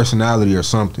 or a personality or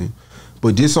something.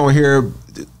 But just on here,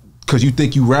 cause you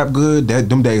think you rap good,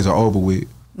 them days are over with.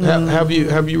 Have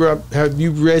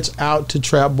you reached out to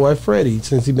Trap Boy Freddie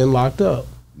since he been locked up?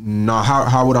 No,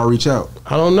 how would I reach out?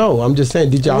 I don't know. I'm just saying,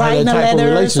 did y'all have that type of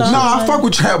relationship? No, I fuck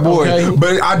with Trap Boy,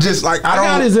 but I just like I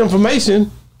got his information.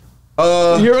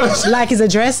 Like his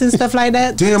address and stuff like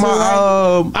that. Damn,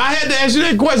 I had to ask you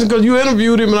that question because you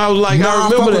interviewed him and I was like, I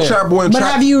remember that. Trap Boy and But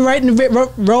have you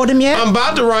wrote him yet? I'm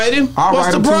about to write him.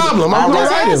 What's the problem?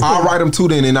 I'll write him too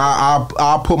then, and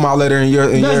I'll put my letter in your.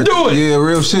 Let's do it. Yeah,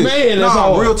 real shit. Man, that's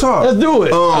all. Real talk. Let's do it.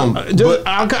 But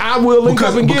I will link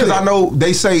up and get it. Because I know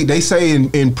they say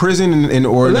in prison and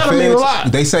or in the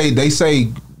feds, they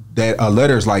say that a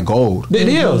letter is like gold. It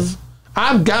is.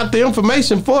 I've got the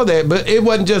information for that, but it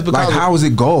wasn't just because. Like, how is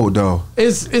it gold though?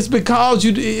 It's because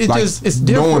it's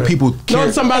different. Knowing people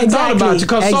care. Somebody thought about you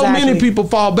because so many people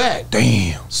fall back.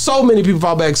 Damn. So many people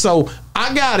fall back. So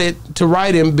I got it to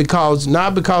write him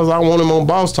not because I want him on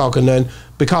Boss Talk or nothing,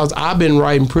 because I've been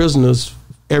writing prisoners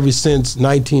ever since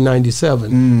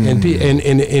 1997, and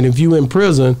if you in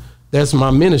prison, that's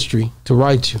my ministry to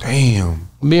write you. Damn.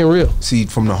 I'm being real. See,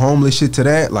 from the homeless shit to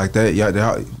that, like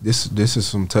that, this is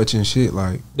some touching shit.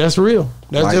 Like, that's real.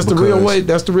 That's like, just the real way.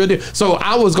 That's the real deal. So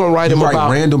I was gonna write him about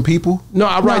random people. No,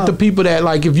 I write the people that,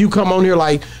 like, if you come on here,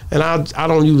 like, and I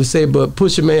don't usually say it, but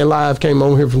Pusha Man Live came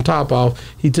on here from Top Off.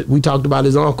 We talked about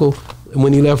his uncle, and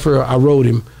when he left here, I wrote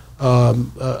him.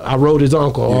 I wrote his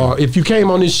uncle. Or if you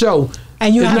came on this show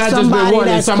and you have somebody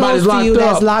that's close to you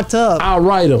that's locked up, I'll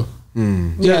write him.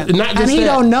 Yeah, not just and he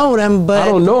don't know them, but I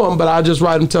don't know him, but I just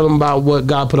write him, tell him about what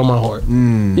God put on my heart.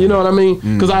 You know what I mean?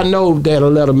 Because I know that a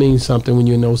letter means something when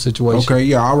you're in those situations. Okay,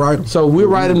 yeah, I'll write him. So we'll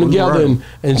write them together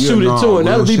and shoot it to him.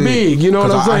 That'll be big. You know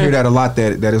what I'm saying? I hear that a lot.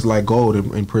 That is like gold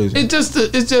in prison.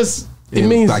 It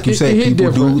means, like you said,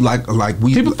 people do like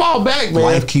we people fall back, man.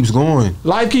 Life keeps going.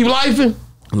 Life keep lifing.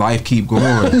 Life keep going.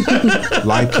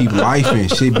 Life keep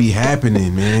lifing. Shit be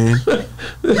happening, man.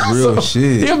 Real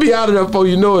shit. He'll be out of there before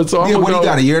you know it. So yeah, what he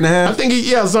got, a year and a half? I think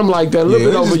something like that. A little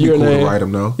bit over a year and a half. Write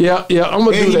him though. Yeah, I'm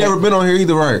gonna do that. He never been on here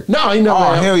either, right? No, he never.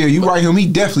 Oh hell yeah, you write him. He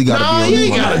definitely got to be on here.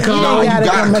 No, he gotta come. No, you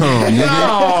gotta come, nigga.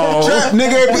 No, Trap,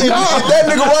 nigga. If that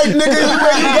nigga right, nigga,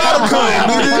 you gotta come,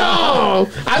 nigga. No,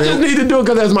 I just need to do it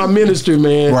because that's my ministry,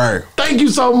 man. Right. Thank you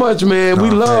so much, man. We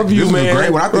love you, man. This is a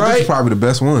great one. I think this is probably the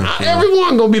best one.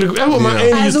 Everyone gonna be the. That's what my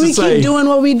aunt used to say. As we keep doing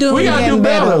what we do, we gotta do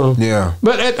better. Yeah.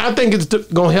 But I think it's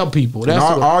gonna help people. That's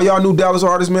all y'all new Dallas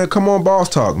artists, man. Come on, Boss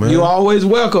Talk, man. You always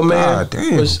welcome, man. God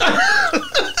damn.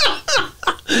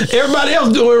 Everybody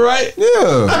else doing right.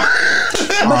 Yeah.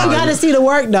 But you got to see the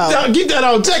work, though. Now, keep that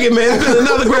on. Check it, man. It's been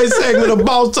another great segment of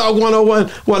Boss Talk 101,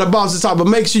 where the bosses talk. But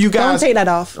make sure you guys don't take that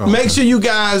off. Make sure you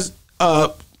guys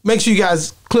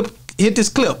hit this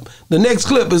clip. The next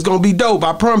clip is gonna be dope.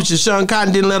 I promise you. Sean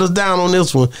Cotton didn't let us down on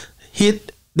this one.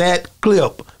 Hit that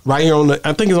clip right here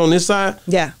I think it's on this side.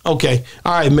 Yeah. Okay.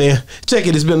 All right, man. Check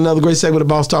it. It's been another great segment of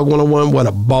Boss Talk 101, where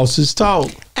the bosses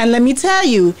talk. And let me tell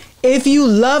you, if you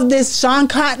love this Sean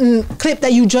Cotton clip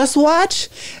that you just watched,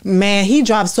 man, he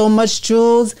dropped so much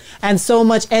jewels and so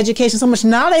much education, so much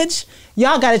knowledge.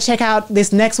 Y'all got to check out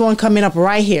this next one coming up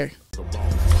right here.